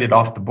getting traded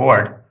off the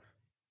board.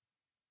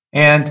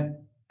 And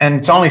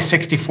it's only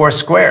 64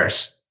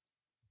 squares.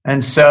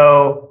 And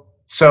so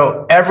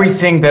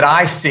everything that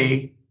I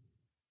see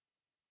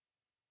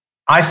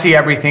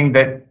everything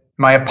that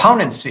my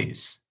opponent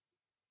sees.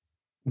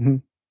 Mm-hmm.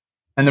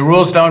 And the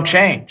rules don't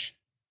change.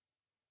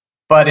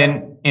 But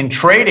in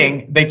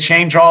trading, they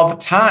change all the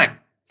time,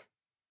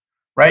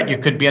 right? You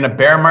could be in a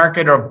bear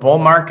market or a bull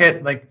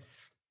market, like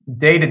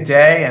day to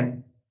day,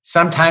 and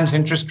sometimes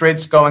interest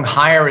rates going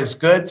higher is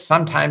good.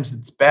 Sometimes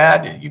it's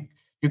bad.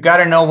 You got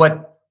to know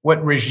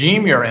what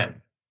regime you're in.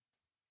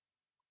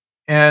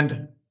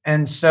 And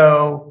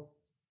so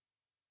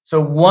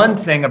one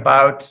thing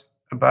about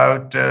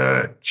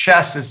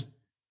chess is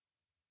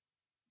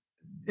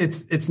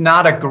it's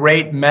not a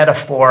great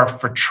metaphor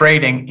for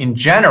trading in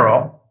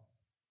general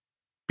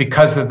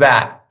because of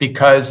that,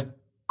 because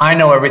I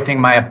know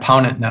everything my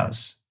opponent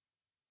knows.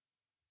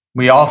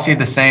 We all see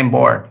the same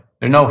board.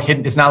 There's no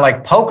hidden, it's not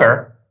like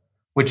poker,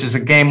 which is a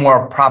game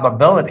more of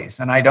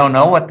probabilities, and I don't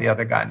know what the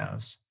other guy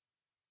knows,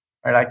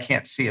 right? I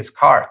can't see his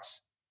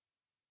cards,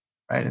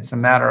 right? It's a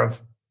matter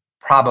of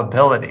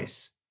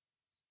probabilities.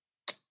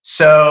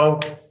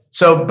 But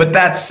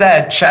that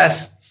said,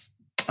 chess,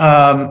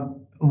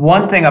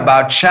 one thing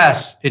about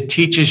chess, it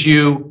teaches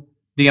you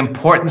the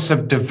importance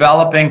of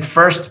developing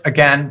first,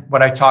 again,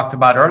 what I talked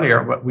about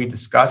earlier, what we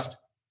discussed,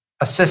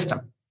 a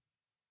system,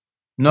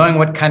 knowing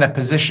what kind of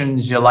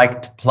positions you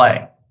like to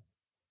play.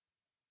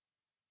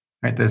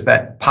 Right? There's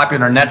that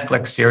popular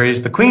Netflix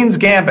series, The Queen's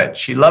Gambit.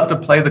 She loved to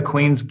play the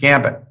Queen's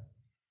Gambit.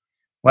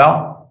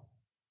 Well,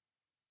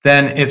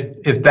 then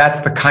if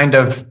that's the kind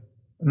of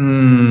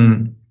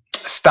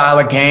style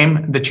of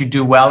game that you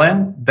do well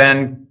in,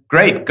 then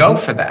great, go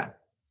for that.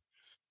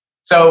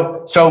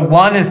 So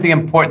one is the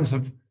importance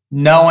of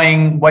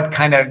knowing what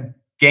kind of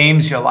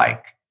games you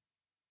like.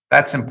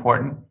 That's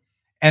important.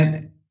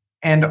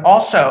 And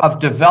also of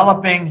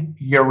developing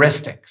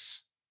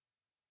heuristics.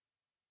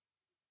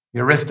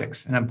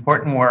 Heuristics, an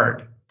important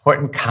word,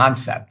 important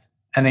concept.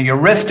 And a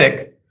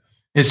heuristic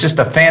is just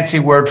a fancy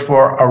word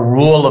for a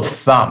rule of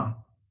thumb.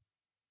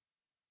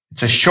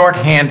 It's a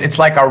shorthand. It's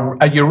like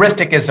a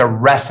heuristic is a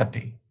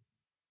recipe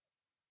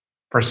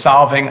for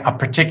solving a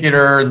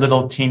particular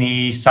little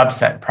teeny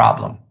subset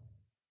problem.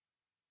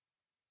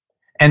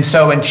 And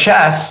so in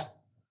chess,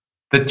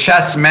 the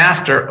chess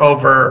master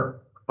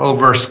over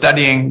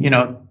studying,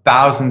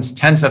 thousands,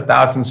 tens of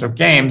thousands of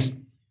games,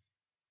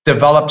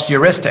 develops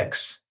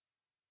heuristics,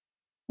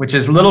 which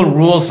is little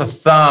rules of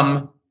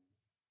thumb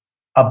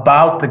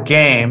about the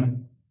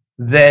game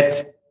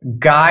that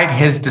guide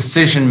his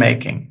decision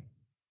making.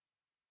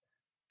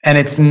 And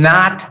it's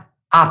not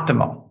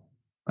optimal.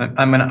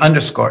 I'm going to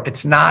underscore,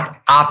 it's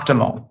not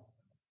optimal.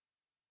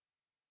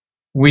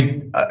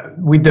 We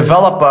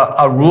develop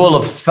a rule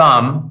of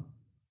thumb.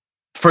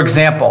 For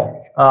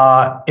example,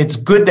 it's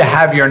good to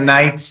have your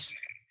knights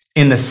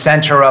in the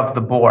center of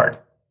the board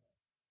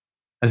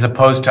as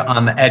opposed to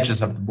on the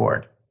edges of the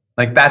board.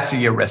 Like that's a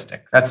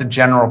heuristic. That's a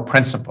general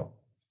principle.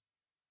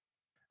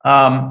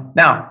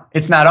 Now,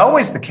 it's not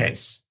always the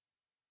case.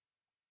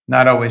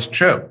 Not always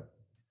true.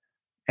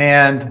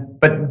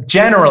 But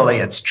generally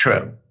it's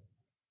true.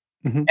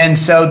 Mm-hmm. And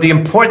so the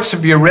importance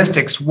of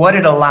heuristics, what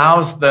it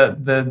allows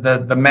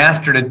the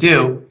master to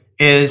do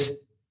is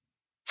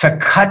to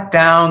cut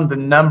down the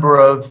number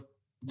of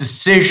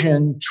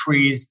decision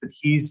trees that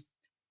he's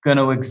going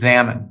to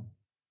examine.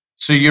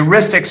 So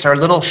heuristics are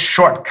little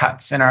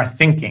shortcuts in our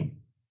thinking.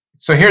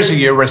 So here's a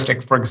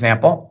heuristic, for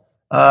example.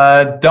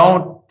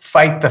 Don't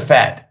fight the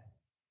Fed,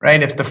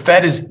 right? If the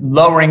Fed is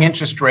lowering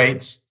interest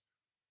rates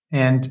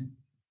and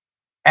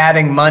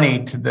adding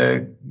money to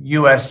the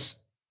US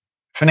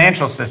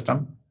financial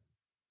system,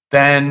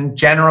 then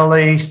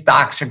generally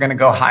stocks are going to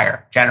go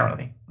higher,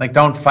 generally. Like,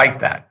 don't fight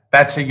that.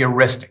 That's a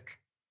heuristic.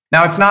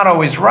 Now, it's not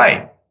always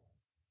right,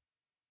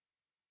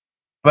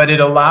 but it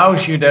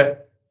allows you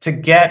to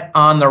get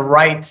on the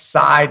right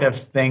side of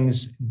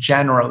things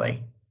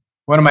generally.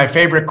 One of my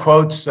favorite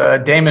quotes,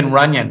 Damon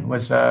Runyon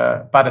was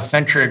about a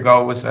century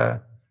ago, was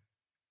a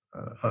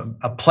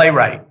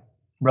playwright,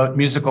 wrote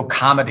musical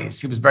comedies.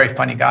 He was a very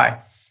funny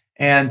guy.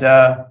 And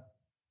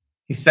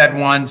he said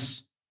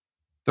once,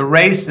 "The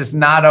race is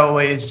not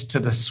always to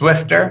the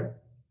swifter,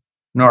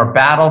 nor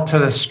battle to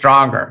the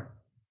stronger,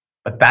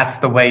 but that's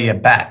the way you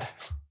bet."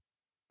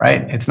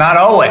 Right? It's not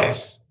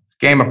always a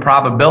game of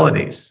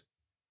probabilities.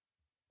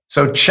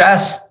 So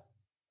chess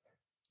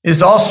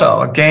is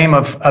also a game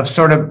of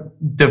sort of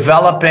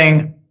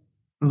developing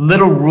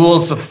little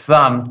rules of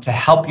thumb to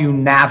help you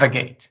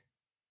navigate.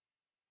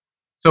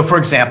 So for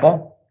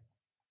example,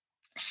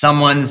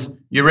 someone's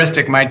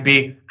heuristic might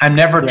be, I'm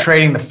never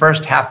trading the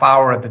first half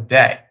hour of the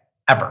day,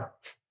 ever.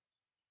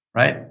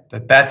 Right?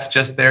 That's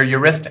just their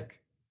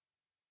heuristic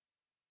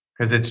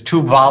because it's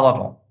too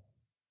volatile,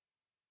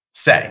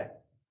 say,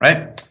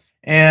 right?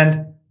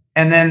 And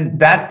then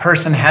that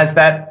person has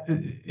that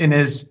in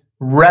his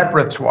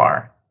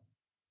repertoire.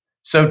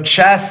 So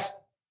chess,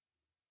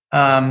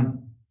 I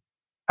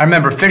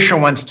remember Fisher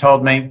once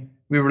told me,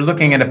 we were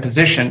looking at a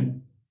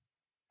position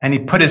and he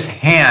put his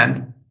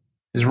hand,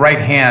 his right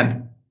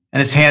hand, and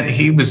his hand,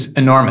 he was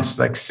enormous,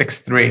 like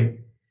 6'3".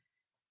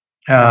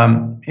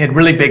 He had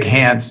really big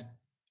hands.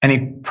 And he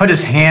put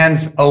his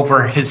hands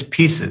over his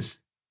pieces,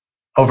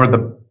 over the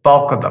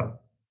bulk of them.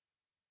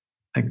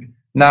 Like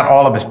not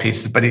all of his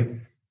pieces, but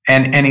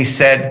he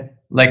said,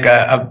 like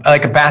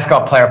a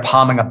basketball player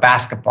palming a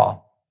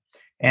basketball.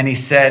 And he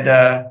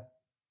said,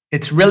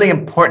 it's really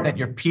important that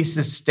your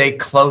pieces stay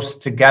close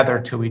together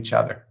to each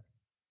other.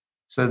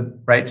 So,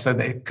 right, so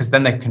because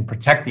then they can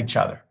protect each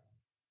other.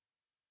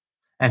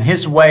 And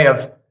his way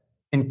of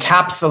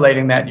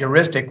encapsulating that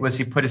heuristic was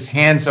he put his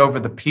hands over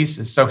the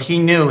pieces. So he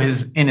knew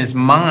in his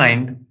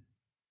mind,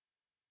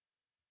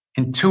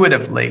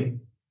 intuitively,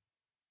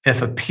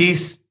 if a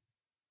piece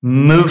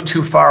moved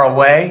too far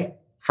away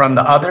from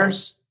the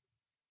others,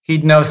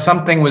 he'd know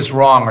something was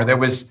wrong or that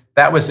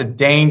was a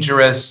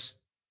dangerous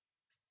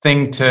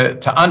thing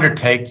to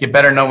undertake. You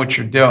better know what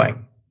you're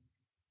doing.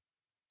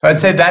 So I'd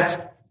say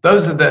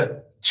those are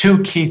the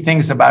two key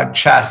things about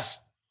chess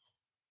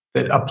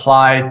that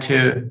apply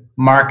to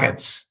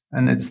markets.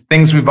 And it's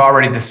things we've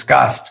already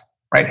discussed,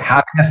 right?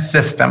 Having a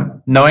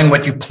system, knowing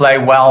what you play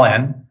well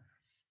in,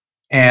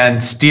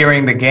 and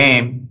steering the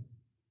game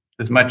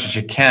as much as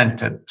you can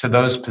to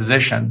those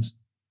positions.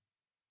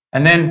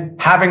 And then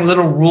having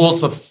little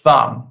rules of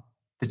thumb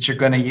that you're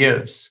going to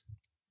use.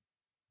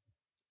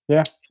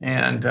 Yeah.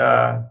 And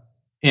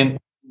in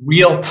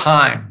real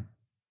time,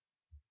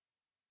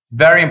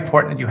 very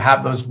important that you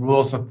have those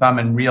rules of thumb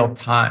in real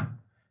time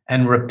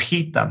and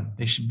repeat them.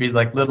 They should be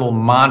like little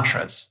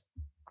mantras.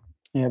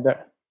 Yeah,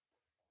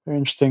 very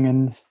interesting.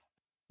 And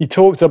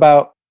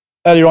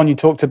earlier on, you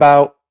talked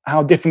about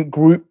how different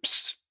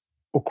groups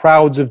or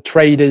crowds of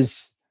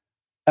traders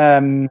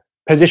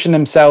position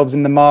themselves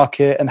in the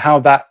market, and how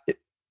that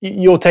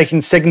you're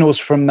taking signals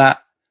from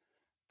that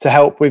to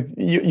help with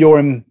your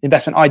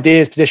investment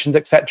ideas, positions,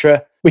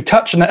 etc. We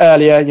touched on it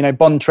earlier,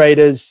 bond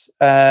traders,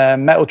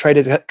 metal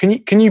traders.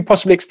 Can you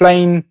possibly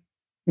explain,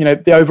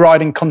 the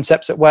overriding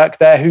concepts at work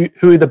there?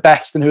 Who are the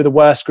best and who are the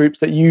worst groups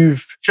that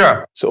you've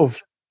sort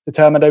of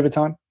determined over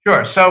time?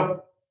 Sure.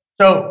 So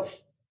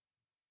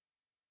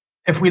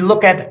if we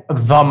look at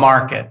the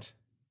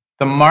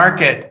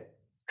market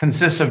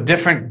consists of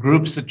different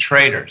groups of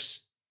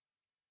traders.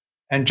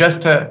 And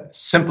just to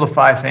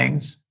simplify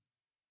things,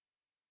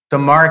 the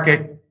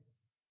market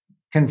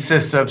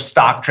consists of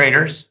stock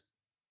traders,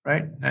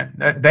 right?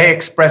 They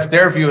express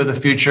their view of the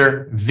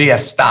future via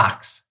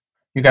stocks.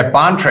 You got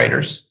bond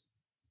traders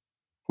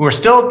who are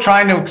still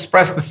trying to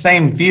express the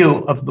same view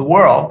of the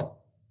world,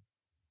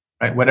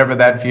 right? Whatever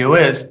that view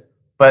is,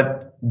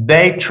 but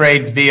they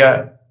trade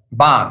via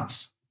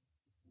bonds,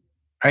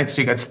 right?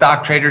 So you got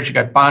stock traders, you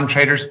got bond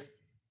traders,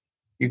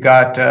 you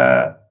got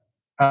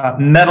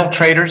metal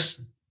traders,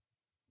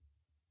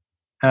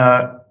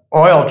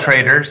 oil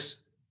traders,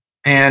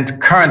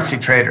 and currency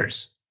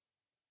traders.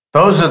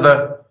 Those are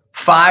the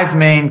 5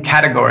 main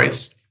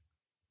categories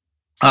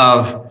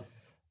of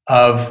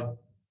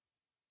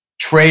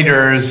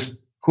traders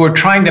who are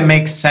trying to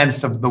make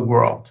sense of the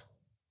world,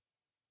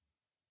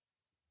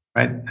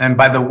 right? And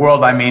by the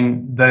world, I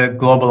mean the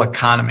global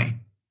economy,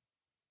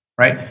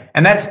 right?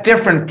 And that's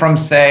different from,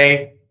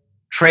 say,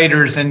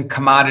 traders in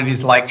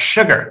commodities like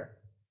sugar,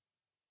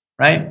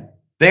 right?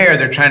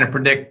 They're trying to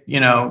predict,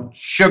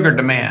 sugar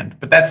demand,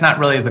 but that's not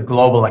really the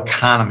global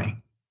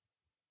economy,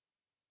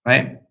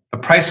 right? The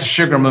price of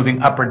sugar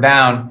moving up or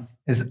down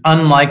is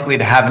unlikely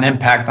to have an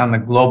impact on the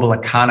global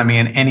economy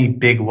in any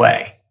big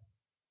way.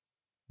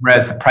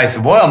 Whereas the price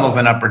of oil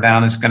moving up or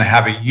down is going to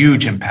have a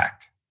huge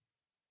impact.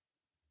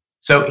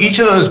 So each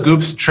of those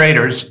groups of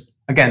traders,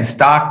 again,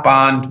 stock,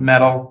 bond,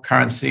 metal,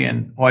 currency,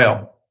 and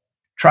oil,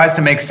 tries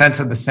to make sense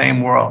of the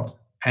same world.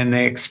 And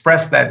they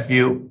express that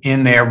view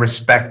in their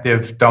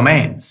respective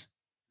domains.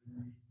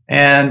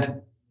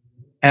 And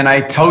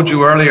I told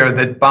you earlier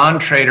that bond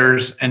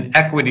traders and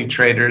equity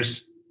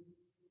traders,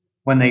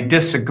 when they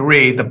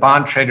disagree, the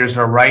bond traders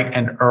are right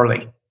and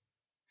early.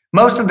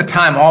 Most of the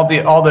time, all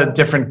the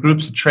different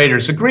groups of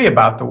traders agree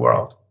about the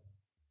world.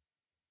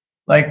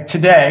 Like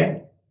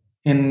today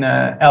in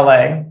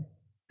LA,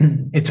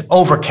 it's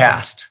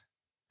overcast.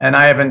 And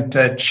I haven't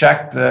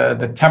checked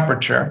the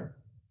temperature.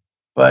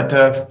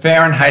 But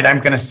Fahrenheit,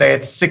 I'm going to say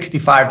it's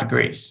 65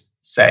 degrees,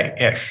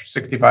 say-ish.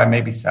 65,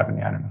 maybe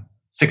 70, I don't know.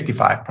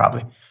 65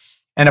 probably.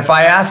 And if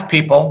I ask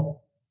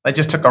people, I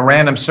just took a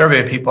random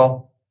survey of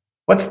people,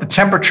 what's the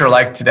temperature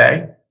like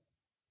today?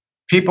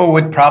 People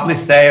would probably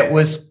say it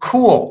was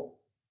cool.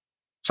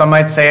 Some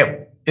might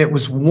say it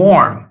was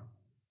warm,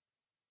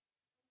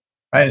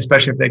 right?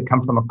 Especially if they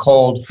come from a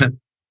cold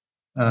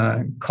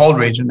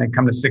region, they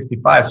come to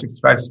 65.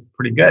 65 is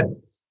pretty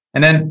good.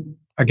 And then,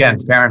 again,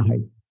 Fahrenheit.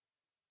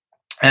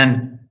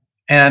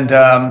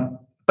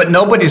 But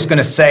nobody's going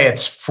to say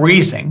it's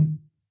freezing.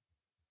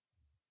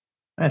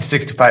 It's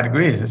 65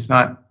 degrees. It's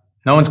not.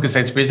 No one's going to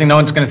say it's freezing. No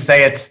one's going to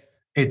say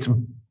it's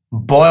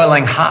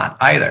boiling hot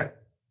either.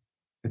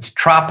 It's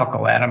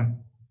tropical, Adam.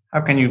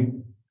 How can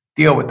you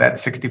deal with that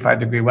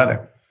 65-degree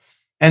weather?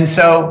 And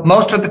so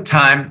most of the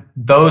time,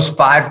 those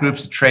 5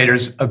 groups of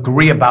traders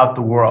agree about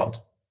the world.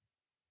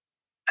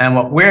 And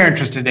what we're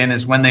interested in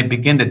is when they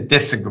begin to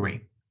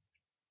disagree.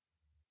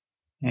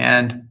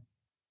 And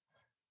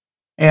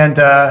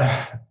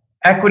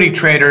equity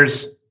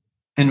traders,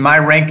 in my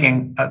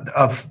ranking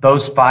of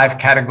those 5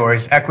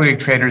 categories, equity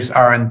traders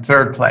are in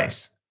 3rd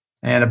place.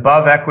 And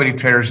above equity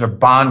traders are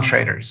bond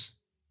traders.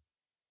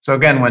 So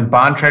again, when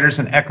bond traders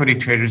and equity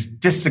traders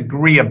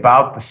disagree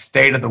about the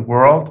state of the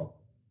world,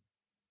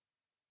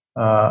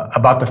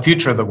 about the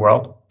future of the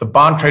world, the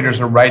bond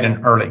traders are right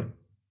and early,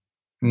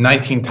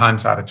 19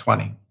 times out of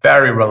 20.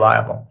 Very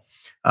reliable.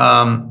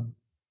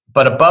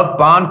 But above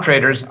bond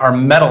traders are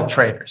metal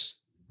traders.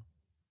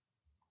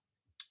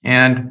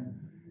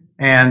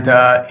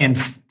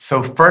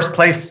 So first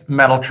place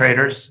metal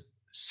traders,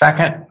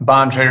 2nd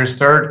bond traders,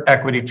 3rd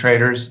equity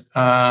traders,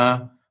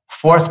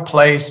 4th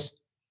place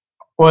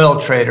oil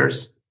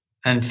traders,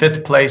 and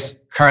 5th place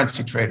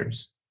currency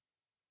traders.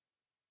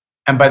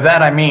 And by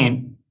that I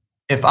mean,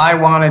 if I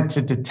wanted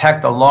to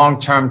detect a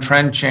long-term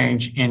trend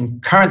change in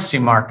currency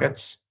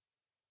markets,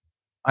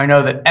 I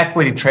know that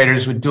equity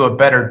traders would do a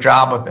better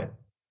job of it,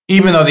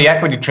 even though the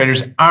equity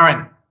traders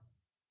aren't,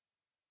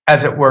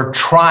 as it were,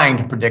 trying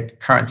to predict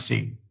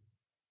currency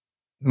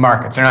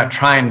markets. They're not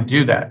trying to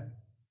do that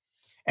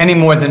any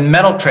more than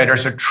metal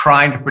traders are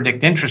trying to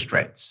predict interest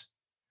rates.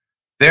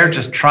 They're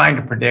just trying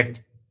to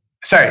predict,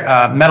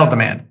 metal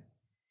demand.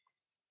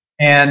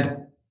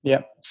 And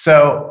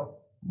so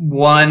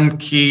one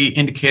key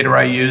indicator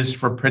I use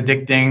for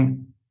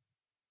predicting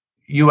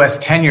US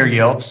 10-year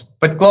yields,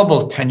 but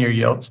global 10-year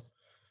yields,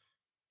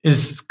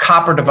 is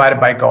copper divided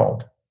by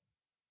gold.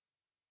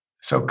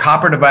 So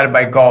copper divided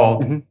by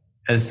gold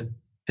is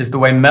the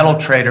way metal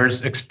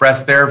traders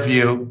express their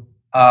view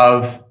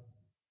of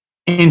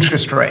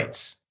interest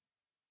rates.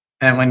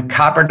 And when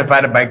copper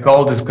divided by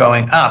gold is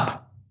going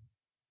up,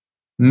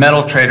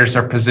 metal traders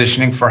are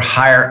positioning for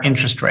higher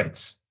interest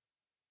rates.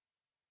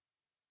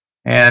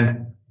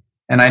 And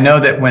I know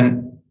that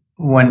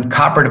when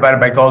copper divided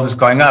by gold is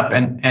going up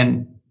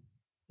and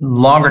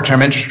longer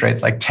term interest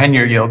rates like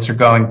 10-year yields are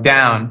going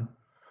down,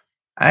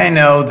 I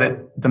know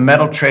that the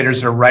metal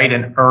traders are right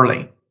and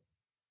early.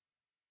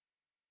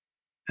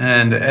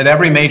 And at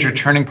every major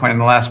turning point in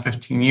the last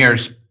 15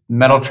 years,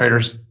 metal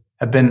traders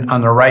have been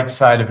on the right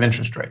side of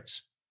interest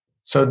rates.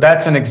 So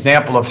that's an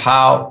example of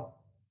how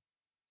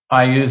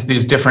I use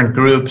these different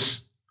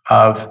groups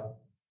of,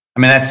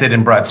 that's it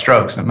in broad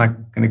strokes. I'm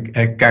not going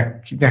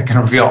to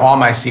reveal all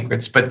my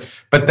secrets, but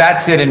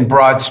that's it in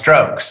broad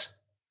strokes.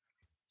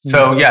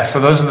 So so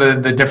those are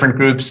the different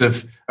groups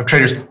of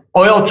traders.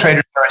 Oil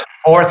traders are in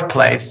fourth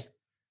place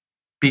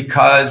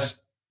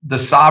because the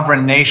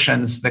sovereign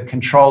nations that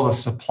control the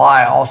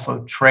supply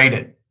also trade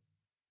it,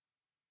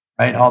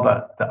 right? All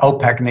the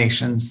OPEC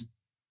nations,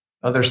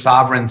 other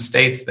sovereign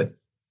states that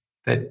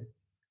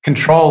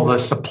control the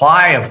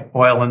supply of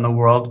oil in the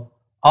world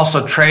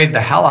also trade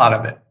the hell out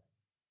of it,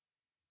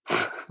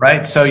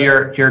 right? So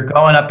you're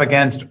going up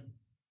against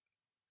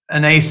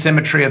an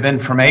asymmetry of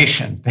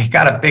information. They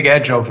got a big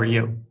edge over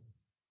you.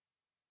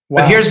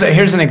 Wow. But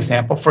here's an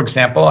example. For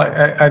example,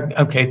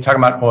 talking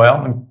about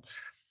oil.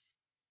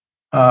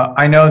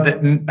 I know that,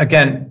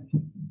 again,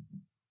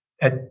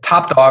 at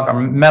top dog are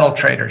metal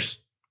traders,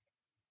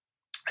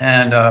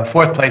 and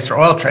fourth place are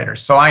oil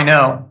traders. So I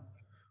know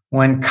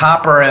when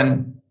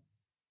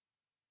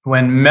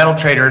metal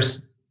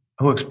traders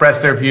who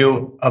express their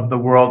view of the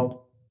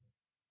world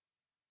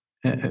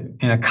in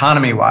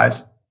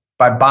economy-wise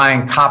by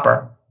buying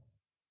copper,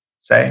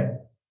 say,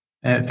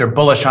 and if they're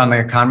bullish on the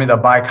economy, they'll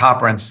buy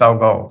copper and sell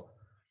gold.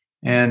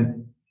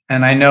 And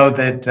I know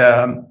that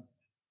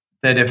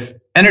that if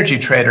energy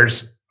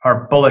traders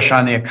are bullish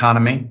on the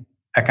economy,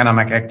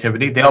 economic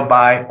activity, they'll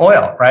buy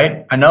oil,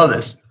 right? I know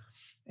this.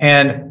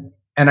 And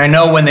I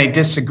know when they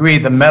disagree,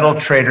 the metal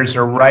traders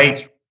are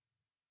right,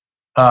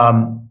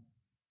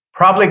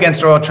 probably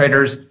against oil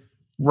traders,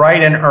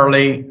 right and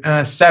early,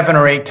 7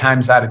 or 8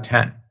 times out of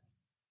 10.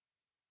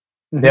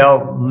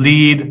 They'll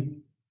lead,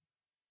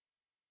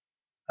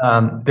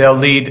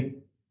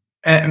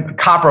 and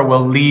copper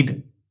will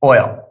lead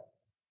oil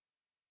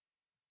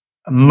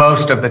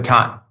most of the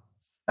time.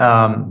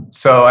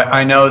 So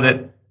I know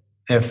that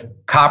if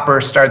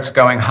copper starts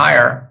going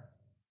higher,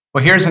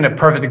 well, here's a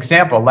perfect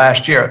example.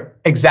 Last year,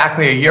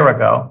 exactly a year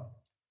ago,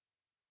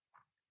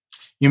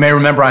 you may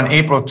remember on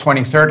April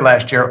 23rd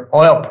last year,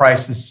 oil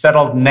prices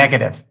settled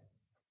negative.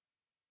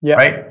 Yeah.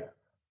 Right?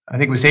 I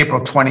think it was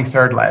April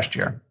 23rd last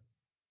year.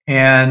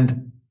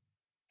 And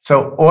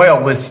so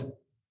oil was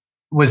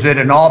at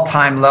an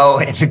all-time low.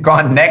 It had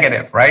gone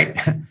negative, right?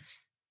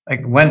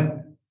 Like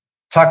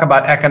talk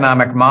about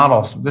economic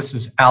models. This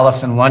is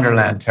Alice in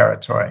Wonderland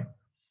territory.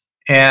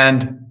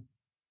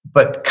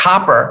 But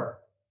copper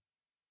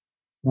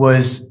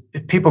was,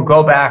 if people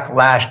go back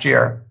last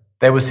year,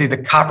 they would see the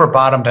copper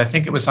bottomed, I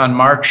think it was on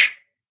March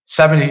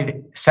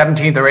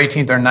 17th or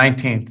 18th or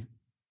 19th.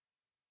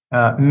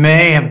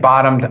 May have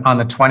bottomed on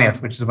the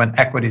 20th, which is when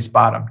equities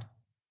bottomed.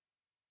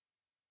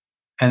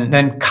 And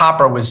then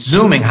copper was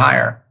zooming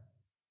higher.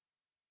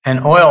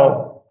 And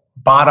oil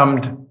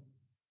bottomed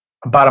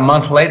about a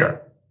month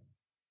later.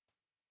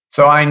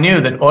 So I knew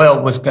that oil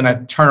was going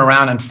to turn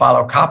around and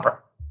follow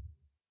copper.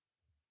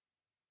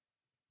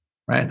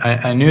 Right?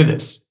 I knew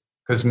this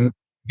because,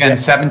 again,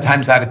 7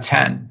 times out of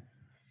 10,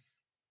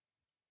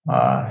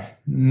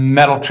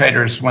 metal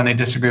traders, when they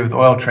disagree with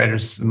oil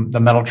traders, the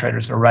metal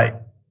traders are right.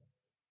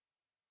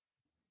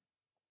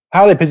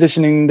 How are they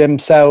positioning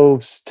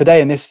themselves today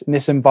in this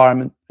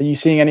environment? Are you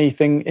seeing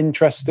anything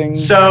interesting?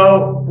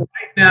 So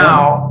right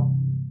now,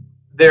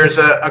 there's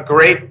a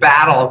great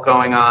battle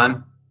going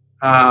on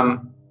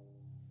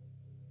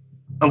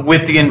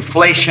with the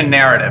inflation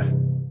narrative.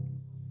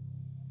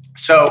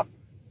 So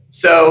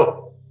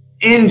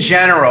in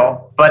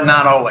general, but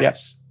not always,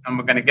 yes, and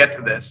we're going to get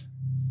to this,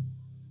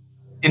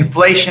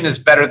 inflation is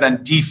better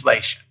than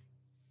deflation,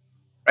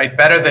 right?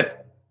 Better that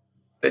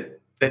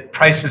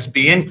prices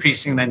be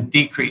increasing than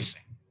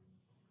decreasing.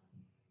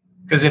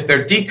 Because if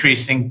they're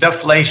decreasing,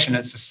 deflation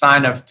is a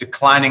sign of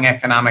declining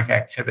economic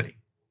activity.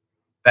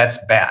 That's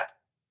bad.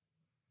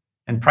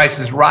 And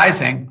prices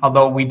rising,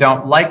 although we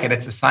don't like it,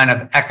 it's a sign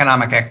of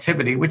economic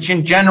activity, which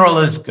in general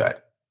is good.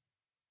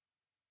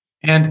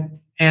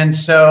 And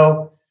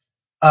so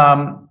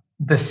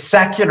the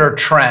secular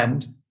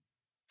trend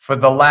for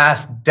the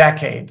last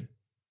decade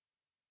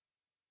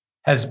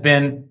has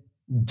been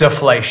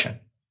deflation.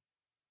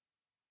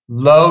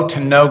 Low to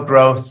no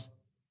growth.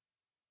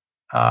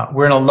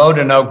 We're in a low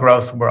to no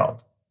growth world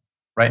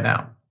right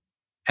now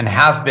and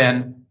have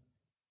been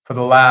for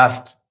the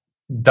last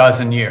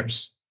dozen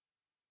years.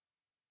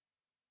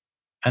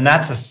 And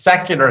that's a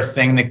secular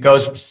thing that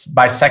goes,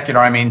 by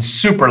secular, I mean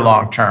super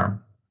long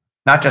term,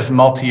 not just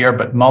multi-year,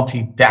 but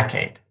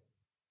multi-decade.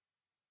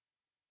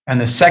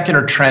 And the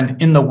secular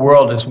trend in the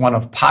world is one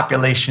of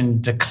population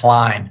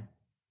decline.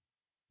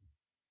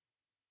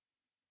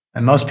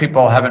 And most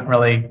people haven't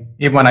really,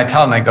 even when I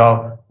tell them, they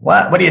go,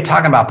 what are you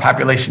talking about?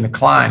 Population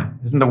decline.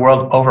 Isn't the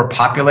world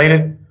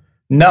overpopulated?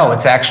 No,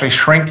 it's actually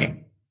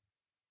shrinking.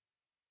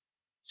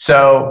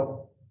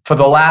 So for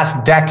the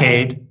last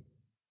decade,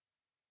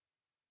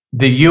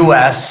 the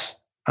US,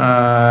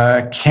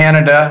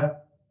 Canada,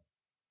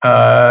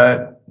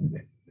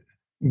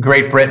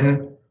 Great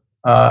Britain,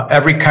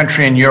 every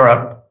country in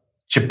Europe,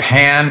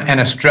 Japan, and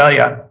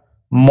Australia,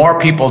 more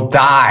people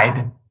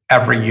died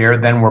every year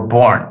than were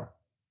born.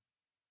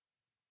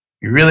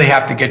 You really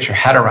have to get your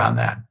head around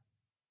that.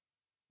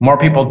 More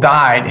people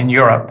died in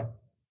Europe.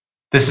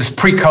 This is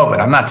pre-COVID.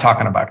 I'm not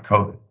talking about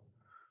COVID.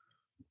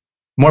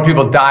 More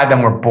people died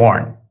than were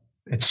born.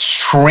 It's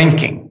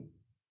shrinking.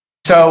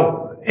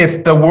 So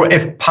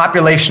if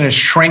population is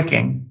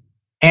shrinking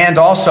and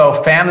also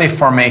family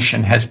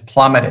formation has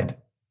plummeted,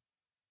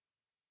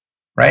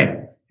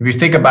 right? If you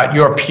think about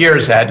your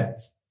peers, Ed,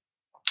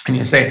 and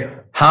you say,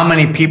 how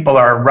many people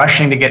are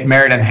rushing to get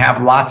married and have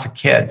lots of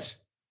kids?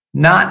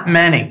 Not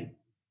many.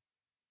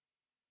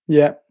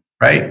 Yeah.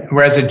 Right?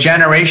 Whereas a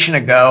generation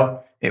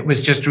ago, it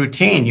was just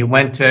routine. You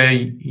went to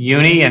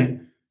uni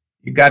and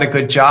you got a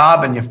good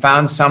job and you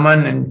found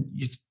someone and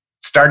you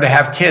started to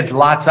have kids,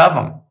 lots of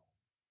them.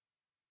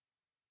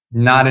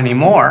 Not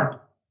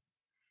anymore.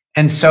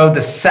 And so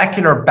the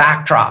secular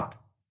backdrop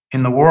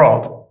in the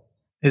world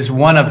is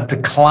one of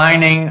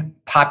declining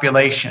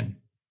population.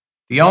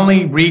 The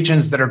only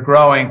regions that are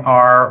growing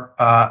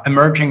are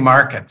emerging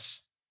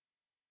markets,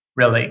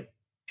 really,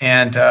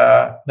 and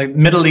like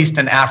Middle East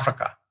and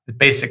Africa.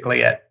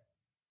 Basically it.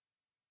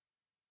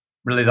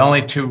 Really, the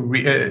only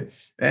two,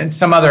 and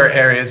some other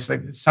areas,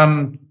 like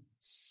some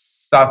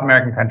South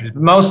American countries,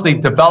 but mostly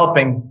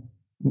developing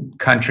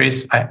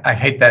countries. I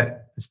hate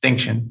that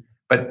distinction,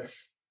 but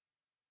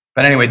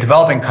anyway,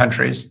 developing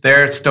countries,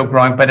 they're still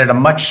growing, but at a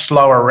much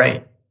slower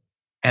rate.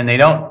 And they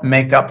don't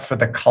make up for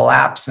the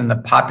collapse in the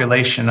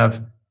population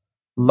of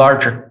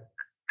larger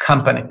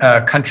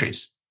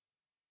countries.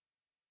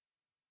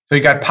 So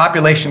you got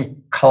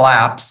population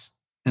collapse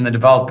in the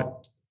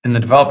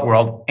developed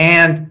world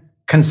and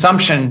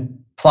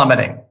consumption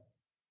plummeting,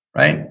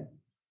 right?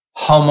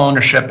 Home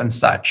ownership and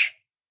such,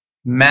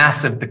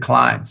 massive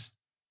declines.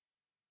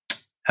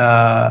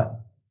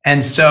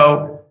 And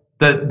so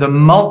the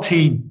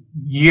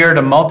multi-year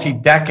to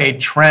multi-decade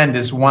trend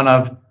is one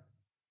of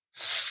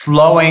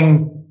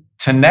slowing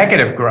to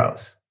negative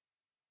growth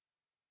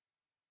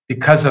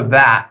because of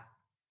that.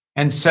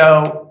 And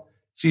so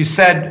you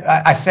said,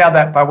 I say all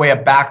that by way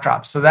of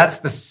backdrop. So that's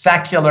the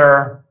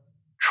secular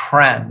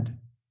trend,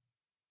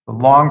 the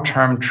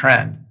long-term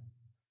trend.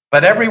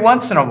 But every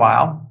once in a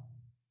while,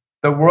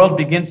 the world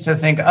begins to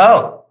think,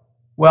 oh,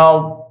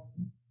 well,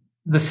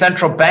 the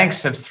central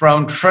banks have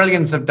thrown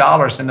trillions of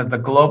dollars into the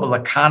global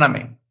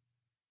economy.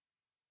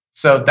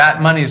 So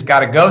that money's got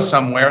to go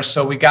somewhere.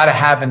 So we got to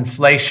have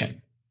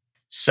inflation.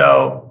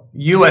 So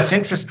US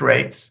interest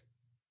rates,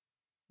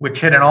 which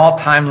hit an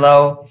all-time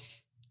low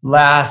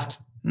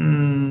last, I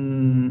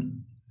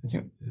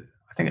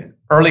think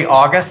early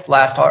August, they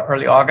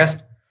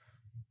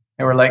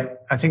were like,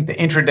 I think the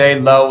intraday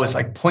low was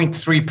like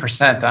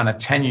 0.3% on a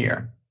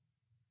 10-year.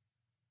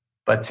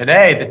 But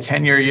today, the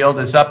 10-year yield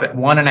is up at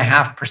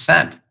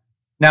 1.5%.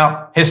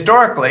 Now,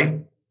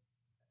 historically,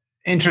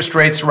 interest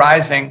rates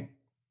rising,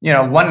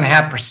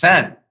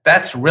 1.5%,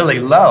 that's really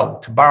low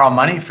to borrow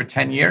money for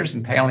 10 years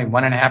and pay only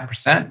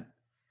 1.5%.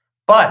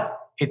 But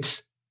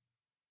it's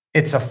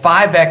a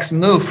 5x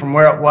move from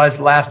where it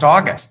was last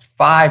August,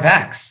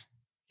 5x.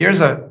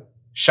 Here's a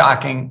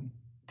shocking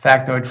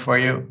factoid for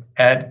you,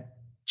 Ed.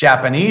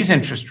 Japanese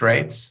interest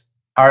rates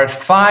are at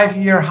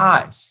 5-year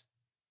highs.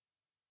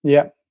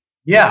 Yeah.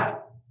 Yeah,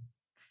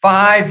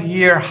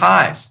 5-year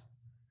highs.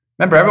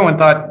 Remember, everyone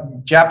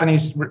thought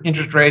Japanese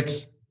interest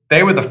rates,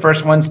 they were the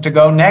first ones to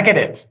go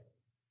negative,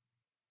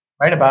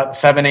 right? About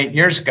 7-8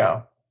 years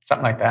ago,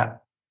 something like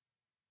that.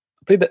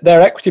 I believe that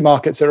their equity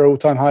markets are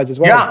all-time highs as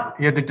well.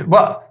 Yeah.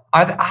 Well,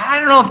 I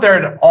don't know if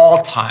they're at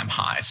all-time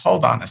highs.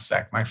 Hold on a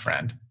sec, my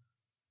friend.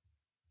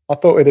 I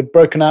thought it had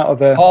broken out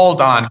of a...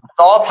 Hold on.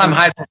 All-time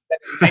highs in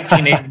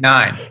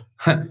 1989.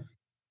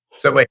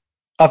 So wait,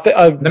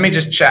 let me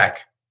just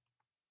check.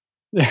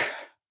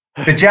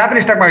 The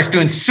Japanese stock market is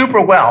doing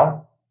super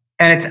well,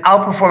 and it's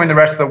outperforming the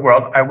rest of the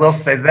world. I will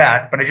say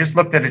that, but I just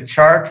looked at a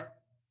chart.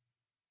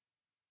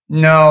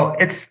 No,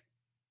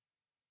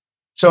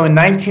 so in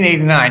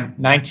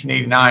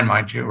 1989,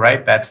 mind you,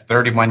 right? That's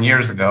 31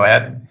 years ago,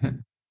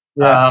 Ed.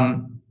 Yeah.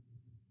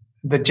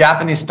 The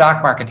Japanese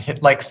stock market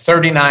hit like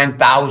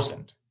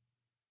 39,000.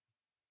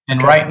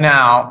 And right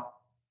now,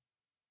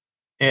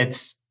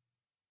 it's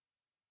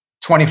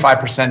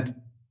 25%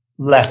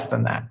 less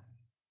than that.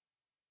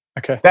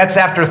 Okay. That's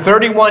after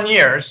 31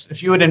 years.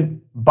 If you would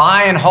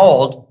buy and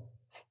hold,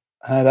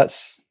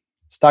 that's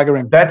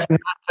staggering. That's not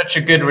such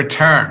a good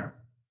return.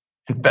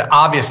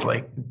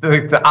 Obviously,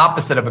 the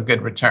opposite of a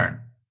good return.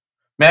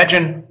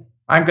 Imagine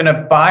I'm going to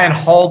buy and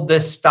hold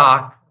this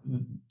stock,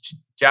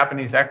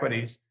 Japanese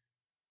equities,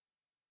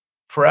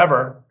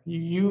 forever.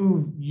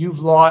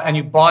 You've lost, and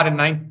you bought in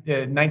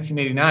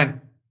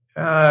 1989.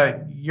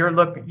 you're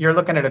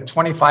looking at a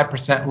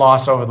 25%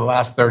 loss over the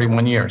last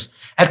 31 years.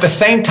 At the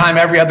same time,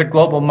 every other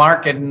global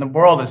market in the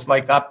world is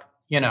like up,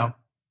 I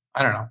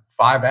don't know,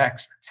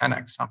 5x or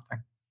 10x something.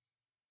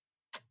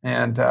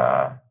 And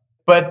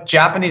but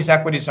Japanese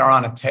equities are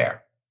on a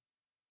tear.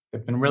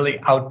 They've been really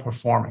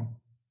outperforming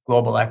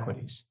global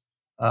equities.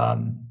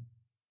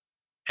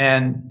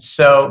 And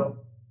so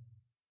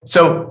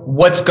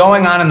what's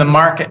going on in the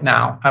market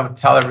now, I would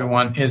tell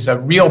everyone, is a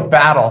real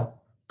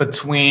battle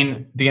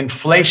between the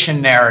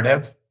inflation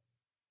narrative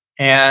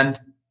and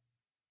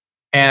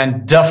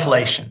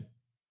deflation,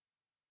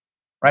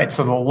 right?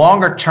 So the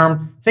longer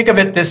term, think of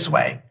it this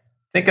way.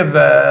 Think of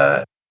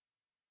the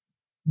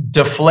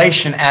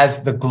deflation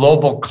as the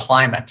global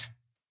climate.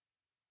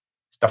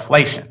 It's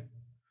deflation.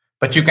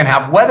 But you can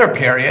have weather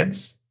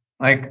periods,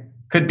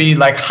 could be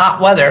like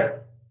hot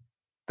weather.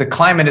 The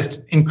climate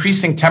is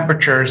increasing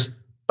temperatures,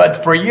 but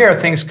for a year,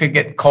 things could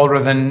get colder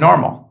than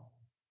normal,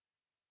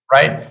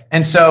 right?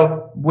 And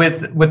so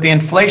with the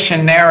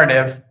inflation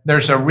narrative,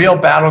 there's a real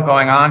battle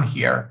going on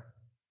here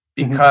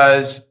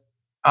because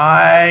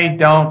I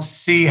don't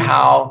see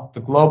how the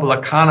global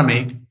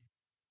economy,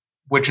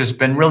 which has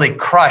been really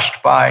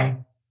crushed by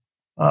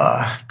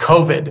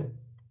COVID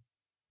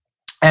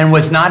and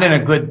was not in a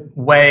good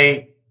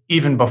way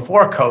even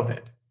before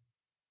COVID,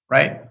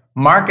 right?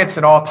 Markets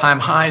at all-time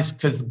highs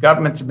because the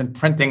governments have been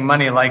printing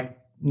money like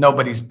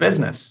nobody's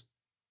business.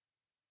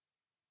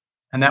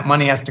 And that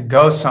money has to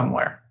go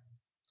somewhere.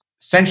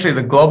 Essentially,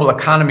 the global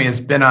economy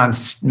has been on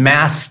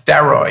mass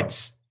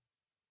steroids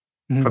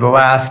for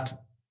the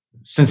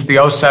since the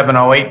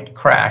 07-08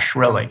 crash,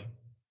 really.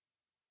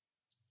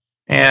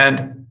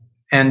 And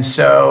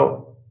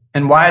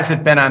why has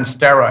it been on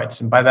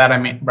steroids? And by that, I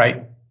mean,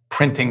 right,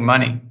 printing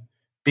money.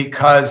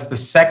 Because the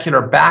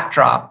secular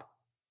backdrop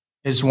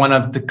is one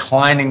of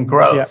declining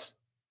growth.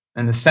 Yeah.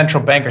 And the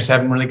central bankers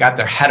haven't really got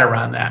their head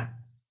around that.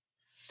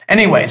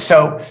 Anyway,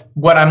 so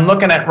what I'm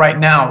looking at right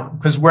now,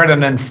 because we're at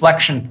an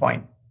inflection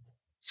point.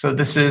 So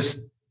this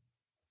is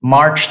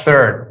March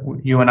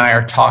 3rd, you and I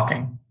are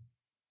talking.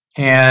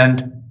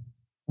 And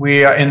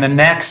we are in the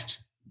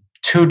next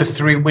 2 to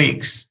 3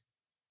 weeks,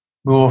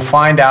 we will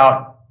find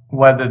out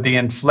whether the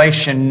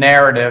inflation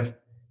narrative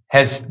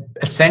has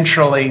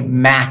essentially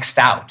maxed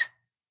out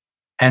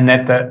and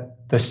that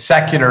the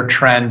secular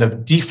trend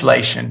of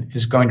deflation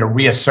is going to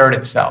reassert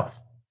itself.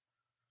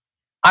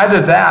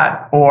 Either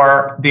that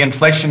or the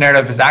inflation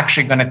narrative is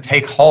actually going to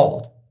take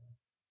hold.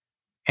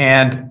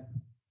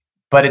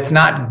 But it's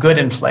not good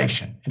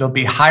inflation. It'll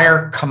be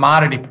higher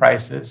commodity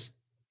prices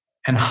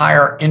and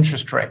higher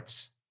interest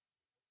rates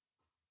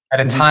at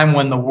a time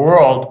when the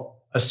world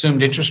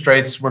assumed interest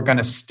rates were going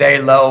to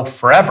stay low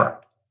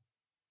forever,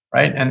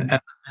 right?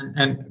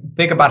 And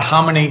think about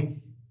how many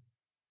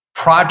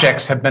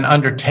projects have been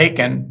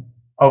undertaken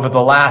over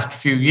the last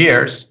few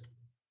years,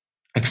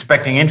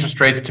 expecting interest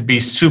rates to be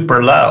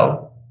super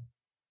low.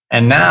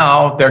 And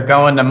now they're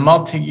going to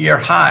multi-year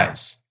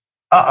highs.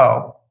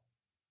 Uh-oh.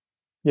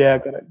 Yeah, I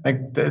got it.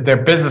 Like their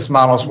business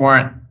models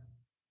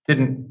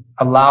didn't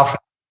allow for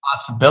the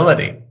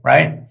possibility,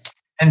 right?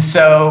 And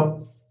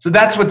so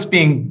that's what's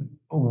being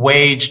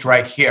waged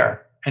right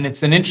here. And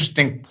it's an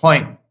interesting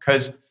point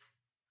because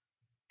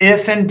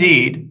if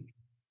indeed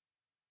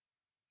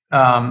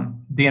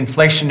the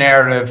inflation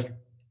narrative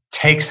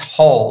takes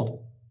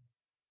hold,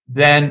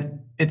 then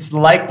it's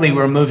likely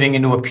we're moving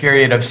into a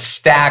period of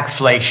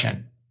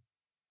stagflation,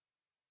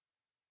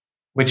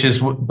 which is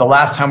the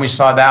last time we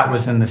saw that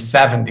was in the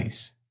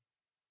 70s,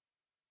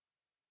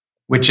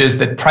 which is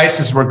that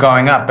prices were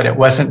going up, but it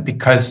wasn't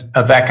because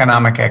of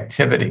economic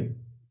activity.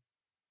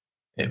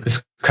 It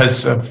was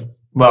because of,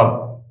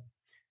 well,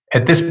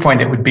 at this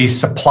point, it would be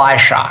supply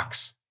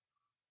shocks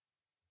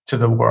to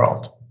the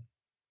world.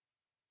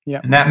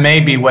 Yeah. And that may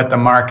be what the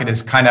market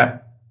is kind of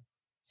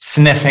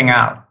sniffing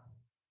out,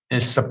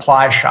 is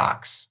supply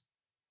shocks,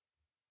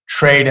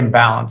 trade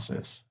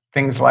imbalances,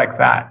 things like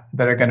that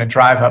are going to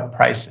drive up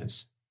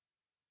prices.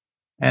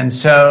 And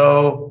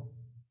so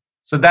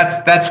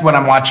that's what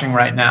I'm watching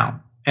right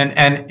now.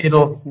 And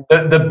it'll,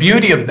 the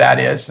beauty of that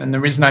is, and the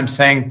reason I'm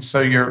saying,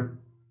 so you're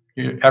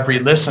every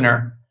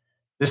listener,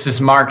 this is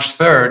March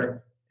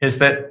 3rd, is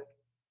that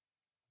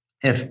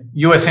if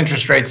U.S.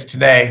 interest rates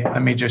today,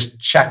 let me just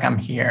check them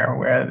here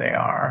where they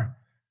are.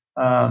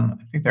 I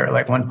think they're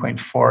like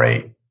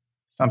 1.48,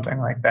 something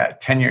like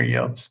that, 10-year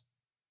yields.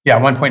 Yeah,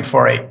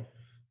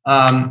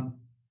 1.48.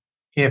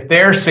 If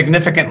they're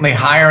significantly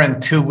higher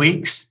in 2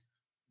 weeks,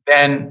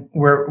 then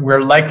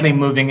we're likely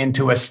moving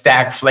into a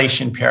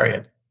stagflation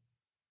period,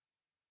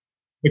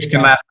 which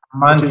can last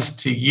months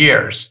to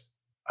years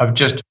of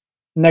just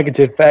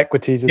negative for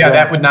equities as well. Yeah,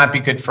 that would not be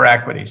good for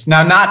equities.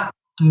 Now,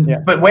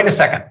 but wait a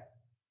second.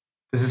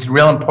 This is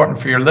real important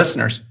for your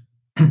listeners.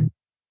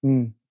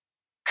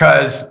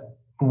 Because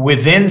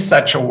within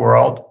such a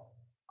world,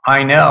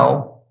 I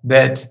know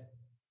that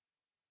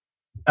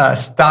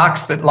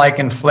stocks that like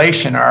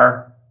inflation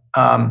are,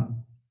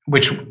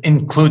 which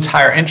includes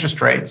higher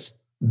interest rates,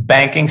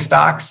 banking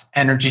stocks,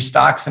 energy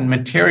stocks, and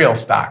material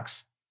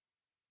stocks.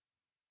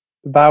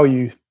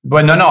 Value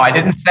But no, I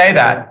didn't say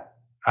that.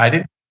 I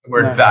didn't use the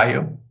word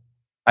value.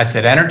 I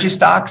said energy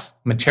stocks,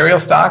 material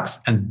stocks,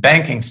 and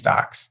banking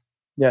stocks.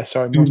 Yeah,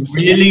 sorry. Do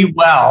really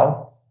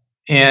well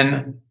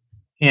in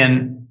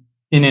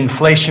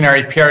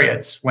inflationary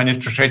periods when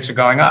interest rates are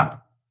going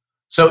up.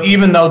 So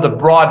even though the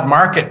broad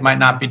market might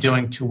not be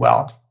doing too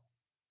well,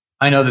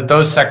 I know that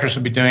those sectors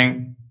will be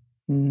doing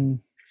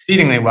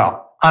exceedingly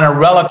well on a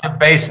relative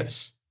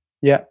basis.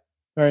 Yeah,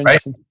 very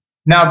interesting. Right?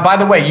 Now, by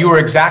the way, you were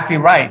exactly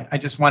right. I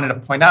just wanted to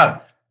point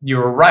out you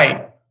were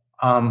right,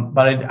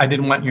 but I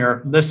didn't want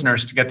your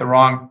listeners to get the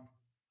wrong.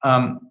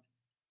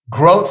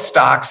 Growth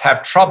stocks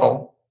have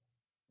trouble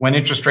when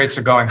interest rates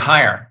are going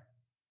higher,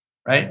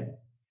 right?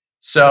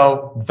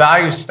 So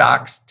value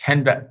stocks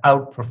tend to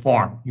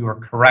outperform. You are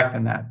correct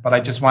in that. But I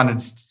just wanted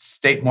to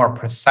state more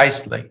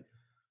precisely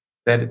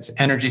that it's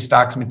energy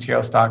stocks,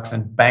 material stocks,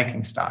 and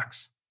banking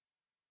stocks.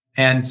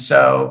 And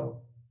so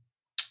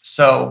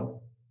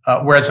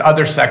whereas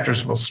other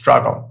sectors will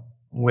struggle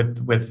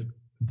with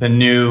the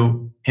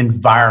new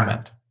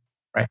environment,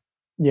 right?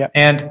 Yeah.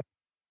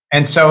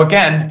 And so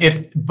again,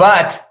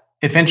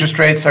 if interest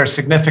rates are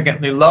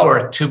significantly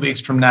lower 2 weeks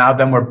from now,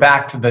 then we're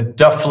back to the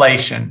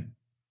deflation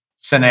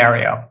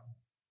scenario.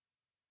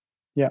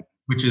 Yeah.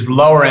 Which is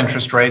lower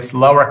interest rates,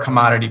 lower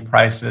commodity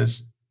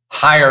prices,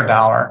 higher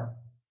dollar.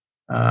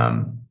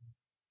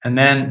 And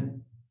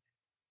then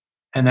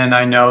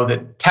I know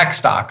that tech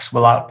stocks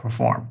will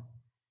outperform.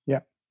 Yeah.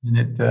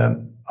 And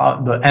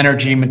the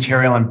energy,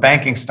 material, and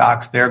banking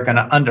stocks, they're going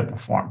to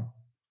underperform.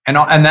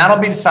 And that'll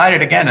be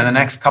decided again in the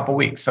next couple of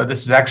weeks. So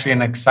this is actually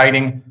an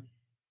exciting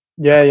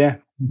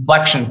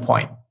inflection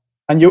point.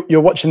 And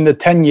you're watching the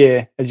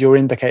 10-year as your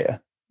indicator.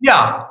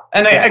 Yeah.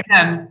 And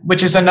again,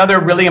 which is another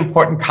really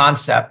important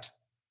concept,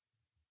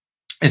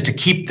 is to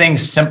keep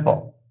things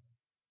simple.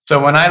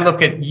 So when I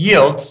look at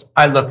yields,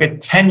 I look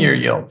at 10-year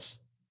yields,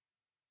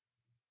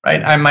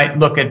 right? I might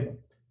look at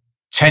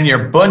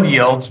 10-year bond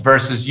yields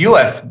versus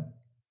US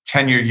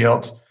 10-year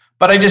yields,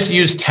 but I just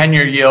use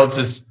 10-year yields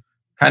as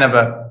kind of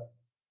a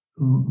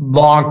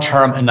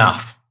long-term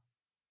enough.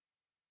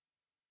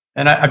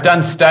 And I've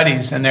done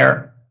studies, and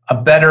they're a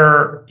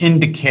better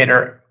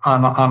indicator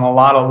on a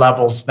lot of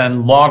levels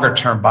than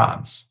longer-term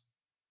bonds,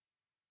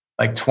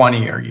 like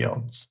 20-year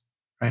yields,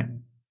 right?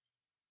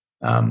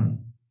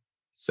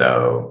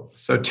 So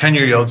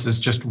 10-year yields is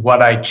just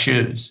what I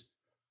choose.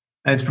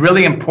 And it's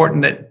really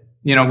important that,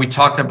 we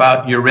talked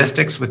about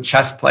heuristics with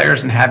chess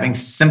players and having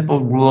simple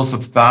rules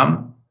of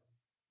thumb.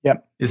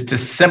 Yep. Is to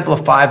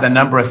simplify the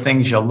number of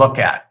things you look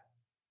at.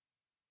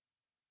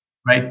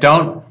 Right?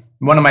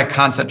 One of my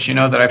concepts,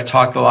 that I've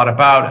talked a lot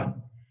about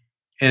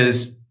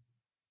is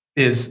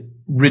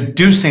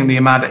reducing the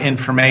amount of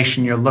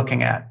information you're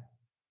looking at.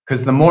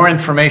 Because the more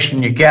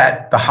information you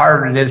get, the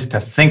harder it is to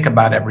think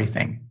about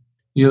everything.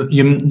 You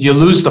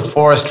lose the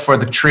forest for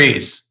the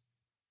trees.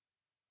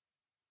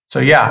 So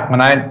yeah, when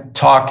I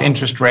talk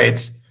interest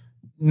rates,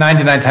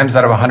 99 times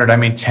out of 100, I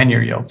mean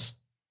 10-year yields.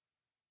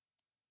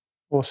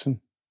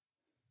 Awesome.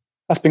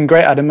 That's been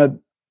great, Adam. I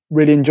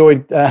really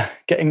enjoyed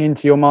getting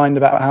into your mind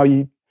about how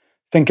you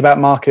think about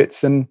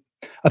markets. And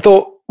I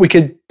thought we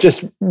could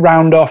just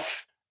round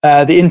off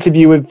the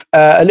interview with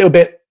a little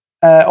bit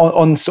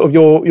on sort of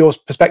your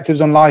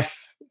perspectives on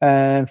life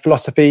and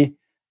philosophy.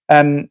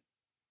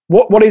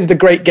 What is the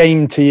great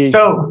game to you?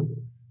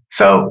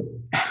 So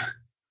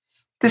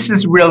this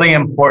is really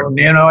important,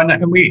 and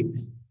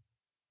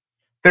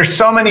there's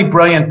so many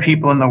brilliant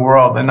people in the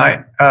world, and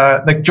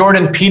like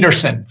Jordan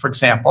Peterson, for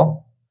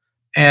example,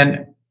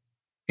 and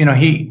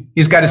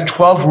he's got his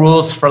 12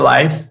 rules for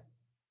life,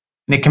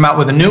 and he came out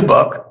with a new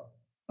book,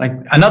 like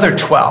another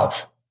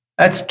 12.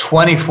 That's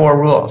 24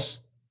 rules.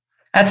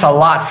 That's a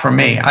lot for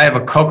me. I have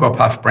a Cocoa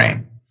Puff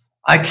brain.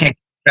 I can't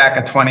keep track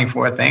of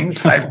 24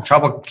 things. I have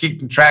trouble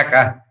keeping track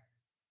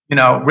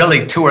of,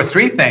 really 2 or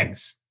 3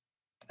 things.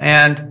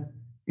 And,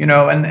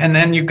 and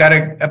then you've got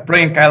a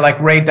brilliant guy like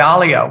Ray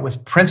Dalio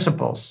with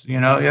Principles.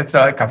 It's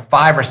like a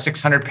 500 or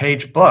 600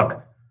 page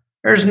book.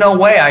 There's no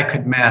way I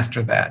could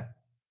master that.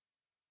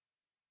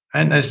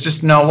 And there's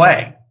just no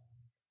way.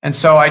 And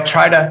so I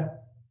try to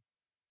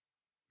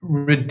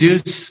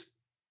reduce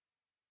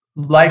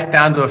life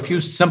down to a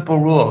few simple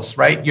rules,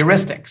 right?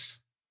 Heuristics,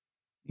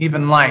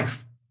 even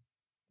life.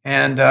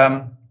 And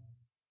I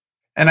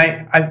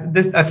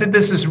think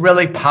this is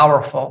really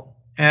powerful.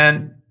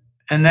 And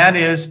that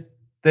is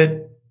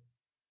that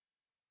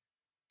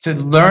to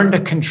learn to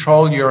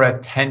control your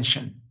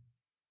attention.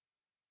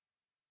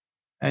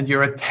 And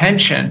your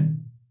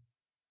attention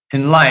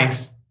in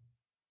life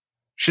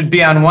should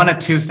be on one of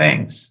 2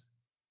 things.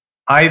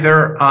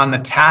 Either on the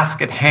task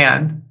at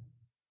hand,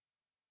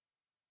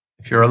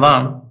 if you're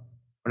alone,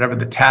 whatever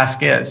the task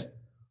is,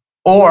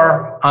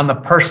 or on the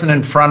person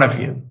in front of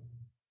you.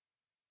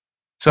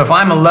 So if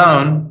I'm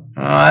alone,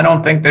 I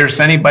don't think there's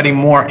anybody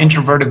more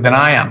introverted than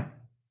I am.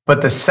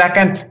 But the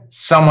second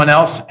someone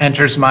else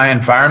enters my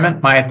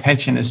environment, my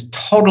attention is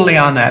totally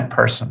on that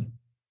person.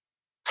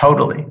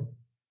 Totally.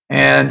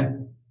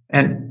 And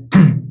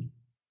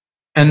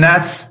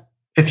that's,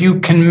 if you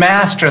can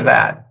master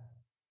that,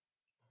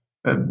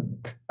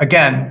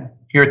 Again,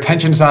 your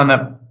attention's on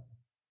the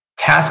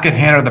task at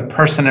hand or the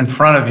person in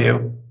front of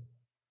you.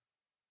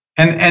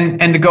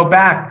 And to go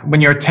back,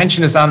 when your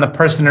attention is on the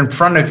person in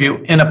front of you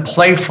in a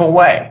playful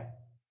way,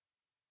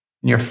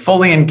 and you're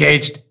fully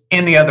engaged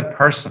in the other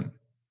person,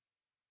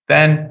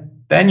 then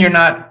you're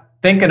not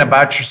thinking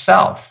about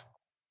yourself.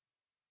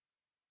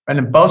 And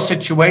in both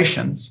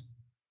situations,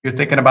 you're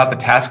thinking about the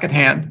task at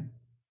hand,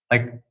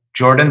 like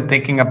Jordan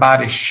thinking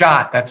about his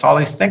shot. That's all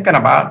he's thinking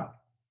about.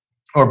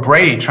 Or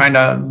Brady trying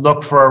to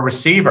look for a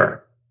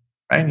receiver,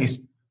 right? He's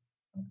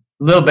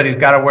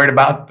got to worry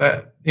about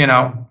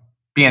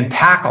being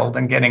tackled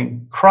and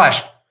getting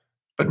crushed,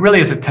 but really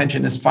his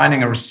attention is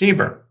finding a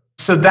receiver.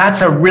 So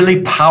that's a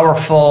really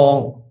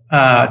powerful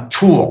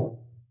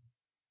tool,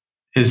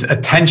 is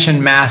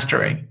attention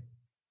mastery.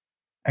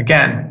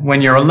 Again,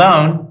 when you're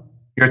alone,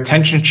 your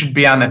attention should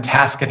be on the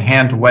task at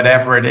hand,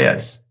 whatever it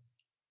is.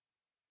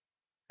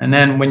 And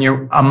then when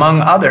you're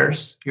among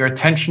others, your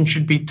attention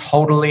should be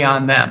totally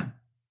on them.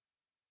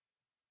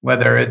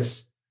 Whether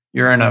it's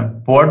you're in a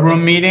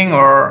boardroom meeting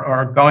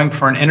or going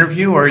for an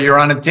interview or you're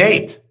on a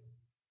date,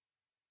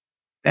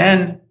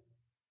 then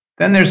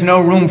there's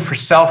no room for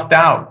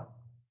self-doubt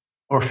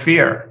or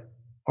fear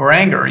or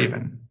anger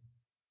even.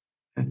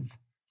 It's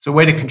a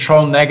way to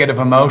control negative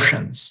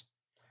emotions.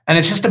 And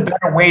it's just a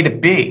better way to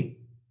be.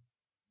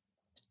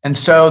 And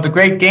so the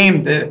great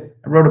game, that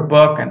I wrote a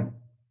book and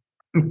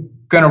I'm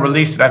going to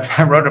release it.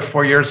 I wrote it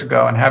 4 years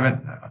ago and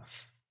haven't,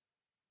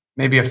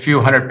 maybe a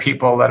few hundred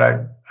people that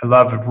I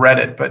love have read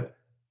it, but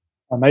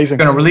amazing.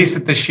 I'm going to release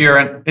it this year.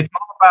 And it's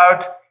all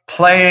about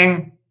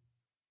playing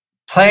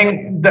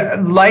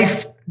the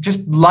life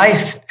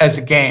as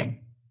a game.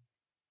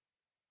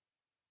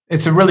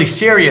 It's a really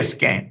serious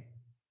game.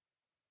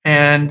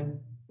 And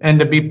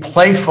to be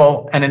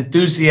playful and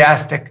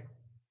enthusiastic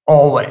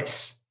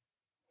always.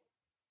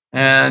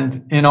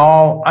 And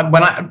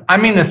I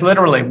mean this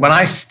literally, when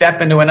I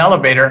step into an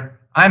elevator,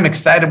 I'm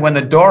excited when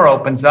the door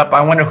opens up.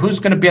 I wonder who's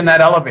going to be in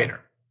that elevator.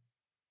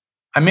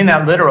 I mean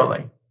that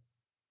literally.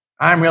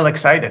 I'm real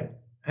excited.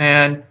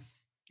 And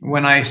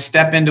when I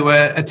step into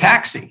a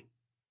taxi,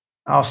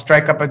 I'll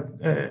strike up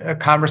a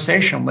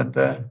conversation with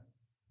the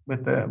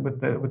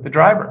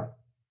driver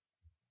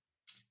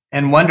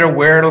and wonder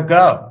where it'll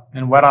go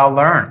and what I'll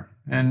learn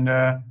and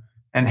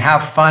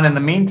have fun in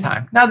the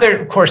meantime. Now, there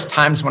are, of course,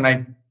 times when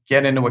I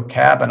get into a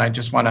cab and I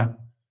just want to,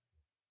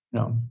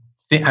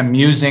 I'm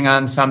musing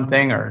on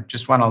something or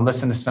just want to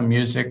listen to some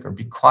music or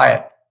be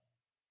quiet.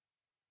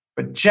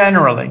 But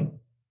generally,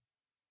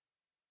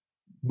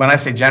 when I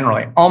say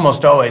generally,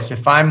 almost always,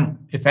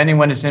 if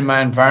anyone is in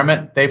my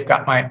environment, they've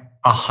got my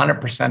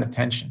 100%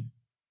 attention.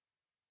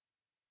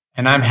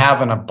 And I'm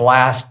having a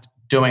blast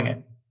doing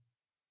it.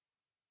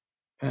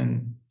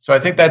 And so I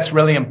think that's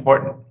really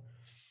important.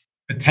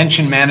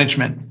 Attention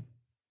management.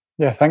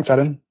 Yeah, thanks,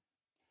 Adam.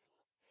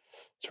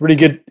 It's a really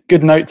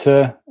good note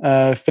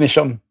to finish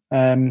on.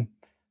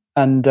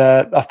 And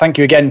I thank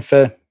you again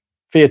for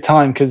your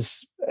time,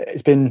 because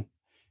it's been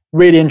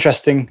really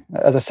interesting,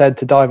 as I said,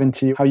 to dive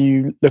into how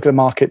you look at the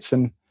markets.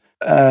 And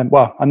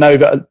I know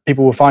that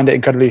people will find it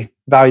incredibly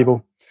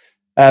valuable.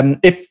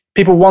 If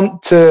people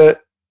want to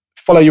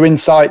follow your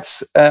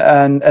insights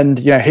and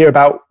hear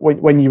about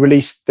when you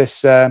release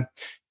this your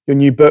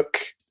new book,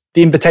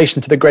 The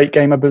Invitation to the Great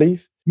Game, I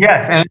believe.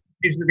 Yes, and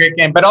it's a great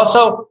game, but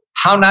also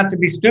How Not to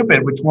Be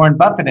Stupid, which Warren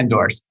Buffett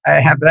endorsed. I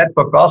have that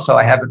book also.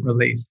 I haven't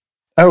released.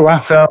 Oh wow!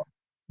 So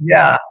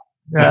yeah.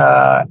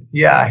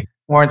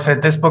 Warren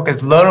said this book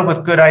is loaded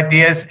with good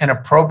ideas and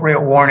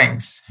appropriate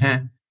warnings.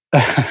 So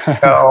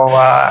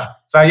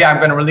I'm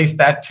going to release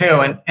that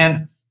too.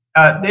 And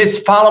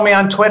follow me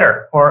on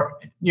Twitter, or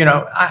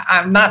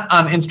I'm not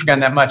on Instagram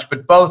that much,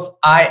 but both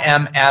I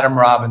am Adam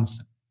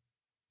Robinson.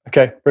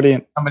 Okay,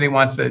 brilliant. Somebody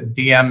wants to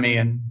DM me,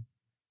 and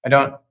I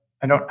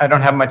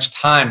don't have much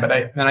time, but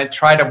I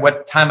try to,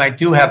 what time I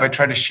do have, I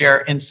try to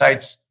share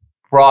insights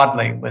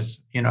broadly with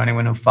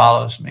anyone who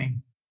follows me.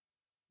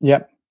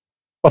 Yeah.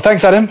 Well,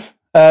 thanks, Adam.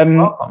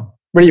 Welcome.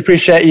 Really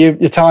appreciate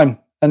your time,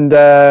 and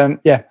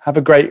have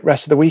a great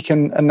rest of the week.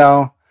 And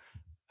now,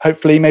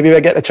 hopefully, maybe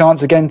we'll get the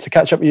chance again to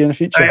catch up with you in the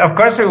future. Of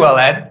course we will,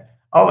 Ed.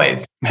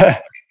 Always.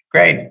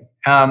 Great.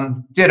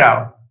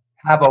 Ditto.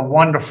 Have a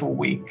wonderful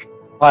week.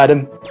 Bye,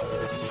 Adam.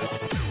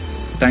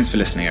 Thanks for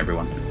listening,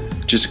 everyone.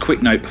 Just a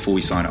quick note before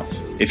we sign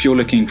off. If you're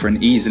looking for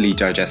an easily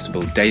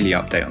digestible daily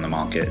update on the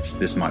markets,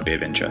 this might be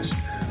of interest.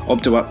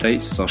 Opto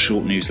Updates is our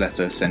short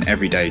newsletter sent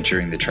every day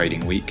during the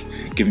trading week,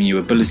 giving you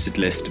a bulleted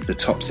list of the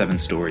top 7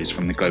 stories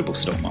from the global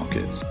stock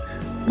markets.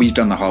 We've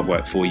done the hard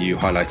work for you,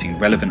 highlighting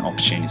relevant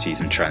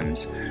opportunities and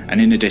trends, and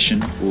in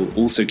addition, we'll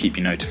also keep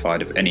you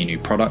notified of any new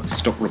products,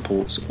 stock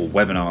reports, or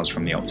webinars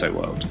from the Opto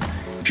world.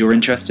 If you're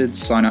interested,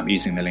 sign up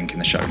using the link in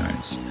the show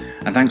notes.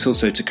 And thanks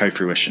also to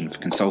Co-Fruition for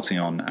consulting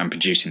on and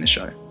producing the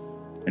show.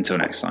 Until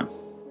next time.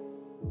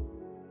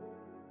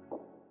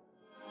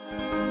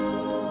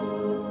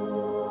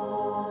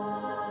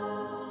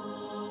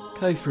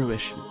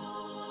 Co-Fruition.